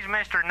here. He's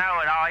Mr.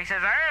 Know-It-All. He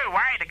says, oh,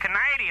 wait, a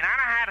Canadian. I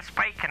know how to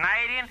speak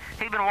Canadian.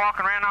 He's been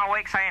walking around all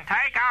week saying,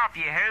 take off,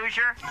 you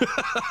Hoosier.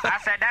 I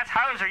said, that's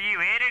Hoser,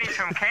 you idiot. He's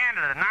from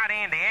Canada, not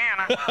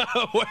Indiana.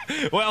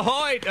 Well,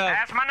 Hoyt.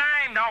 That's my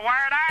name. Don't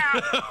wear it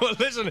out. Well,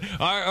 listen,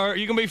 are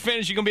you going to be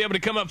finished? You going to be able to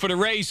come up for the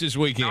race this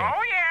weekend?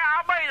 Oh, yeah,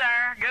 I'll be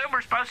there.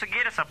 Uber's supposed to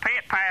get us a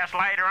pit pass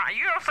later on.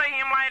 You gonna see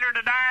him later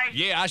today?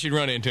 Yeah, I should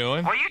run into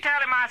him. Well, you tell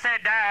him I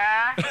said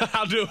die.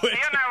 I'll do it.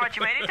 He'll know what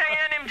you mean. He tell you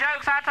any of them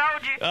jokes I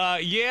told you?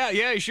 Yeah,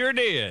 he sure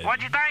did.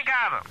 What'd you think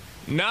of him?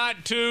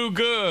 Not too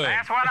good.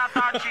 That's what I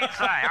thought you'd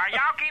say. All right,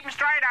 y'all keep him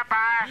straight up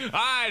there.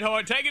 All right,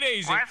 Hoyt, take it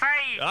easy. Let's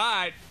see. All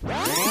right.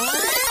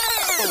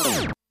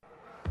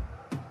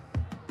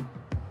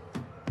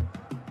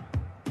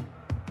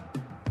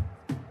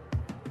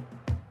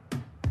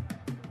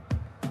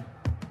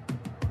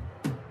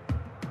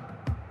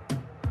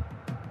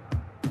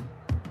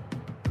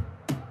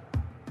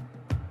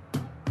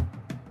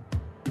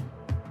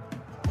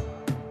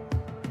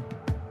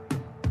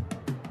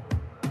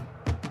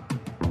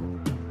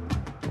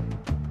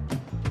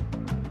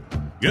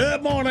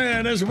 Good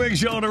morning. It's a big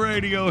show on the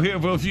radio here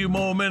for a few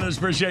more minutes.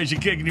 Appreciate you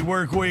kicking your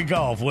work week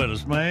off with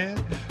us, man.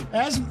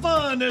 Had some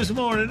fun this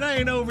morning. It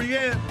ain't over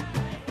yet.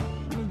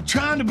 I'm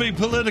trying to be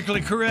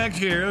politically correct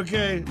here,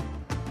 okay?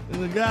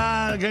 The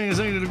guy can't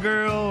sing to the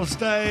girl,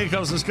 stay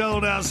because it's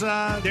cold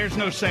outside. There's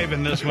no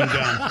saving this one,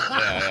 John.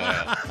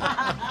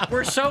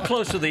 We're so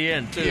close to the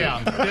end, too.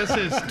 Yeah, this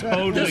is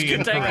totally This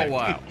could take incorrect. a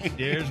while.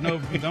 There's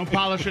no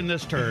polishing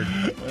this turd.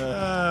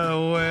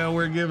 Well,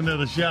 we're giving it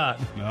a shot.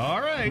 All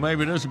right.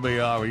 Maybe this will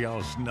be all of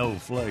y'all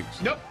snowflakes.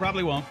 Nope,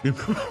 probably won't.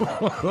 Ricky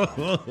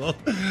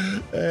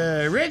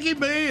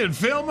B and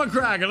Phil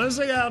McCracken. Let's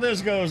see how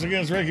this goes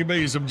against Ricky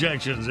B's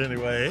objections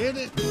anyway. Hit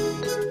it.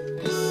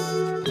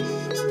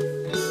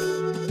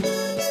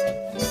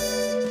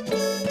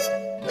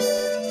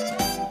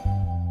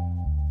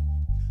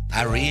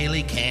 I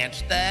really can't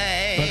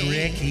stay. But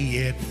Ricky,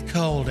 it's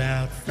cold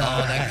outside.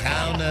 On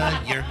account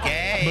of your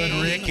gay. But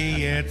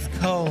Ricky, it's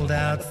cold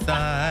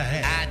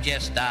outside. I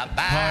just stopped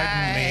by.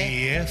 Pardon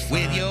me if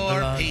with I'm your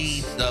blunt.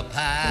 pizza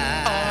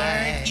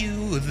pie. Aren't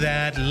you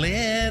that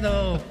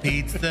little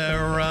pizza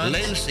runt?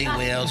 Lucy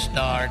will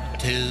start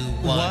to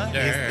What wonder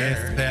is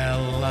this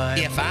spell I'm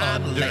if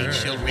I'm under? late,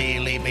 she'll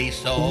really be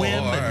sore.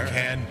 Women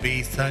can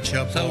be such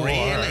a So bore.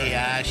 really,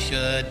 I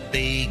should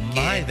be.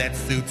 My, that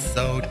suit's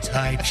so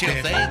tight. She'll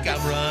fit. think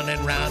I'm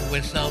running round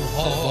with some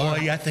whore.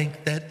 Boy, I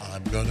think that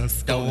I'm gonna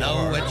score. Don't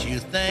know what you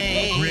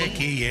think.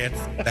 Ricky, it's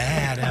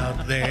bad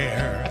out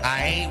there.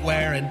 I ain't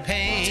wearing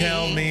pink.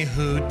 Tell me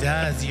who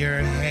does your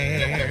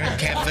hair.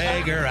 Can't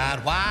figure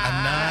out why.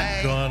 I'm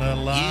not gonna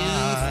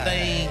lie. You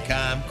think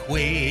I'm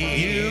queer.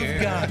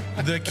 You've got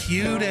the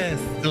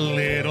cutest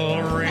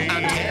little ring.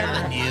 I'm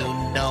telling you,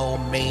 no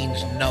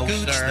means no,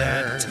 Gooch sir.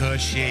 that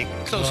tushy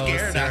So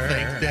scared I closer.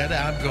 think that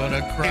I'm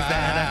gonna cry. Is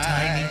that a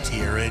tiny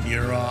tear in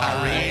your eye?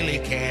 I really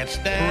can't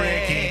stay.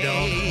 Ricky,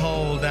 don't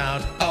hold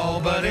out. Oh,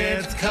 but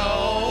it's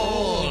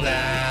cold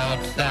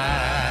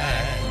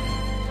outside.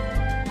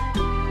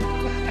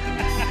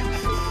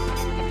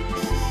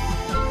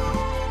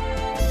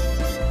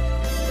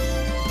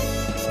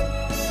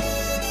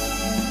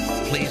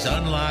 Please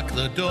unlock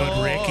the door.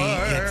 But Ricky,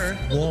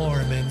 it's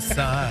warm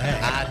inside.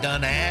 I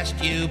done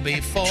asked you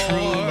before. True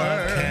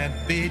love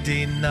can't be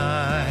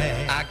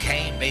denied. I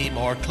can't be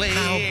more clear.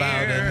 How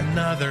about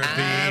another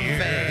I'm beer?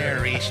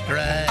 very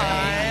straight.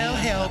 I'll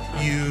help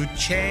you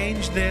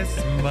change this.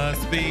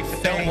 Must be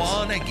fate. Don't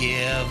wanna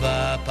give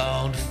up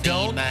on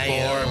Don't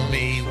female. bore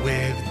me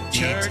with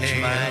Church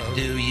detail. might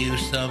do you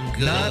some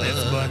good. Not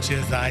as much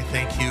as I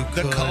think you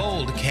The could.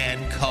 cold can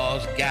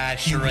cause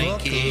guys You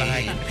look shrinking.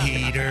 like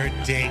Peter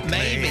Dinklage.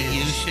 Maybe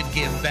you should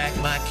give back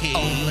my key.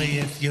 Only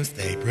if you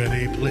stay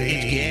pretty,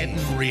 please. It's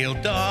getting real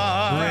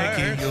dark.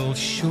 Ricky, you'll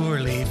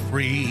surely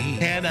freeze.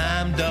 And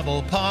I'm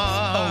double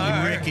parked.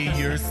 Oh, Ricky,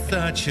 you're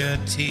such a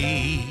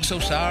tease. So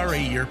sorry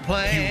your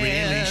plan. You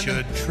really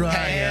should try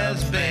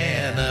has a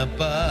been man. a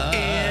bust.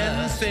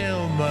 In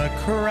Phil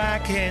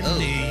McCracken,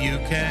 you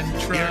can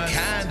trust.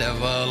 You're kind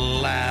of a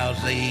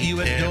lousy You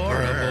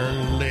temper.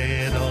 adorable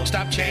little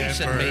Stop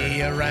chasing temper.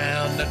 me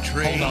around the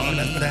tree. Hold on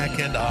a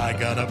second, I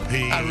gotta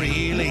pee. I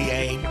really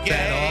ain't gay.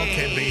 That all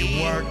can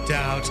be worked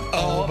out.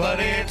 Oh, but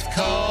it's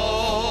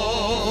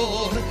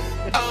cold.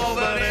 Oh,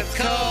 but it's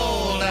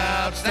cold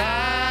outside.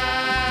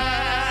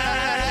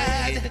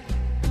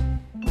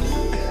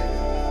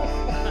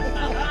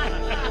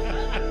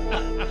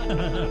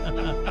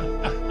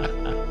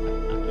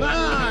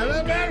 Ah,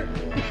 that better?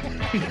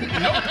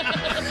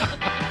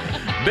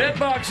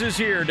 Bitbox is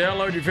here.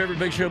 Download your favorite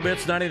Big Show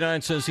bits,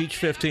 99 cents each,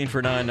 15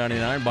 for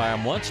 $9.99. Buy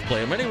them once, play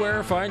them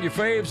anywhere. Find your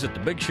faves at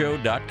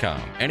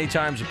thebigshow.com.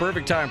 Anytime's the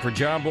perfect time for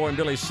John Boy and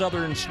Billy's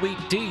Southern Sweet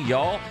Tea,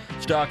 y'all.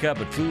 Stock up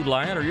at Food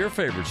Lion or your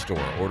favorite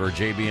store. Order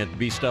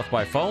JB&B Stuff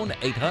by phone,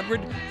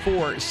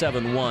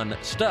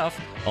 800-471-STUFF.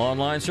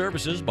 Online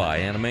services by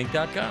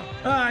animink.com.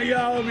 All right,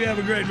 y'all. Hope you have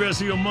a great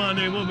rest of your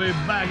Monday. We'll be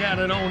back at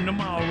it on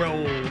tomorrow.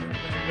 Everything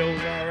goes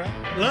all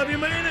right. Love you,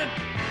 man. It.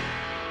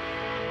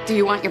 Do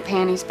you want your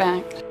panties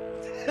back?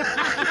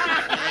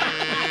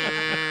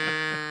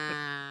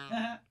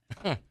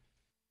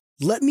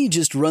 Let me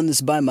just run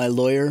this by my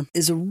lawyer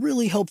is a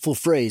really helpful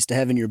phrase to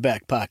have in your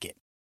back pocket.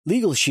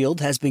 Legal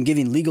Shield has been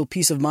giving legal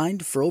peace of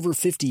mind for over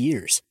 50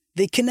 years.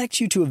 They connect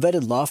you to a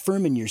vetted law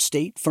firm in your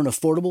state for an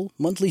affordable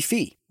monthly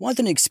fee. Want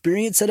an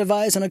experienced set of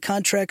eyes on a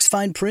contract's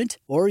fine print?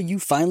 Or you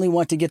finally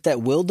want to get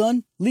that will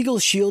done? Legal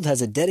Shield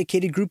has a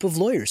dedicated group of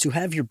lawyers who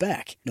have your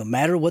back, no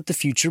matter what the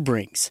future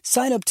brings.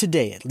 Sign up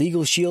today at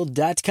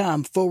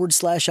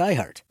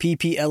LegalShield.com/iHeart.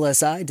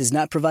 PPLSI does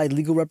not provide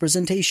legal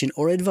representation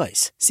or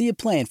advice. See a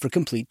plan for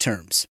complete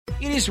terms.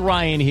 It is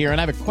Ryan here,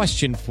 and I have a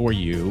question for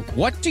you.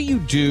 What do you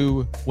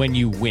do when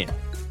you win?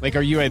 Like,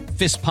 are you a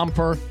fist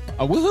pumper?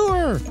 A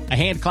woohooer, a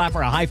hand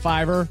clapper, a high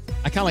fiver.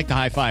 I kind of like the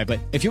high five,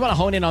 but if you want to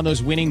hone in on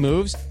those winning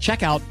moves,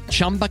 check out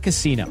Chumba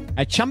Casino.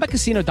 At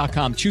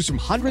ChumbaCasino.com, choose from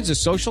hundreds of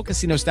social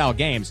casino style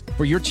games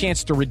for your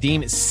chance to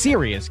redeem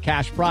serious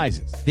cash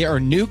prizes. There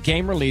are new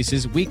game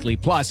releases weekly,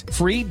 plus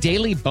free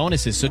daily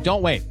bonuses. So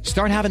don't wait.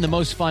 Start having the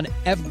most fun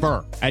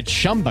ever at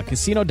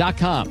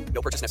ChumbaCasino.com.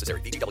 No purchase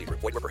necessary. VGW Group.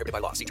 Void where prohibited by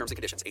law. See terms and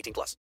conditions.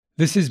 18+.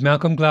 This is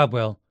Malcolm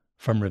Gladwell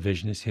from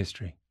Revisionist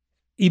History.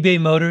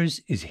 eBay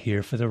Motors is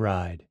here for the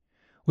ride.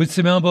 With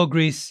some elbow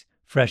grease,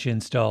 fresh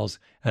installs,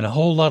 and a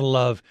whole lot of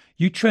love,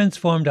 you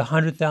transformed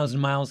 100,000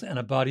 miles and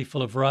a body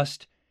full of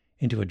rust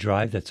into a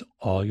drive that's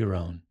all your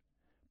own.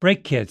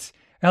 Brake kits,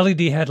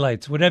 LED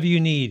headlights, whatever you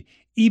need,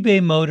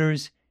 eBay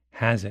Motors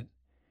has it.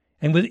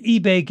 And with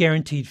eBay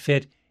Guaranteed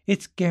Fit,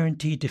 it's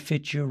guaranteed to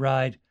fit your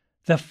ride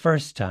the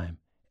first time,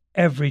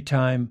 every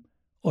time,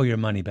 or your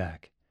money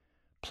back.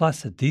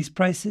 Plus, at these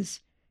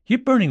prices, you're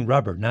burning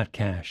rubber, not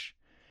cash.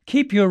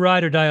 Keep your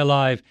ride or die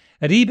alive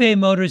at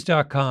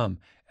ebaymotors.com.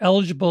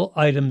 Eligible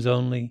items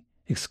only.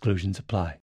 Exclusions apply.